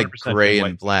like kind of 100% gray white.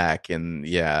 and black, and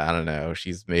yeah, I don't know.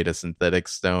 She's made a synthetic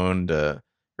stone to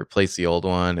replace the old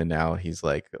one, and now he's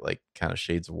like kind of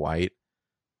shades of white.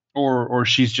 Or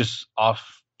she's just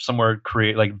off somewhere,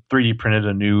 create like 3D printed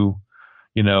a new,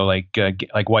 like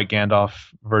white Gandalf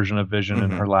version of Vision in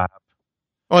her lab.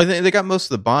 Oh, I think they got most of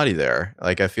the body there.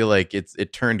 Like I feel like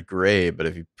it turned gray, but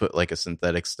if you put like a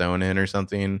synthetic stone in or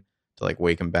something to like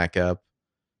wake him back up,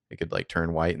 it could like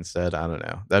turn white instead. I don't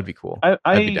know. That'd be cool. I'd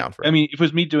be down for it. I mean, if it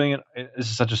was me doing it, this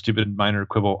is such a stupid minor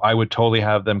quibble. I would totally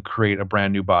have them create a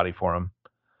brand new body for him,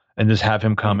 and just have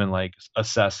him come and like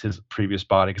assess his previous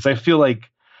body. Because I feel like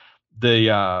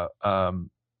the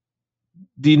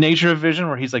nature of Vision,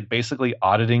 where he's like basically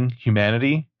auditing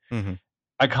humanity. Mm-hmm.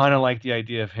 I kind of like the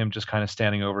idea of him just kind of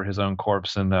standing over his own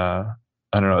corpse and I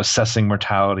don't know, assessing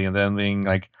mortality, and then being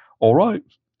like, "All right,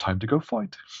 time to go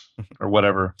fight," or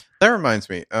whatever. That reminds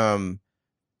me.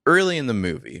 Early in the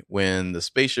movie, when the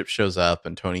spaceship shows up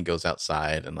and Tony goes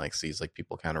outside and like sees like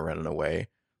people kind of running away,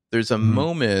 there's a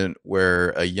moment where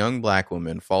a young black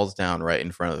woman falls down right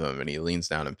in front of him, and he leans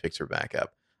down and picks her back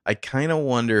up. I kind of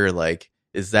wonder, like,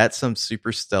 is that some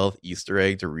super stealth Easter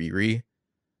egg to Riri?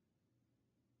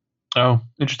 Oh,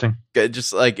 interesting. It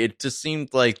just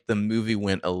seemed like the movie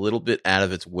went a little bit out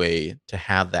of its way to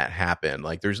have that happen.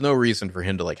 Like, there's no reason for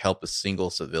him to like help a single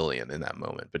civilian in that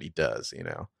moment, but he does,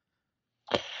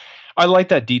 I like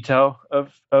that detail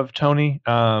of Tony.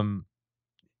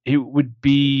 It would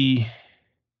be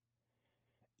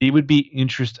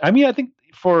interesting. I mean, I think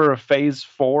for phase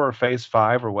 4 or phase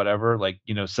 5 or whatever, like,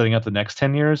 setting up the next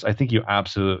 10 years, I think you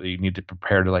absolutely need to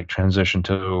prepare to like transition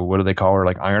to, what do they call her?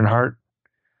 Like Ironheart.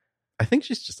 I think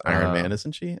she's just Iron Man,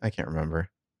 isn't she? I can't remember.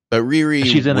 But Riri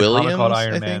she's in Williams, a comic called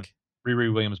Iron I Man. think.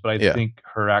 Riri Williams, but I think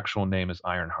her actual name is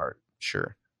Ironheart.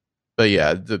 Sure. But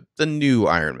yeah, the new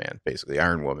Iron Man, basically,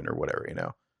 Iron Woman or whatever,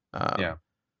 Yeah.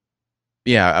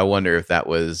 Yeah, I wonder if that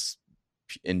was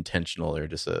intentional or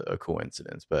just a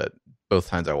coincidence. But both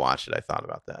times I watched it, I thought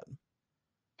about that.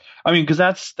 I mean, because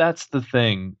that's the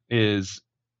thing is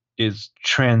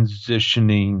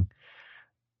transitioning.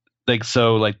 Like,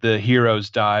 so like the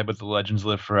heroes die, but the legends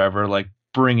live forever. Like,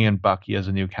 bring in Bucky as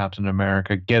a new Captain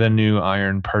America, get a new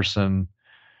Iron Person,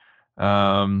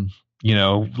 lure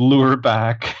her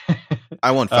back.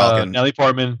 I want Falcon. Natalie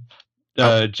Portman,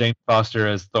 Jane Foster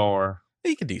as Thor.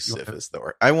 You could do Sif as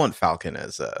Thor. I want Falcon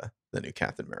as the new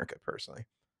Captain America, personally.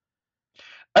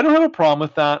 I don't have a problem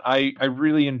with that. I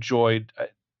really enjoyed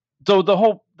though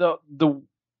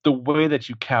the way that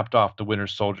you capped off the Winter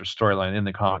Soldier storyline in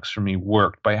the comics for me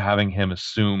worked by having him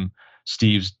assume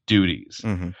Steve's duties.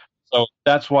 Mm-hmm. So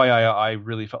that's why I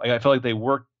really felt like they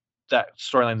worked that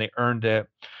storyline. They earned it.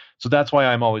 So that's why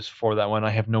I'm always for that one. I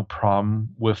have no problem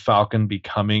with Falcon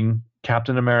becoming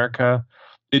Captain America.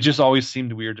 It just always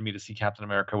seemed weird to me to see Captain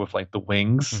America with like the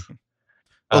wings. Mm-hmm.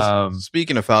 Well,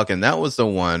 speaking of Falcon, that was the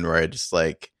one where I just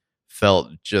like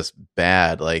felt just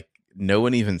bad. Like no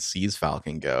one even sees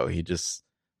Falcon go. He just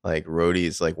like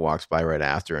Rhodey's like walks by right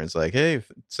after and it's like, "Hey,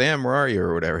 Sam, where are you?"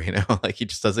 or whatever, Like he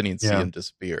just doesn't even see him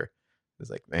disappear. It's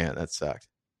like, man, that sucked.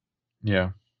 Yeah.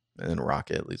 And then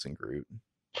Rocket losing Groot.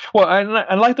 Well,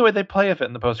 I like the way they play it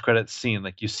in the post-credits scene.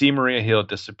 Like you see Maria Hill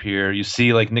disappear. You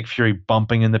see like Nick Fury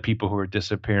bumping into people who are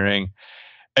disappearing.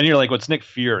 And you're like, what's Nick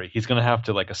Fury? He's going to have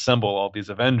to like assemble all these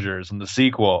Avengers in the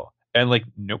sequel. And like,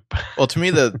 nope. Well, to me,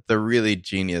 the really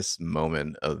genius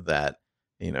moment of that,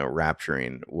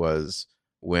 rapturing was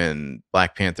when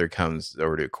Black Panther comes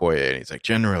over to Okoye and he's like,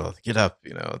 "General, get up,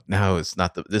 now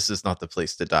this is not the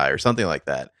place to die," or something like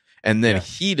that. And then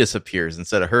he disappears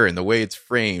instead of her. And the way it's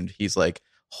framed, he's like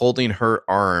holding her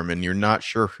arm and you're not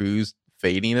sure who's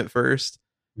fading at first.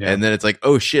 Yeah. And then it's like,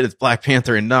 oh shit, it's Black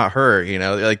Panther and not her. You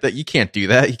know, like that. You can't do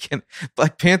that. You can't.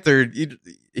 Black Panther.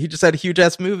 He just had a huge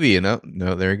ass movie. You know,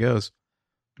 no, there he goes.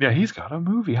 Yeah, he's got a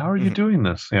movie. How are you doing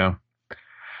this? Yeah.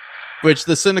 Which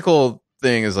the cynical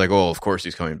thing is like, oh, of course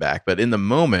he's coming back. But in the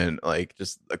moment, like,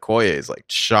 just Okoye is like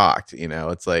shocked. You know,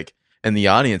 it's like, and the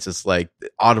audience is like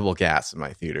audible gas in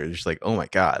my theater. They're just like, oh my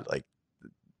god, like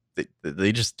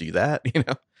they just do that. You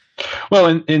know. Well,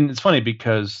 and it's funny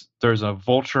because there's a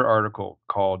Vulture article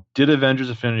called "Did Avengers: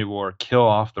 Infinity War kill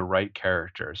off the right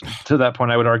characters?" To that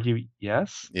point, I would argue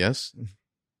yes. Yes.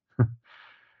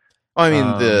 I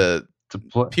mean,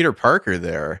 Peter Parker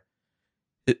there,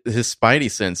 his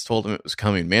Spidey sense told him it was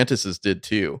coming. Mantis's did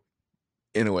too.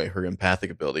 In a way, her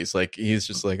empathic abilities. Like, he's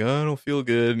just like, oh, I don't feel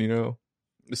good, you know.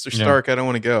 Mr. Stark, I don't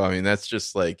want to go. I mean, that's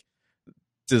just like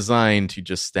designed to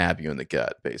just stab you in the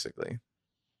gut, basically.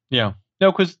 Yeah.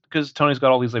 No, because Tony's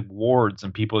got all these like wards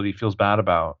and people that he feels bad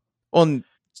about. Well, and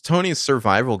Tony's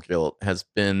survival guilt has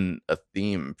been a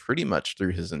theme pretty much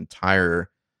through his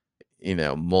entire, you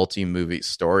know, multi-movie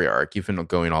story arc, even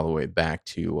going all the way back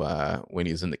to when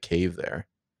he's in the cave there.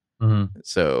 Mm-hmm.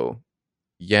 So,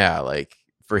 yeah, like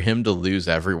for him to lose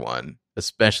everyone,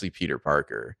 especially Peter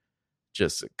Parker,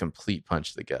 just a complete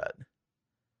punch to the gut.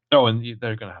 Oh, and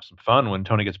they're gonna have some fun when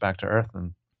Tony gets back to Earth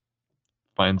and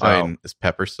finds out. Is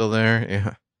Pepper still there?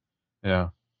 Yeah. Yeah.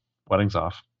 Wedding's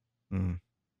off. Mm.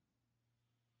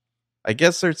 I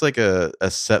guess there's like a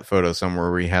set photo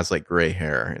somewhere where he has like gray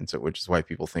hair, and so which is why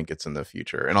people think it's in the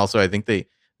future. And also, I think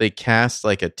they cast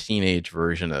like a teenage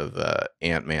version of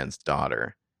Ant-Man's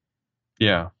daughter.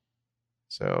 Yeah.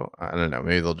 So I don't know.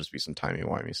 Maybe there'll just be some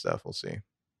timey-wimey stuff. We'll see.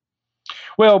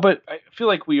 Well, but I feel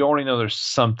like we already know there's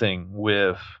something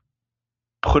with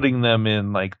putting them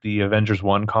in like the Avengers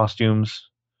 1 costumes.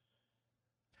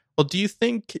 Well, do you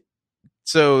think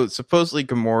so? Supposedly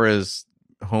Gamora's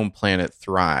home planet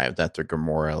thrived after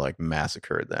Gamora like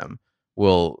massacred them.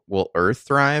 Will Earth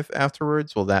thrive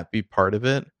afterwards? Will that be part of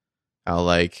it? How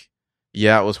like,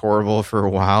 yeah, it was horrible for a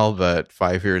while, but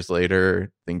 5 years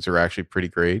later things are actually pretty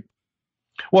great.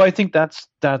 Well, I think that's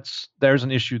there's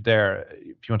an issue there.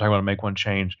 If you want to talk about make one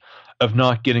change, of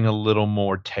not getting a little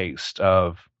more taste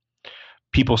of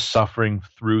people suffering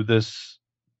through this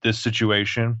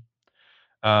situation.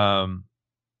 And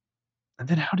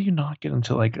then how do you not get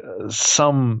into like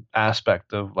some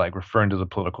aspect of like referring to the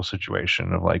political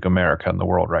situation of like America and the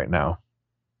world right now?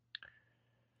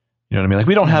 You know what I mean? Like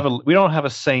we don't have a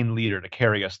sane leader to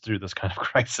carry us through this kind of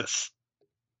crisis.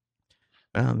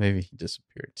 Well, maybe he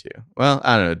disappeared too. Well,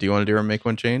 I don't know. Do you want to do or make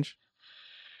one change?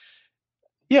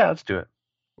 Yeah, let's do it.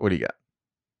 What do you got?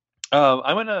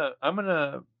 I'm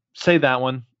gonna say that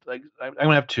one. Like I'm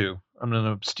gonna have two. I'm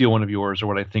gonna steal one of yours or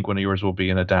what I think one of yours will be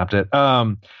and adapt it.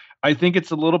 I think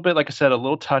it's a little bit, like I said, a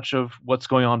little touch of what's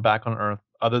going on back on Earth,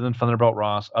 other than Thunderbolt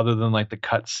Ross, other than like the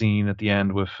cut scene at the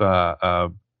end with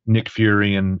Nick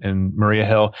Fury and Maria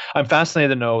Hill. I'm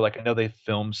fascinated to know, like, I know they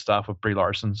filmed stuff with Brie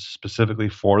Larson specifically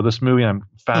for this movie. I'm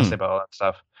fascinated about all that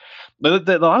stuff.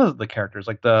 A lot of the characters,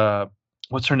 like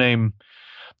what's her name?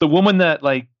 The woman that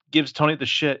like gives Tony the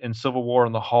shit in Civil War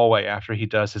in the hallway after he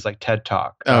does his like TED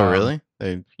talk. Oh, really?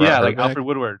 Yeah, like back? Alfred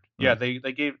Woodward. Yeah, they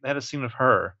had a scene of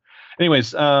her. Anyways,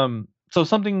 so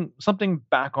something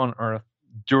back on Earth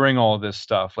during all this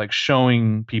stuff, like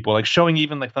showing people, like showing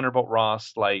even like Thunderbolt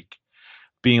Ross, like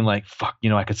being like, fuck, you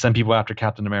know, I could send people after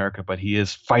Captain America, but he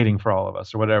is fighting for all of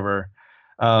us or whatever.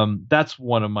 That's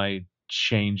one of my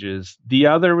changes. The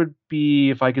other would be,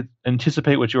 if I could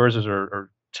anticipate what yours is or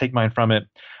take mine from it,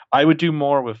 I would do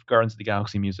more with Guardians of the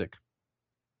Galaxy music.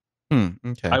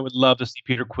 Okay. I would love to see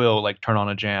Peter Quill like turn on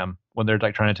a jam when they're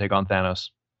like trying to take on Thanos.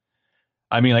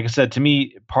 I mean, like I said, to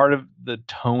me, part of the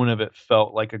tone of it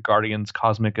felt like a Guardians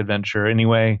cosmic adventure.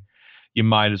 Anyway, you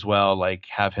might as well like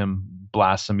have him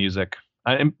blast some music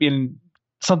in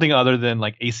something other than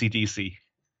like AC/DC.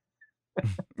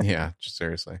 Yeah,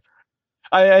 seriously.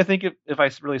 I think if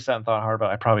I really sat and thought hard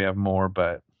about it, I probably have more,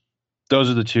 but those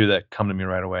are the two that come to me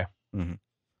right away. Mm-hmm.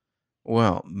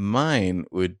 Well, mine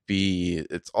would be,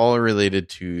 it's all related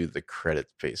to the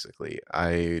credits, basically.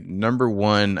 Number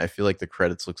one, I feel like the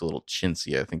credits looks a little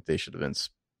chintzy. I think they should have been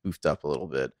spoofed up a little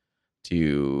bit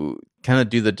to kind of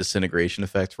do the disintegration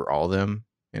effect for all of them,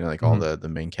 you know, like all the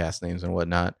main cast names and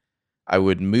whatnot. I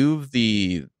would move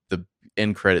the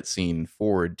end credit scene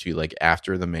forward to like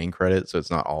after the main credit, so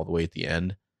it's not all the way at the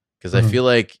end. Because I feel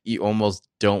like you almost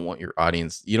don't want your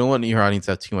audience, you don't want your audience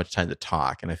to have too much time to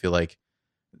talk. And I feel like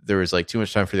there was like too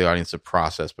much time for the audience to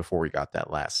process before we got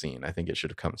that last scene. I think it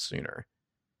should have come sooner.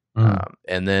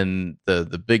 And then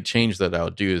the big change that I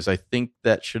would do is I think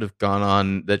that should have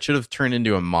turned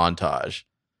into a montage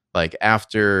Like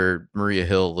after Maria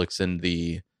Hill looks in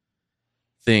the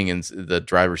thing and the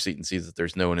driver's seat and sees that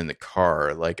there's no one in the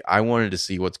car, like I wanted to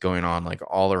see what's going on like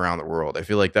all around the world. I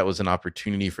feel like that was an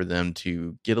opportunity for them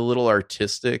to get a little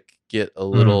artistic, get a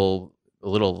little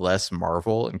less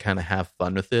Marvel, and kind of have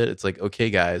fun with it. It's like, okay,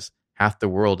 guys, half the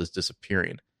world is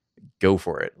disappearing. Go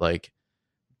for it. Like,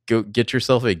 go get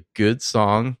yourself a good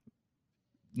song.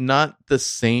 Not the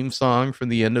same song from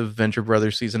the end of Venture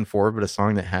Brothers season 4, but a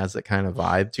song that has that kind of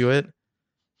vibe to it.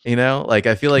 You know, like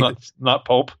I feel like not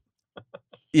Pulp.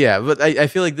 Yeah, but I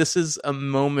feel like this is a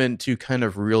moment to kind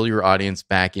of reel your audience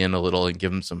back in a little and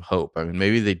give them some hope. I mean,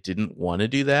 maybe they didn't want to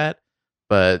do that,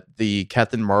 but the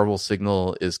Captain Marvel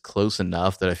signal is close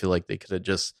enough that I feel like they could have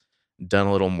just done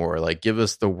a little more. Like, give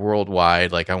us the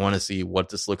worldwide. Like, I want to see what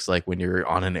this looks like when you're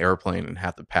on an airplane and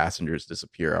half the passengers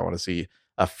disappear. I want to see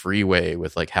a freeway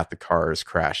with like half the cars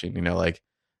crashing. You know, like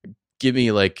give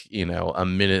me like, you know, a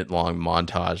minute long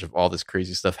montage of all this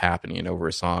crazy stuff happening over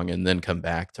a song, and then come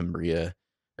back to Maria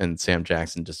and Sam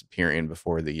Jackson disappearing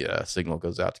before the signal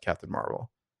goes out to Captain Marvel.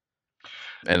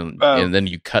 And then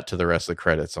you cut to the rest of the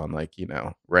credits on like, you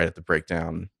know, right at the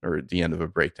breakdown or at the end of a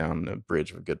breakdown, a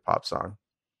bridge of a good pop song.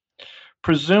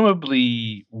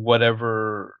 Presumably,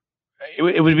 whatever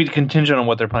it would be contingent on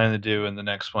what they're planning to do in the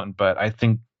next one, but I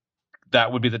think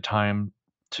that would be the time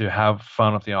to have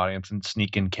fun with the audience and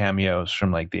sneak in cameos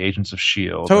from like the Agents of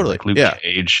S.H.I.E.L.D. Totally. Like Luke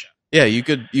Cage. Yeah, you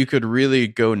could really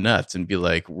go nuts and be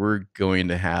like, we're going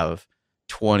to have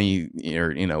 20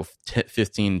 or, you know,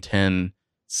 15, 10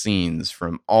 scenes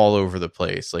from all over the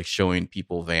place, like showing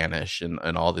people vanish in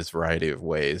all this variety of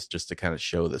ways just to kind of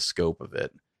show the scope of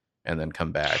it and then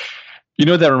come back. You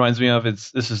know what that reminds me of?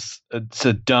 It's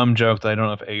a dumb joke that I don't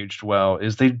know if aged well.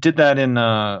 Is they did that in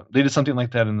they did something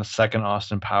like that in the second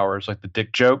Austin Powers, like the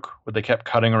dick joke, where they kept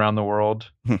cutting around the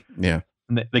world. Yeah,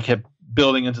 and they kept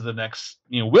building into the next,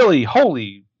 you know, Willie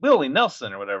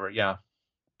Nelson or whatever. Yeah.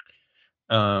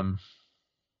 I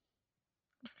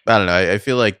don't know. I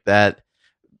feel like that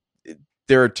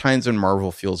there are times when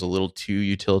Marvel feels a little too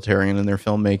utilitarian in their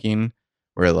filmmaking,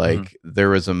 where like there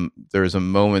was a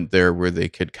moment there where they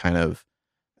could kind of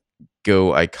go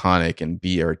iconic and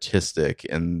be artistic,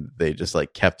 and they just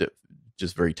like kept it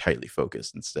just very tightly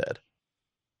focused instead.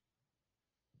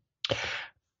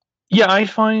 Yeah, I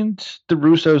find the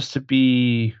Russos to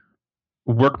be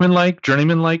workmanlike,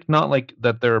 journeyman-like, not like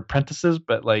that they're apprentices,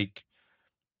 but like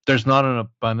there's not an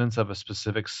abundance of a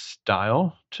specific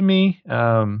style to me.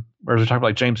 Whereas we're talking about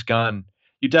like James Gunn,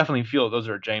 you definitely feel those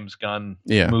are James Gunn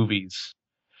movies.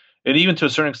 And even to a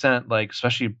certain extent, like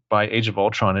especially by Age of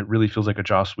Ultron, it really feels like a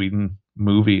Joss Whedon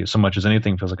movie so much as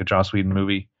anything feels like a Joss Whedon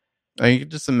movie. I can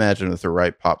just imagine with the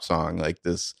right pop song, like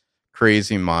this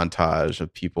crazy montage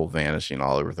of people vanishing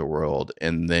all over the world,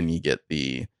 and then you get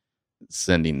the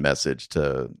sending message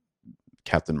to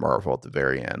Captain Marvel at the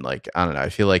very end. Like, I don't know, I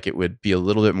feel like it would be a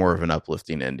little bit more of an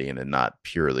uplifting ending and not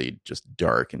purely just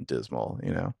dark and dismal,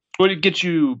 you know? Would it get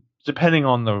you, depending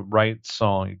on the right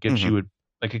song, it gets you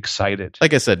like excited?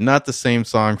 Like I said, not the same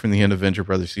song from the end of Venture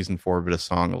Brothers season 4, but a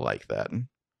song like that.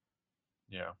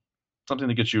 Yeah. Something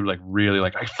that gets you like really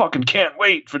like, I fucking can't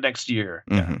wait for next year.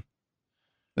 Yeah.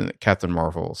 And Captain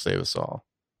Marvel will save us all.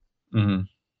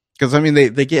 Because I mean,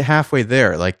 they get halfway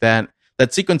there. Like that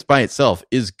sequence by itself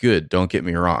is good. Don't get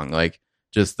me wrong. Like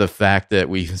just the fact that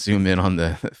we zoom in on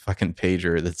the fucking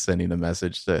pager that's sending a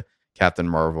message to Captain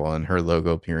Marvel and her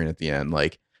logo appearing at the end.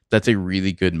 Like that's a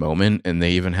really good moment. And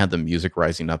they even had the music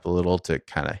rising up a little to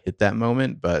kind of hit that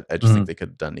moment. But I just think they could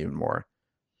have done even more.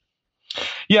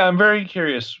 Yeah, I'm very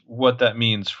curious what that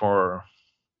means for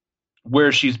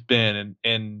where she's been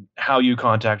and how you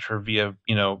contact her via,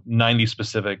 you know, 90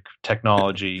 specific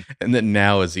technology. And that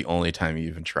now is the only time you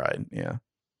even tried. Yeah.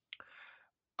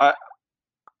 I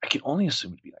can only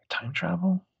assume it'd be like time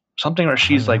travel. Something where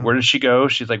she's like, where did she go?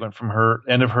 She's like went from her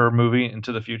end of her movie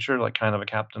into the future, like kind of a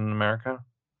Captain America.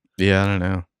 Yeah, I don't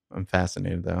know. I'm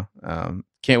fascinated though.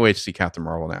 Can't wait to see Captain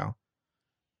Marvel now.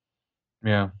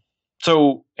 Yeah.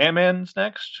 So Ant-Man's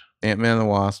next? Ant-Man and the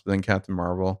Wasp, then Captain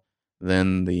Marvel.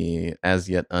 Then the as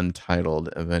yet untitled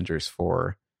Avengers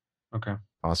 4. Okay.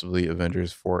 Possibly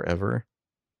Avengers Forever.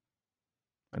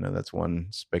 I know that's one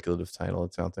speculative title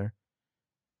that's out there.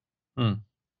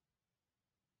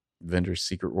 Avengers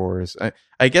Secret Wars.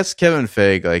 I guess Kevin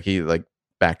Feige, like he like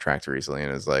backtracked recently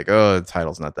and is like, oh, the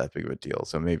title's not that big of a deal.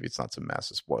 So maybe it's not some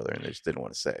massive spoiler and they just didn't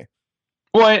want to say.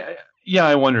 Well,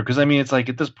 I wonder, because I mean, it's like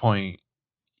at this point,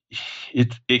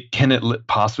 it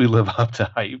possibly live up to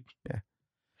hype? Yeah.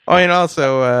 Oh, and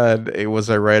also, was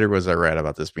I right or was I right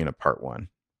about this being a part 1?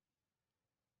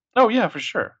 Oh, yeah, for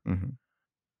sure.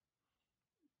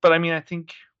 But I mean, I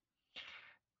think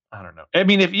I don't know. I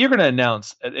mean, if you're going to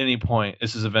announce at any point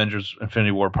this is Avengers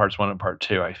Infinity War Parts 1 and Part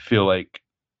 2, I feel like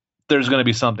there's going to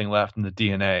be something left in the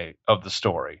DNA of the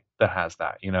story that has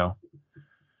that, you know?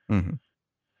 Mm-hmm.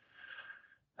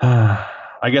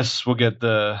 I guess we'll get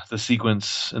the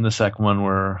sequence in the second one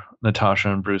where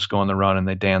Natasha and Bruce go on the run and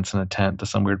they dance in a tent to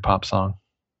some weird pop song.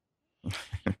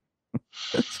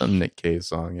 That's some Nick Cave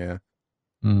song, yeah.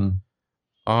 Mm.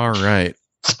 All right.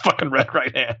 It's fucking Red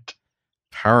Right Hand.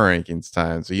 Power rankings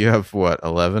time. So you have what,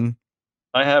 11?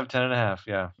 I have 10.5,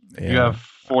 yeah. You have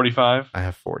 45? I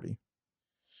have 40. Do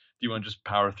you want to just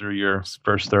power through your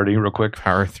first 30 real quick?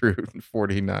 Power through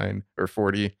 49 or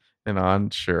 40 and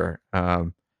on? Sure.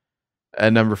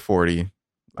 At number 40,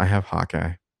 I have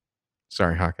Hawkeye.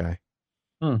 Sorry, Hawkeye.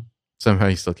 Somehow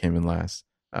he still came in last.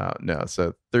 No,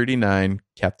 so 39,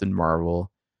 Captain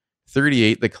Marvel.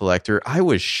 38, The Collector. I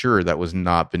was sure that was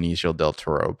not Benicio del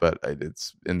Toro, but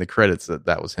it's in the credits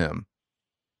that was him.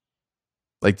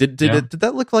 Like, did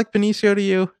that look like Benicio to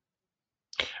you?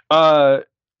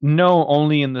 No,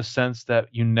 only in the sense that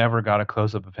you never got a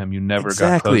close up of him. You never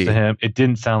got close to him. It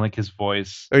didn't sound like his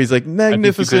voice. Oh, he's like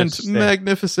magnificent,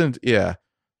 magnificent. Yeah.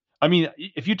 I mean,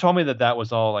 if you told me that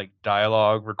was all like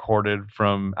dialogue recorded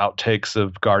from outtakes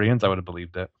of Guardians, I would have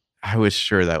believed it. I was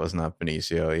sure that was not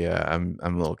Benicio. Yeah, I'm a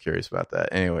little curious about that.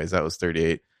 Anyways, that was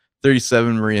 38.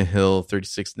 37, Maria Hill.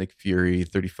 36, Nick Fury.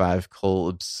 35, Cole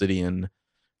Obsidian.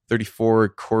 34,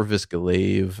 Corvus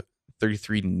Glaive.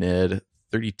 33, Ned.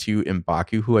 32,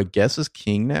 M'Baku, who I guess is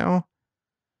king now.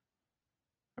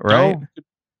 Right? Oh,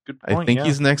 good point, I think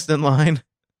he's next in line.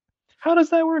 How does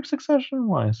that work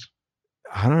succession-wise?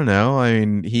 I don't know. I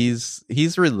mean, he's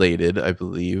related, I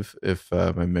believe, if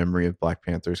my memory of Black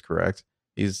Panther is correct.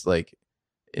 He's like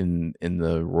in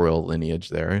the royal lineage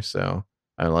there. So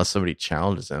unless somebody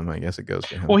challenges him, I guess it goes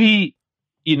to him. Well, he,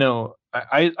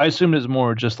 I assumed it's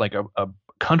more just like a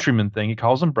countryman thing. He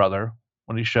calls him brother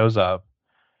when he shows up.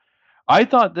 I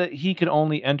thought that he could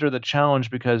only enter the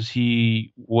challenge because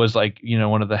he was like,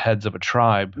 one of the heads of a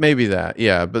tribe. Maybe that,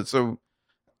 yeah. But so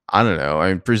I don't know. I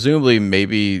mean, presumably,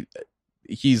 maybe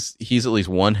he's at least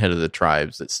one head of the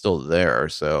tribes that's still there.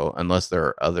 So unless there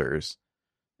are others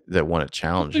that want to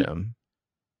challenge him.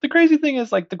 The crazy thing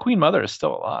is, like, the Queen Mother is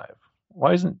still alive.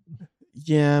 Why isn't?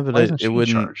 Yeah, but it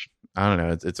wouldn't. I don't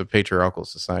know. It's a patriarchal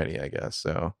society, I guess.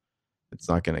 So it's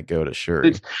not going to go to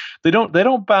Shuri. They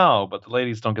don't bow, but the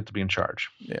ladies don't get to be in charge.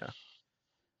 Yeah.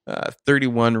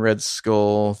 31 Red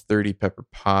Skull, 30 Pepper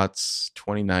Potts,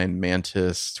 29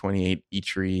 Mantis, 28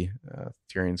 Eitri,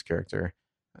 Tyrion's character,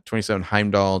 27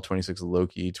 Heimdall, 26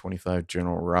 Loki, 25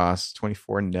 General Ross,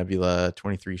 24 Nebula,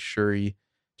 23 Shuri,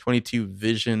 22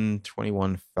 Vision,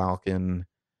 21 Falcon,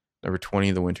 number 20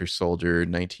 The Winter Soldier,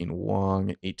 19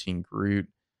 Wong, 18 Groot,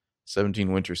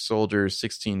 17 Winter Soldier,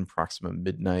 16 Proxima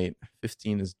Midnight,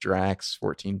 15 is Drax,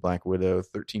 14 Black Widow,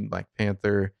 13 Black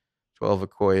Panther, 12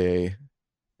 Okoye,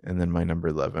 and then my number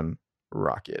 11,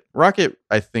 Rocket. Rocket,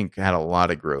 I think, had a lot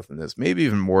of growth in this, maybe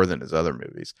even more than his other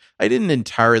movies. I didn't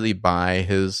entirely buy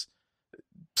his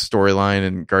storyline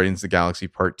in Guardians of the Galaxy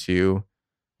Part 2.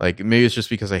 Like, maybe it's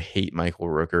just because I hate Michael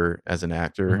Rooker as an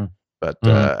actor, but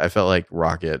I felt like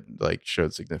Rocket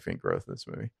showed significant growth in this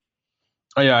movie.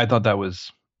 Oh yeah, I thought it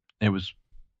was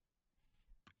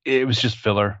just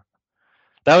filler.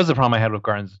 That was the problem I had with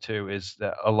Guardians 2, is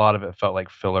that a lot of it felt like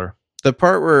filler. The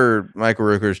part where Michael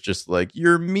Rooker's just like,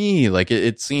 "You're me," like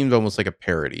it seemed almost like a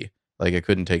parody. Like I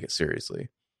couldn't take it seriously.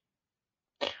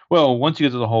 Well, once you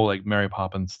get to the whole like Mary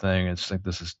Poppins thing, it's like,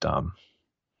 this is dumb.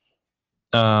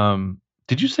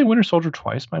 Did you say Winter Soldier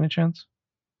twice by any chance?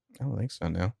 I don't think so.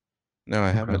 No, I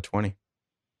have him at 20.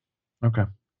 Okay.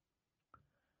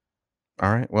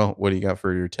 All right. Well, what do you got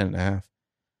for your 10.5?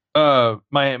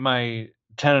 My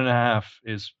 10.5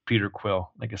 is Peter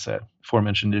Quill. Like I said,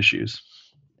 aforementioned issues.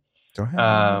 Do I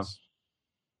have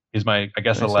is my, I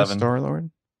guess, 11. Star-Lord?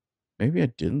 Maybe I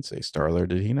didn't say Star-Lord.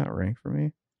 Did he not rank for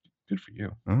me? Good for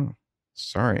you. Oh,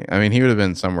 sorry. I mean, he would have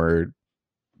been somewhere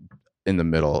in the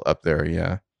middle up there.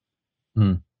 Yeah.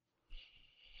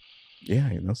 Yeah,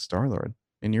 Star-Lord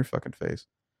in your fucking face.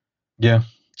 Yeah.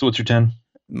 So what's your 10?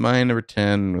 My number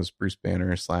 10 was Bruce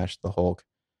Banner / the Hulk.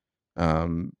 I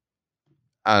don't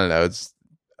know. It's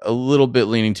a little bit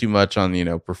leaning too much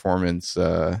on, performance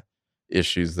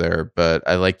issues there, but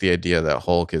I like the idea that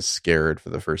Hulk is scared for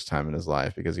the first time in his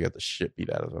life because he got the shit beat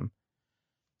out of him.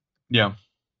 Yeah.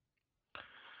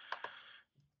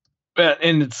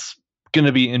 And it's going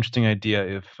to be an interesting idea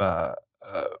if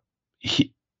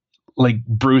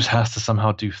Bruce has to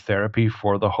somehow do therapy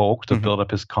for the Hulk to build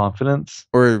up his confidence.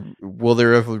 Or will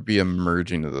there ever be a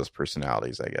merging of those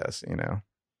personalities, I guess,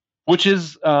 Which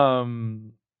is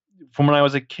from when I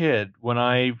was a kid,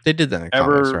 They did that in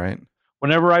comics, ever right?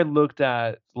 whenever I looked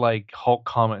at like Hulk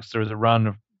comics, there was a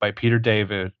run by Peter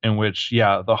David in which,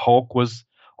 yeah, the Hulk was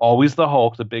always the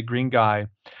Hulk, the big green guy,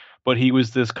 but he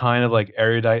was this kind of like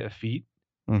erudite effete.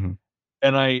 Mm-hmm.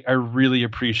 And I really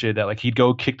appreciate that. Like he'd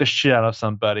go kick the shit out of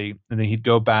somebody, and then he'd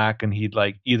go back and he'd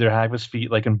like either have his feet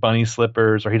like in bunny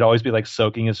slippers, or he'd always be like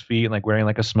soaking his feet and like wearing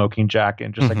like a smoking jacket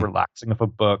and just like Mm-hmm. relaxing with a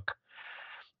book.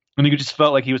 And you just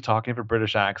felt like he was talking for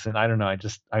British accent. I don't know.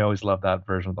 I always loved that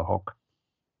version of the Hulk.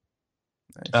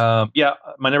 Nice. Yeah,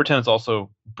 my number 10 is also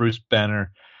Bruce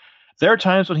Banner. There are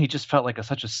times when he just felt like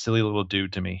such a silly little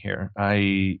dude to me here.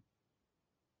 I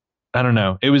don't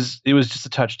know. It was just a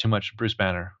touch too much Bruce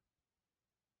Banner.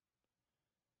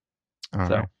 All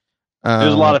So right.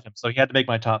 there's a lot of him. So he had to make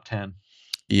my top 10.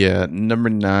 Yeah, number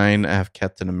 9, I have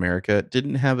Captain America.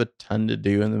 Didn't have a ton to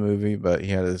do in the movie, but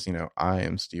he had his, "I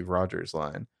am Steve Rogers"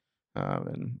 line,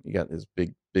 and he got his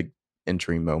big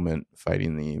entry moment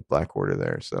fighting the Black Order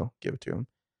there. So give it to him.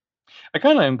 I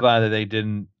kind of am glad that they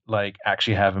didn't like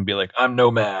actually have him be like, "I'm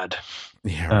Nomad."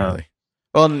 Yeah, really.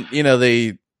 Well, and,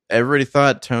 everybody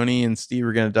thought Tony and Steve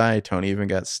were gonna die. Tony even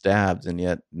got stabbed, and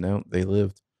yet no, they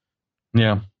lived.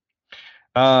 Yeah.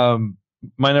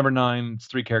 My number 9, it's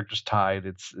 3 characters tied.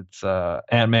 It's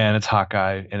Ant-Man, it's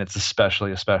Hawkeye, and it's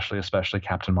especially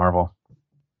Captain Marvel.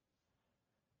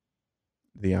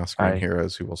 The Oscar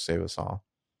heroes who will save us all.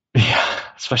 Yeah,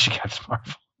 especially Captain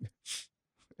Marvel.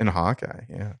 And Hawkeye,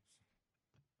 yeah.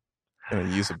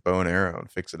 Gonna use a bow and arrow and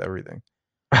fix it everything.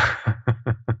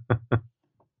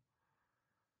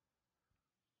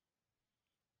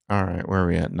 All right, where are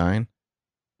we at? 9?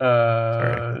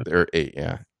 Sorry, or 8,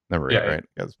 yeah. Number 8, right?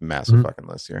 Got this massive fucking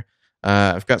list here.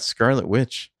 I've got Scarlet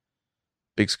Witch.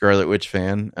 Big Scarlet Witch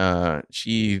fan.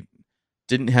 She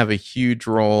didn't have a huge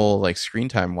role, like screen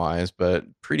time wise, but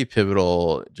pretty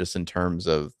pivotal just in terms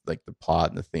of like the plot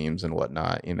and the themes and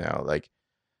whatnot. Like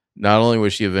not only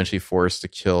was she eventually forced to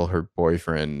kill her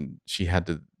boyfriend, she had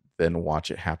to then watch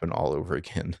it happen all over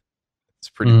again. It's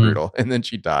pretty brutal. And then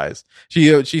she dies.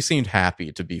 She seemed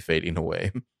happy to be fading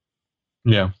away.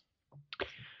 Yeah.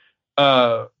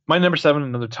 My number 7,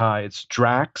 another tie. It's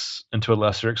Drax, and to a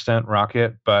lesser extent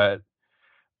Rocket, but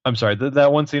I'm sorry,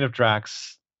 that one scene of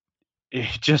Drax, it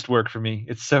just worked for me.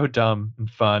 It's so dumb and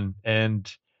fun, and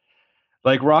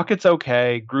like Rocket's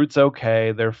okay, Groot's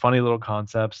okay. They're funny little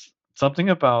concepts. Something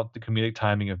about the comedic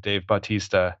timing of Dave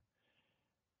Bautista,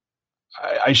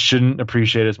 I shouldn't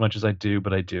appreciate as much as I do,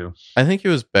 but I do. I think it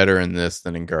was better in this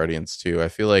than in Guardians 2. I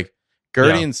feel like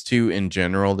Guardians 2 in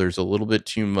general, there's a little bit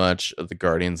too much of the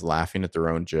Guardians laughing at their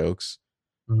own jokes.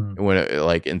 When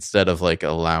it, instead of like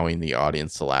allowing the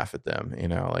audience to laugh at them,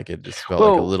 like it just felt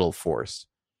like a little forced.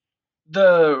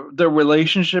 The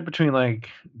relationship between like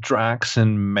Drax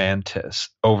and Mantis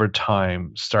over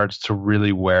time starts to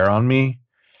really wear on me,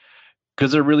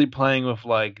 because they're really playing with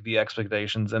like the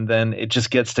expectations, and then it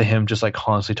just gets to him just like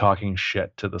constantly talking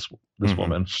shit to this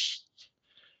woman.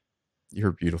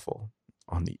 You're beautiful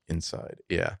on the inside.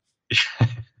 Yeah.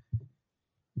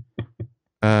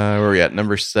 Where are we at?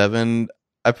 Number 7.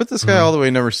 I put this guy all the way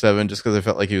number 7 just because I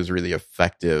felt like he was really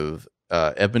effective.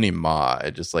 Ebony Maw,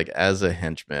 just like as a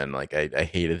henchman, like I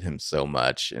hated him so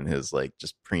much, and his like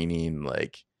just preening,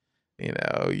 like,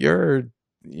 your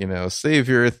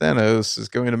savior Thanos is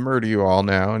going to murder you all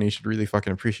now, and you should really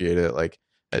fucking appreciate it. Like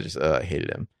I just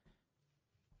hated him.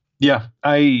 Yeah,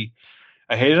 I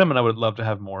hated him, and I would love to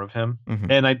have more of him.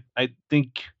 And I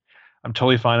think I'm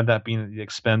totally fine with that being at the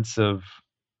expense of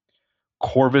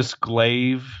Corvus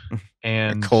Glaive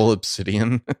and Cole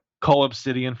Obsidian. Cole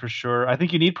Obsidian for sure. I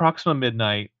think you need Proxima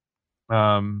Midnight.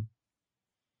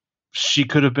 She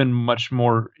could have been much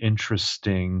more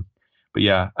interesting. But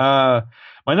yeah,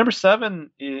 my number 7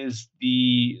 is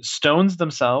the Stones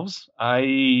themselves.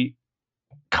 I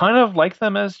kind of like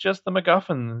them as just the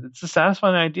MacGuffin. It's a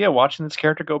satisfying idea watching this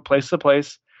character go place to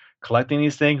place, collecting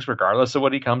these things regardless of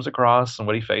what he comes across and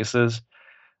what he faces.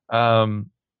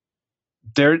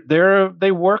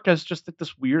 They work as just like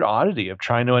this weird oddity of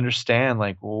trying to understand,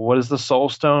 like, well, what does the Soul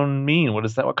Stone mean?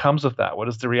 What comes with that? What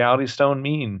does the Reality Stone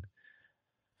mean?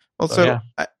 Well, so yeah.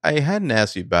 I hadn't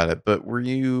asked you about it, but were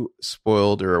you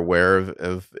spoiled or aware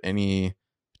of any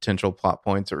potential plot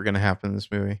points that were going to happen in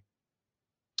this movie?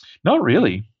 Not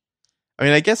really. I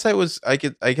mean, I guess I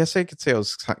could say I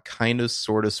was kind of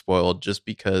sort of spoiled just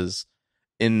because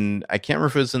I can't remember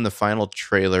if it was in the final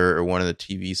trailer or one of the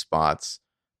TV spots,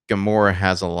 Gamora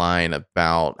has a line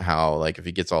about how, like, if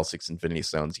he gets all 6 Infinity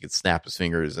Stones, he could snap his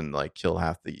fingers and like kill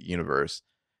half the universe.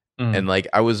 And like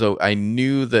I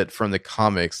knew that from the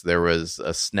comics there was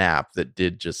a snap that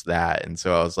did just that, and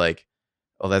so I was like,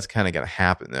 "Oh, that's kind of gonna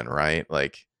happen then, right?"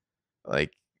 Like,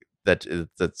 like that's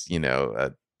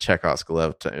a Chekhov's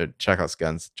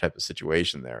guns type of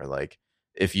situation there. Like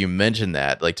if you mention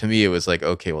that, like to me, it was like,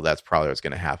 okay, well, that's probably what's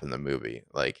going to happen in the movie.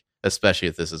 Like especially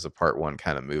if this is a part one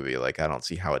kind of movie, like I don't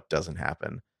see how it doesn't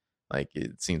happen. Like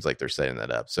it seems like they're setting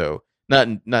that up. So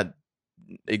not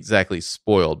exactly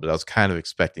spoiled, but I was kind of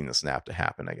expecting the snap to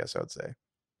happen, I guess I would say.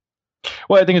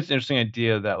 Well, I think it's an interesting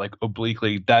idea that, like,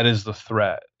 obliquely, that is the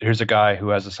threat. Here's a guy who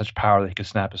has such power that he can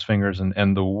snap his fingers and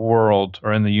end the world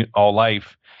or end all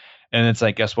life. And it's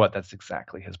like, guess what? That's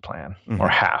exactly his plan, or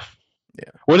half.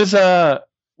 Yeah.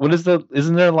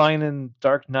 Isn't there a line in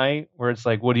Dark Knight where it's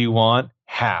like, what do you want?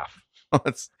 Half.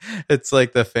 It's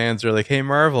like the fans are like, hey,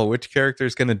 Marvel, which character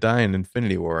is going to die in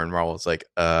Infinity War? And Marvel's like,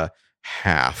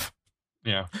 half.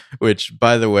 Yeah. Which,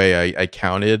 by the way, I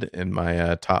counted in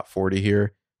my top 40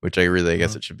 here, which I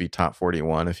guess it should be top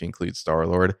 41 if you include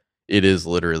Star-Lord. It is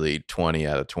literally 20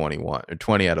 out of 21 or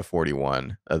 20 out of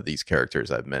 41 of these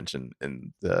characters I've mentioned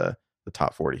in the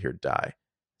top 40 here die.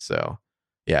 So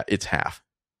yeah, it's half.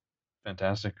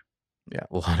 Fantastic. Yeah,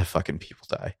 a lot of fucking people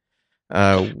die.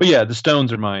 But yeah, the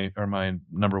Stones are my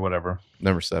number whatever.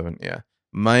 Number 7, yeah.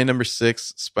 My number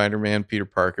 6, Spider-Man, Peter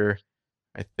Parker.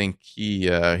 I think he's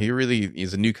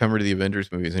a newcomer to the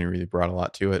Avengers movies, and he really brought a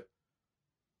lot to it.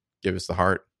 Give us the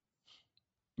heart.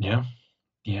 Yeah.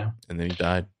 And then he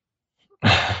died.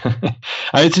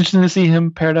 It's interesting to see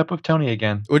him paired up with Tony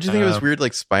again. What do you think of his weird,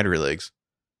 like, spider legs?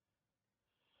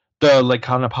 The, like,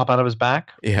 kind of pop out of his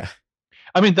back? Yeah.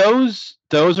 I mean, those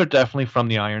are definitely from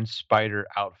the Iron Spider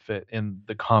outfit in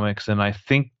the comics, and I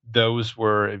think those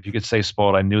were, if you could say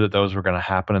spoiled, I knew that those were going to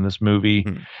happen in this movie.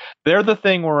 They're the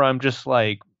thing where I'm just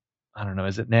like, I don't know,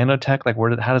 is it nanotech? Like,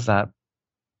 how does that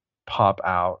pop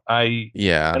out? I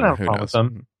don't have a problem with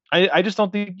them. I just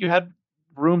don't think you had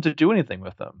room to do anything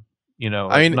with them.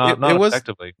 I mean, not it was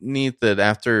effectively. Neat that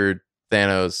after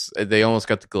Thanos, they almost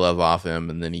got the glove off him,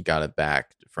 and then he got it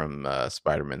back from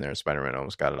Spider-Man there. Spider-Man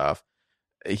almost got it off.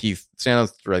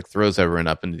 Thanos like throws everyone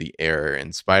up into the air,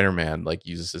 and Spider-Man like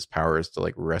uses his powers to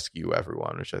like rescue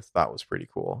everyone, which I thought was pretty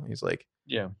cool. He's like,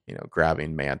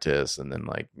 grabbing Mantis, and then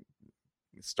like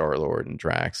Star-Lord and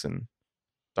Drax and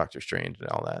Doctor Strange and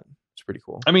all that. It's pretty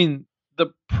cool. I mean, the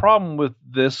problem with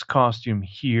this costume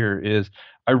here is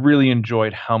I really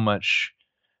enjoyed how much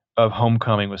of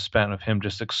Homecoming was spent of him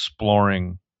just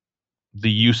exploring the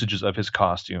usages of his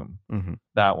costume,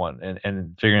 that one,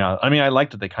 and figuring out. I mean, I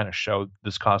liked that they kind of showed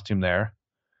this costume there.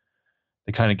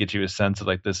 They kind of get you a sense of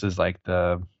like, this is like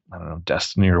the, I don't know,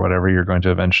 destiny or whatever you're going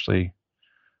to eventually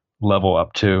level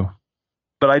up to.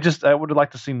 But I would have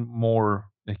liked to see more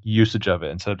like, usage of it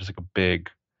instead of just like a big.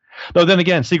 Though then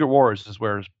again, Secret Wars is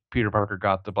where Peter Parker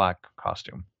got the black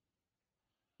costume.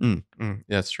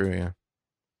 That's true. Yeah,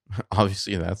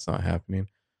 obviously that's not happening.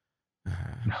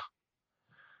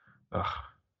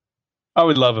 I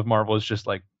would love if Marvel is just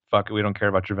like, fuck it, we don't care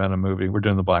about your Venom movie. We're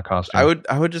doing the black costume.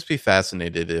 I would just be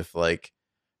fascinated if like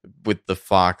with the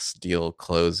Fox deal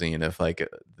closing, if like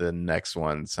the next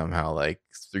one somehow like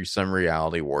through some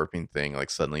reality warping thing,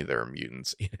 like suddenly there are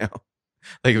mutants,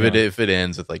 like if it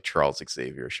ends with like Charles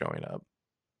Xavier showing up.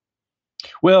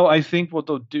 Well, I think what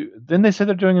they'll do. Then they said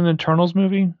they're doing an Eternals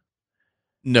movie.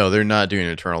 No, they're not doing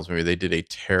an Eternals movie. They did a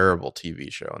terrible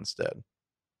TV show instead.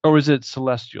 Or is it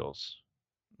Celestials?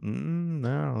 No,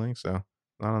 I don't think so.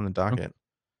 Not on the docket.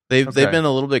 They've been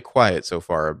a little bit quiet so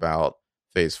far about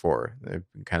Phase 4. They've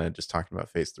been kind of just talking about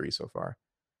Phase 3 so far.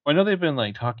 Well, I know they've been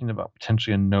like talking about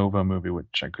potentially a Nova movie,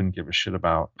 which I couldn't give a shit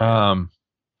about.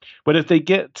 But if they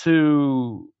get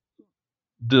to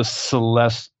the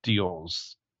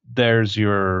Celestials, there's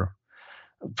your.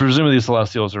 Presumably, the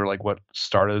Celestials are like what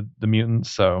started the mutants.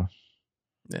 So,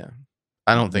 yeah,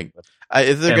 I don't think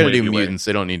if they're going to do mutants,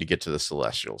 they don't need to get to the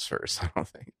Celestials first. I don't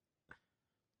think.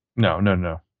 No.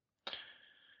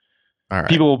 All right.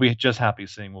 People will be just happy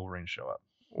seeing Wolverine show up.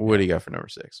 What do you got for number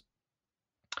 6?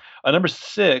 Number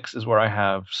 6 is where I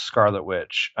have Scarlet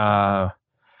Witch. And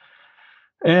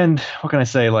what can I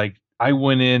say? Like, I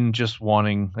went in just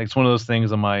wanting, like, it's one of those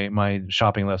things on my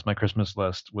shopping list, my Christmas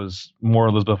list was more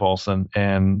Elizabeth Olsen,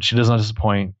 and she does not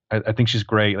disappoint. I think she's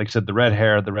great. Like I said, the red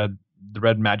hair, the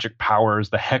red magic powers,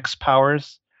 the hex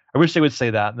powers. I wish they would say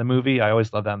that in the movie. I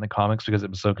always loved that in the comics because it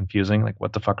was so confusing. Like,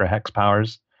 what the fuck are hex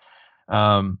powers?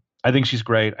 I think she's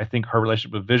great. I think her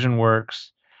relationship with Vision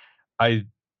works. I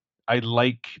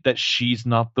like that she's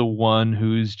not the one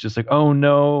who's just like, oh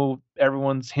no,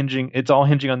 it's all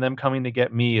hinging on them coming to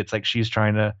get me. It's like she's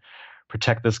trying to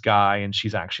protect this guy, and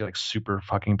she's actually like super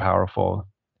fucking powerful.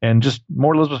 And just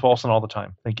more Elizabeth Olsen all the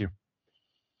time. Thank you.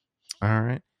 All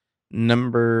right.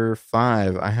 Number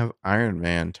 5, I have Iron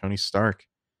Man, Tony Stark.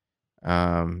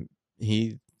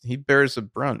 He he bears a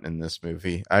brunt in this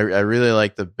movie. I really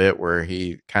like the bit where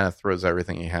he kind of throws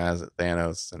everything he has at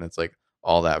Thanos, and it's like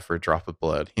all that for a drop of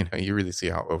blood. You know, you really see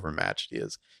how overmatched he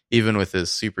is, even with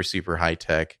his super high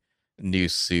tech new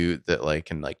suit that like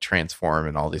can like transform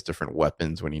in all these different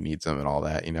weapons when he needs them and all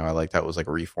that. You know, I like that was like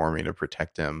reforming to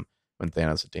protect him when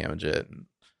Thanos would damage it and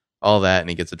all that, and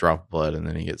he gets a drop of blood, and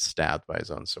then he gets stabbed by his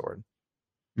own sword.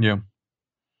 Yeah.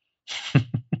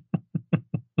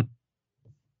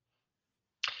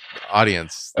 The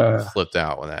audience Uh, flipped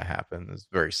out when that happened. It was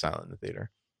very silent in the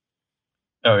theater.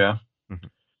 oh yeah. Mhm.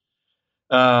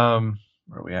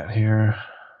 Where are we at here?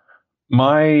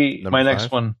 My Number my next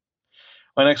five. one.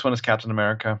 My next one is Captain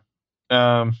America.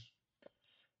 Um,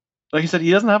 like you said,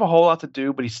 he doesn't have a whole lot to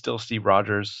do, but he's still Steve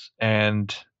Rogers,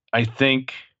 and I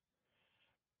think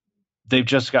they've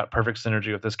just got perfect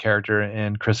synergy with this character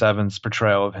and Chris Evans'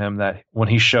 portrayal of him. That when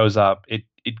he shows up, it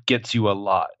gets you a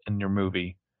lot in your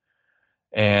movie,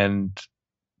 and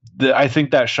I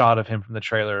think that shot of him from the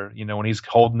trailer, you know, when he's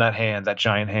holding that hand, that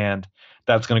giant hand,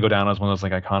 that's going to go down as one of those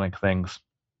like iconic things.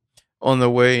 On the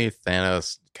way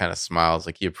Thanos kind of smiles,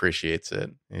 like he appreciates it.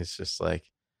 He's just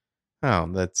like, "Oh,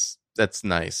 that's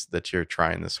nice that you're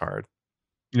trying this hard."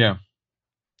 Yeah,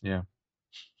 yeah.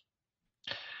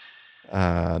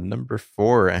 Number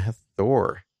four, I have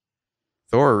Thor.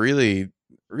 Thor really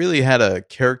had a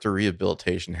character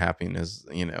rehabilitation happening as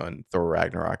you know in Thor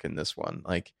Ragnarok in this one.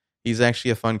 Like he's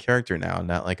actually a fun character now,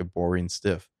 not like a boring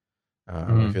stiff. I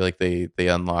Mhm. feel like they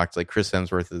unlocked like Chris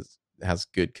Hemsworth has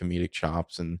good comedic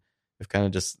chops and they've kind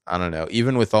of just I don't know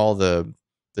even with all the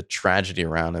tragedy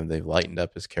around him they've lightened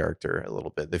up his character a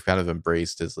little bit. They've kind of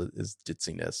embraced his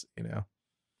ditziness, you know.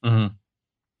 Mhm.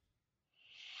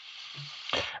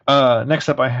 Next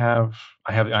up, I have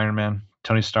the Iron Man,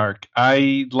 Tony Stark.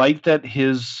 I like that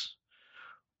his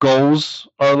goals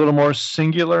are a little more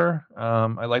singular.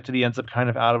 I like that he ends up kind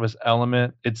of out of his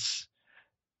element. It's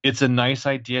a nice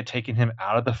idea taking him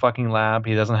out of the fucking lab.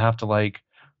 He doesn't have to like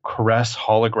caress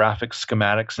holographic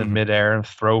schematics in Mhm. midair and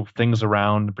throw things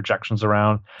around, projections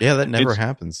around. Yeah, that never It's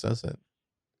happens, does it?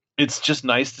 it's just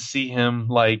nice to see him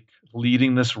like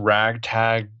leading this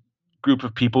ragtag group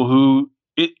of people who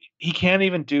he can't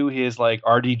even do his like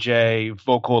RDJ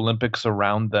vocal Olympics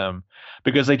around them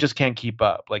because they just can't keep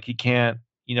up. Like he can't,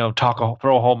 you know,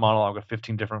 throw a whole monologue of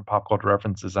 15 different pop culture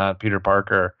references at Peter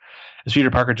Parker. As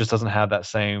Peter Parker just doesn't have that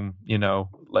same, you know,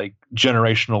 like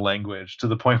generational language to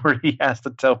the point where he has to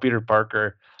tell Peter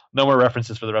Parker, no more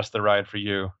references for the rest of the ride for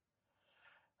you.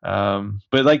 But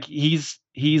like he's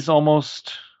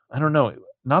almost I don't know,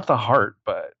 not the heart,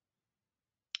 but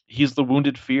he's the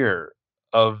wounded fear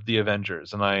of the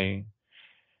Avengers, and I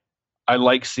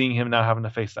like seeing him now having to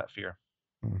face that fear.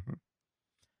 Mhm.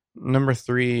 Number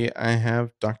three, I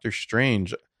have Doctor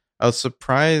Strange. I was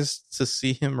surprised to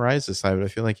see him rise this high, but I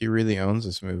feel like he really owns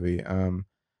this movie.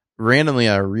 Randomly,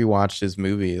 I rewatched his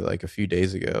movie like a few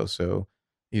days ago, so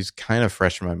he's kind of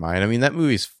fresh in my mind. I mean, that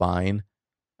movie's fine.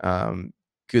 Um,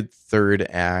 Good third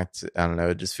act. I don't know.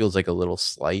 It just feels like a little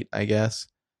slight, I guess.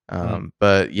 Mm,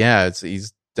 But yeah,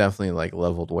 he's definitely like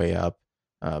leveled way up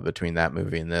between that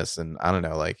movie and this, and I don't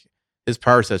know, like his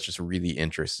power set's just really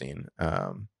interesting.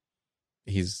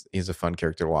 He's a fun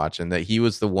character to watch, and that he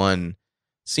was the one,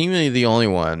 seemingly the only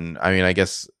one. I mean, I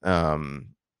guess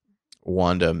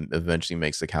Wanda eventually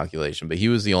makes the calculation, but he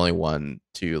was the only one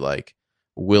to like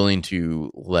willing to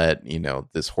let you know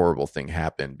this horrible thing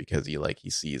happen because he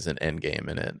sees an end game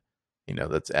in it, you know,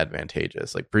 that's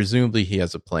advantageous. Like presumably he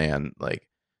has a plan. Like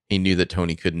he knew that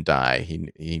Tony couldn't die.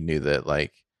 He knew that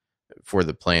like for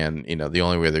the plan, you know, the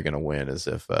only way they're going to win is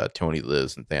if Tony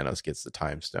lives and Thanos gets the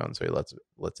time stone, so he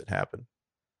lets it happen.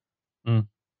 mm.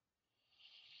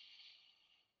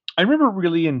 I remember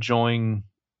really enjoying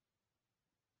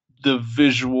the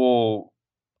visual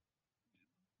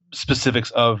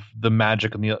specifics of the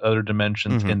magic and the other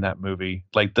dimensions Hmm. in that movie.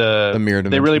 Like The mirror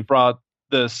they really dimension. brought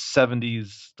the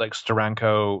 70s like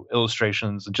Steranko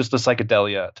illustrations and just the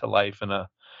psychedelia to life in a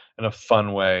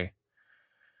fun way.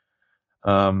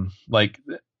 Like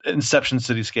Inception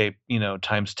Cityscape, you know,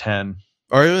 times 10.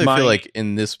 I really feel My like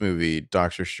in this movie,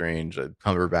 Doctor Strange,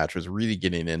 Cumberbatch was really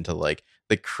getting into like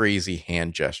the crazy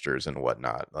hand gestures and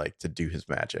whatnot, like to do his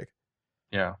magic.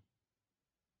 Yeah,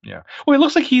 yeah. Well, it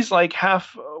looks like he's like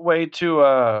halfway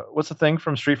to what's the thing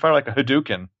from Street Fighter, like a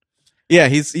Hadouken. Yeah,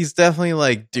 he's definitely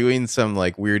like doing some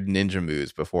like weird ninja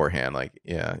moves beforehand. Like,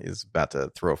 yeah, he's about to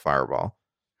throw a fireball.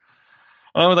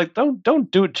 And I was like,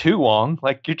 don't do it too long.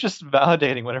 Like you're just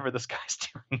validating whatever this guy's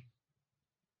doing.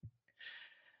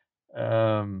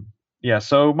 Um, yeah.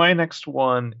 So my next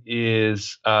one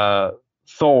is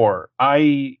Thor.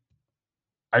 I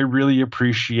really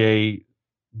appreciate.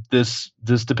 this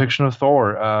depiction of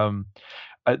Thor.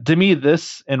 To me,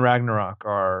 this and Ragnarok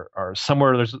are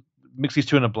somewhere. There's mix these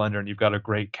two in a blender, and you've got a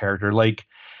great character. Like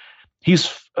he's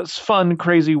a fun,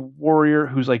 crazy warrior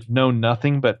who's like known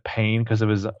nothing but pain because of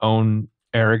his own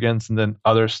arrogance and then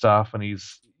other stuff, and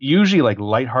he's usually like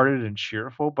lighthearted and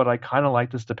cheerful. But I kind of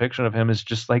like this depiction of him as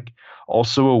just like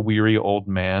also a weary old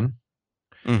man.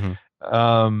 Hmm.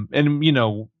 And you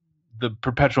know, the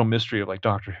perpetual mystery of like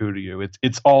Doctor Who to you.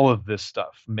 It's all of this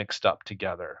stuff mixed up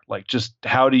together. Like just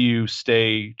how do you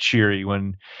stay cheery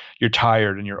when you're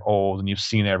tired and you're old and you've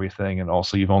seen everything and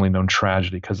also you've only known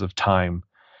tragedy because of time.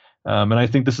 And I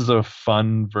think this is a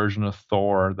fun version of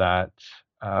Thor that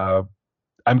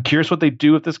I'm curious what they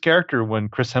do with this character when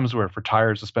Chris Hemsworth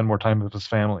retires to spend more time with his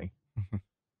family.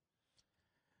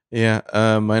 Yeah,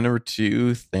 my number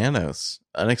two, Thanos.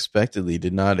 Unexpectedly,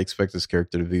 did not expect this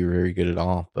character to be very good at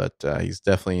all, but he's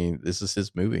definitely, this is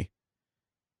his movie,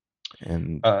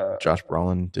 and Josh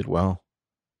Brolin did well.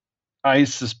 I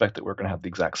suspect that we're going to have the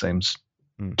exact same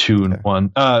two Okay. and one.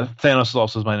 Thanos is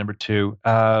also my number two.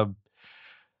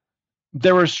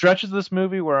 There were stretches of this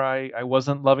movie where I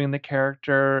wasn't loving the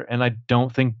character, and I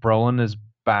don't think Brolin is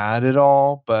bad at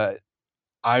all, but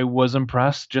I was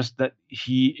impressed just that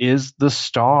he is the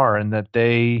star and that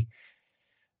they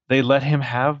let him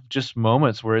have just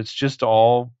moments where it's just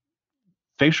all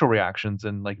facial reactions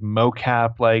and like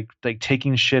mocap, like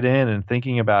taking shit in and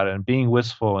thinking about it and being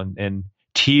wistful and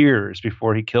tears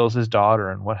before he kills his daughter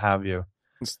and what have you.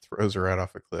 Just throws her right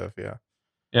off a cliff. Yeah.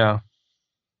 Yeah.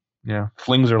 Yeah.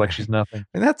 Flings her like she's nothing.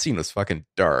 And that scene was fucking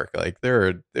dark. Like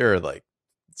there are like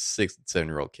 6 and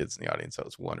 7-year-old kids in the audience. That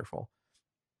was wonderful.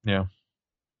 Yeah.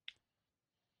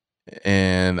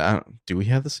 And do we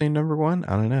have the same number one?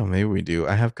 I don't know. Maybe we do.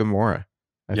 I have Gamora.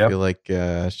 I feel like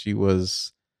she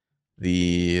was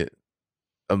the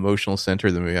emotional center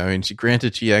of the movie. I mean,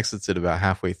 she exits it about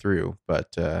halfway through,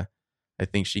 but I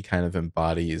think she kind of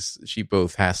embodies. She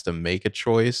both has to make a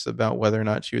choice about whether or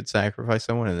not she would sacrifice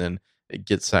someone, and then it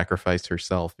gets sacrificed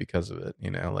herself because of it.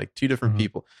 You know, like two different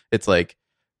people. It's like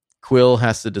Quill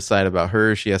has to decide about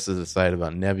her. She has to decide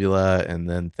about Nebula, and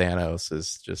then Thanos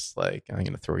is just like, I'm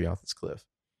going to throw you off this cliff.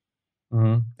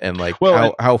 Mm-hmm. And like,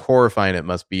 how horrifying it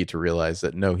must be to realize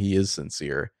that no, he is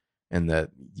sincere, and that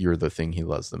you're the thing he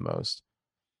loves the most.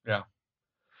 Yeah.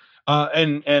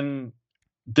 And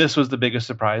this was the biggest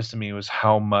surprise to me was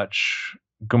how much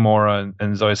Gamora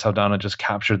and Zoe Saldana just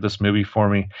captured this movie for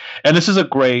me. And this is a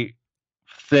great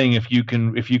thing if you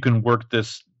can work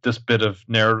this bit of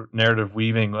narrative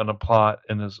weaving on a plot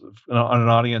and on an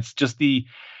audience. Just the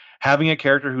having a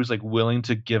character who's like willing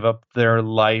to give up their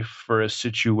life for a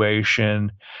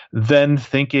situation, then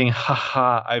thinking,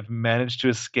 haha, I've managed to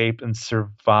escape and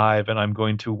survive and I'm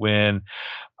going to win.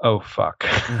 Oh, fuck.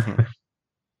 Mm-hmm.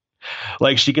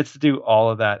 Like she gets to do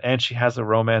all of that and she has a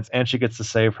romance and she gets to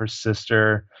save her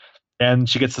sister and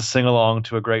she gets to sing along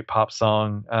to a great pop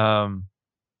song.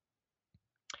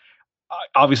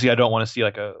 Obviously I don't want to see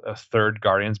like a third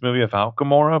Guardians movie without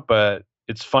Gamora, but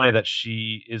it's funny that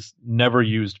she is never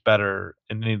used better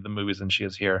in any of the movies than she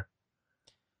is here.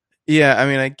 Yeah, I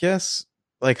mean, I guess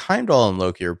like Heimdall and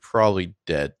Loki are probably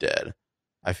dead.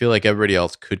 I feel like everybody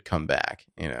else could come back,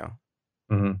 you know?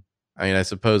 Mm-hmm. I mean, I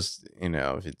suppose, you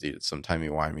know, if it did some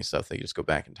timey-wimey stuff, they just go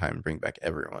back in time and bring back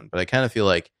everyone. But I kind of feel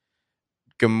like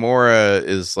Gamora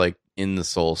is like in the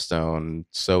Soul Stone,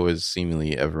 so is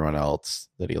seemingly everyone else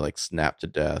that he like snapped to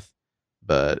death.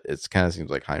 But it kind of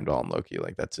seems like Heimdall and Loki,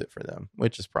 like that's it for them,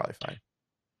 which is probably fine.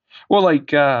 Well,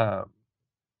 like, aren't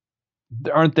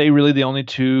they really the only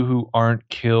two who aren't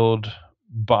killed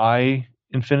by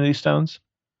Infinity Stones?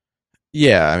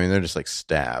 Yeah, I mean, they're just like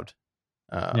stabbed.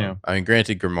 Yeah. I mean,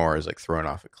 granted, Gamora is like thrown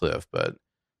off a cliff, but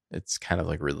it's kind of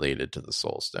like related to the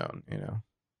Soul Stone, you know?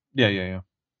 Yeah.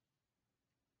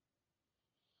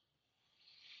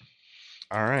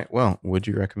 All right. Well, would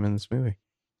you recommend this movie?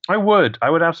 I would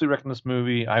absolutely recommend this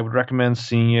movie. I would recommend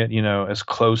seeing it, you know, as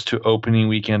close to opening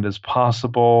weekend as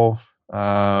possible.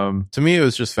 To me, it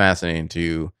was just fascinating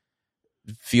to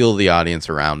feel the audience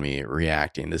around me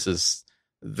reacting. This is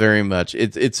very much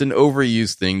it's an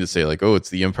overused thing to say like, oh, it's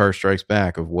the Empire Strikes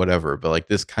Back of whatever, but like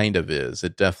this kind of is.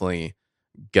 It definitely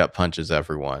gut punches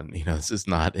everyone. You know, this is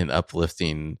not an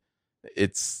uplifting.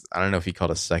 It's, I don't know if he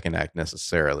called a second act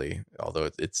necessarily, although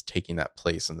it's taking that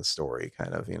place in the story,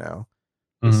 kind of. You know,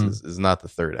 this is not the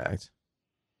third act.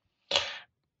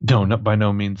 No, not by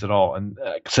no means at all. And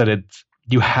like I said,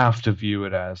 you have to view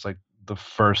it as like the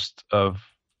first of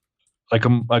like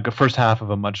a first half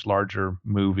of a much larger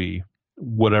movie,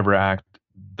 whatever act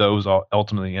those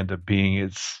ultimately end up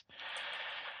being.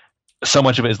 so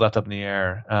much of it is left up in the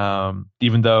air,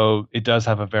 even though it does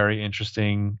have a very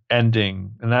interesting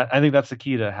ending. And I think that's the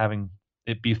key to having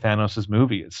it be Thanos'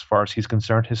 movie. As far as he's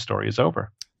concerned, his story is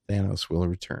over. Thanos will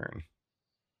return.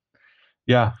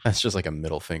 Yeah. That's just like a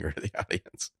middle finger to the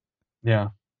audience. Yeah.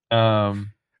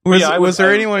 Was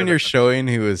there anyone you're showing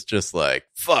who was just like,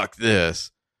 fuck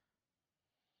this?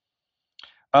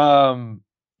 I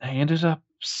ended up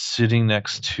sitting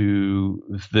next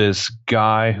to this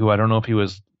guy who I don't know if he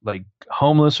was like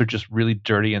homeless or just really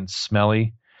dirty and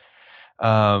smelly.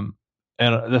 And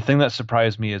the thing that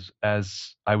surprised me is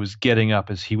as I was getting up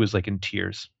is he was like in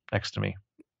tears next to me.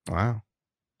 Wow.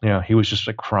 Yeah, he was just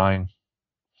like crying.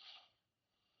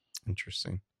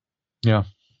 Interesting. Yeah.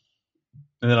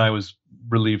 And then I was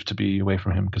relieved to be away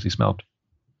from him because he smelled.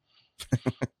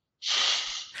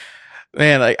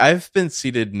 Man, like I've been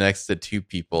seated next to two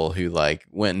people who like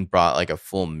went and brought like a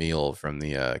full meal from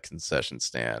the concession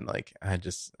stand. Like I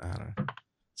don't know.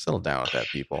 Settle down with that,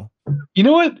 people. You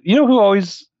know what? You know who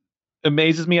always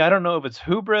amazes me? I don't know if it's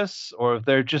hubris or if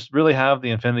they're just really have the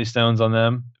Infinity Stones on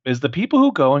them. Is the people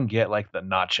who go and get like the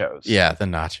nachos. Yeah, the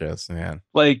nachos, man.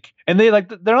 Like, and they like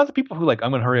they're not the people who like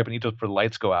I'm gonna hurry up and eat those before the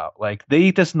lights go out. Like they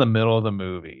eat this in the middle of the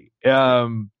movie.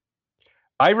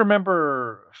 I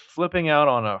remember flipping out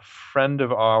on a friend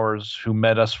of ours who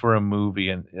met us for a movie,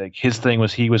 and like his thing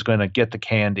was he was going to get the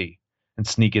candy and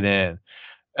sneak it in.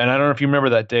 And I don't know if you remember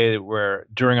that day where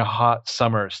during a hot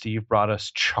summer, Steve brought us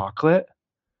chocolate,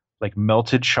 like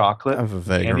melted chocolate. I have a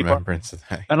vague remembrance of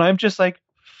that. And I'm just like,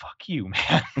 fuck you,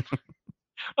 man.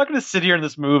 I'm not going to sit here in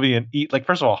this movie and eat, like,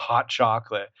 first of all, hot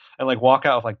chocolate and, like, walk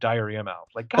out with, like, diarrhea mouth.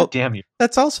 Like, God damn you.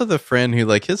 That's also the friend who,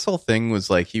 like, his whole thing was,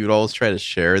 like, he would always try to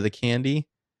share the candy.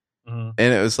 Mm-hmm.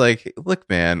 And it was like, look,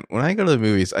 man, when I go to the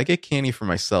movies, I get candy for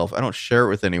myself. I don't share it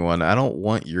with anyone. I don't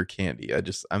want your candy.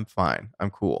 I'm fine.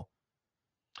 I'm cool.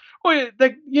 Well,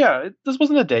 like, yeah, this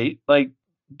wasn't a date. Like,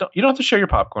 you don't have to share your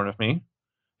popcorn with me.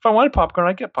 If I wanted popcorn,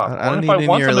 I'd get popcorn. I don't if need I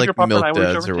want some like, of your popcorn, I would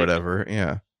Milk Duds or whatever.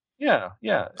 Yeah. Yeah.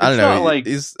 I don't know. Like,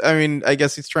 I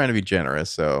guess he's trying to be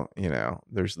generous, so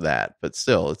there's that. But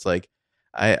still, it's like,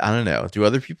 I don't know. Do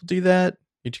other people do that? Are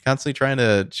you constantly trying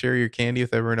to share your candy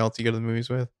with everyone else you go to the movies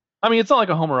with? I mean, it's not like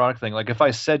a homoerotic thing. Like if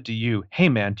I said to you, "Hey,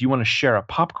 man, do you want to share a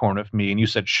popcorn with me?" and you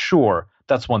said, "Sure,"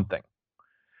 that's one thing.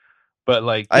 But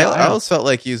like, I always felt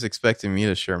like he was expecting me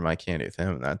to share my candy with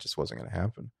him, and that just wasn't going to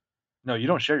happen. No, you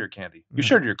don't share your candy. You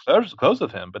shared your clothes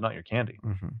with him, but not your candy.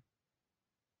 Mm-hmm.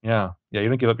 Yeah, you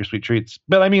don't give up your sweet treats.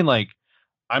 But I mean, like,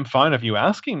 I'm fine if you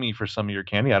asking me for some of your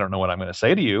candy. I don't know what I'm going to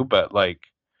say to you, but like,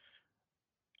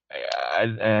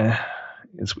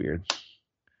 it's weird.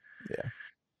 Yeah,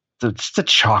 it's a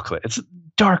chocolate. It's a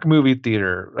dark movie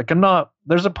theater. Like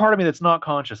there's a part of me that's not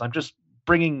conscious. I'm just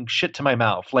bringing shit to my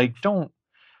mouth. Like, don't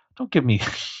give me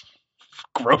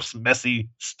gross, messy,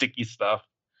 sticky stuff.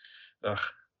 Ugh.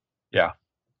 Yeah.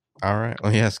 All right.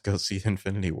 Well, yes, go see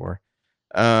Infinity War.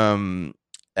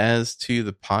 As to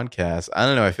the podcast, I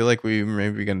don't know. I feel like we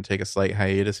maybe going to take a slight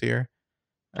hiatus here.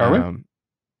 Are we?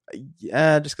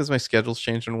 Yeah, just because my schedule's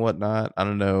changed and whatnot. I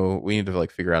don't know. We need to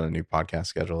like figure out a new podcast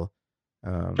schedule.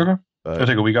 Okay. I'll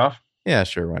take a week off. Yeah,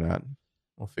 sure. Why not?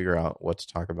 We'll figure out what to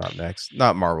talk about next.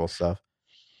 Not Marvel stuff.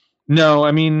 No,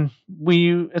 I mean,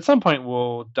 we at some point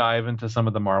we'll dive into some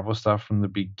of the Marvel stuff from the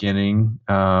beginning,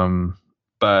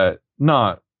 but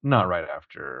not right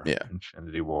after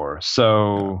Infinity War.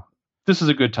 So this is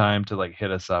a good time to like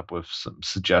hit us up with some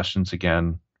suggestions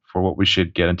again for what we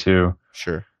should get into.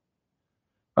 Sure.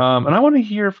 And I want to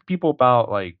hear from people about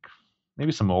like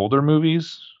maybe some older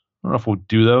movies. I don't know if we'll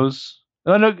do those.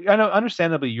 I know.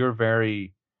 Understandably, you're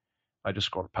very. I just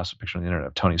scrolled past a picture on the internet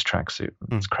of Tony's tracksuit.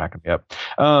 It's cracking me up.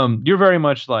 You're very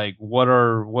much like, what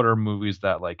are movies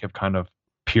that like have kind of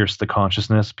pierced the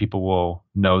consciousness? People will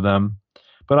know them,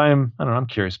 but I don't know. I'm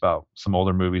curious about some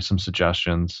older movies, some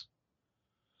suggestions.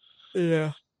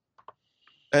 Yeah.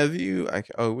 Have you?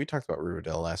 We talked about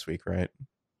Riverdale last week, right?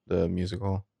 The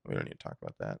musical. We don't need to talk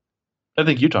about that. I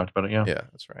think you talked about it. Yeah. Yeah,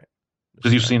 that's right.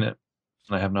 Because you've seen it,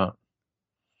 and I have not.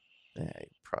 Yeah, you're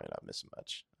probably not missing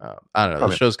much. I don't know.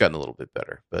 The show's gotten a little bit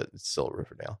better, but it's still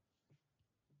Riverdale.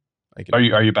 Are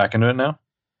you back into it now?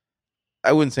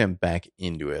 I wouldn't say I'm back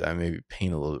into it. I maybe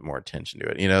paying a little bit more attention to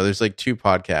it. There's like two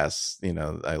podcasts,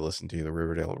 I listen to, the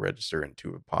Riverdale Register and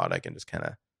Tuba Pod. I can just kind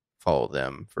of follow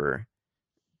them for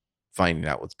finding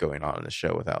out what's going on in the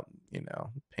show without,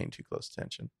 paying too close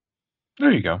attention.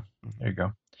 There you go. There you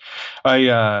go.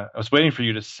 I was waiting for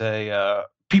you to say,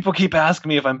 people keep asking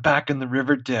me if I'm back in the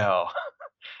Riverdale.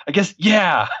 I guess,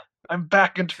 yeah, I'm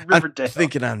back into Riverdale. I'm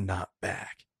thinking I'm not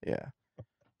back. Yeah.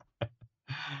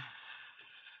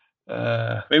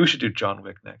 Maybe we should do John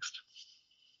Wick next.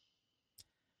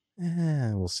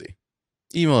 We'll see.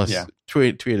 Email us, Yeah.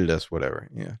 tweeted us, whatever.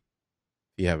 Yeah.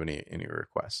 If you have any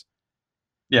requests.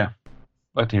 Yeah. I'd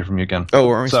like to hear from you again. Oh,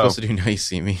 aren't we supposed to do Now You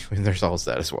See Me? There's always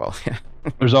that as well. Yeah.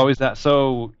 There's always that.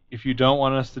 So if you don't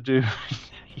want us to do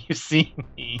You See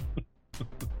Me,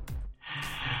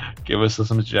 give us some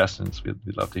suggestions.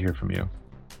 We'd love to hear from you.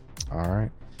 All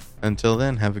right. Until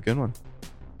then, have a good one.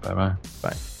 Bye-bye.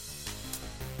 Bye.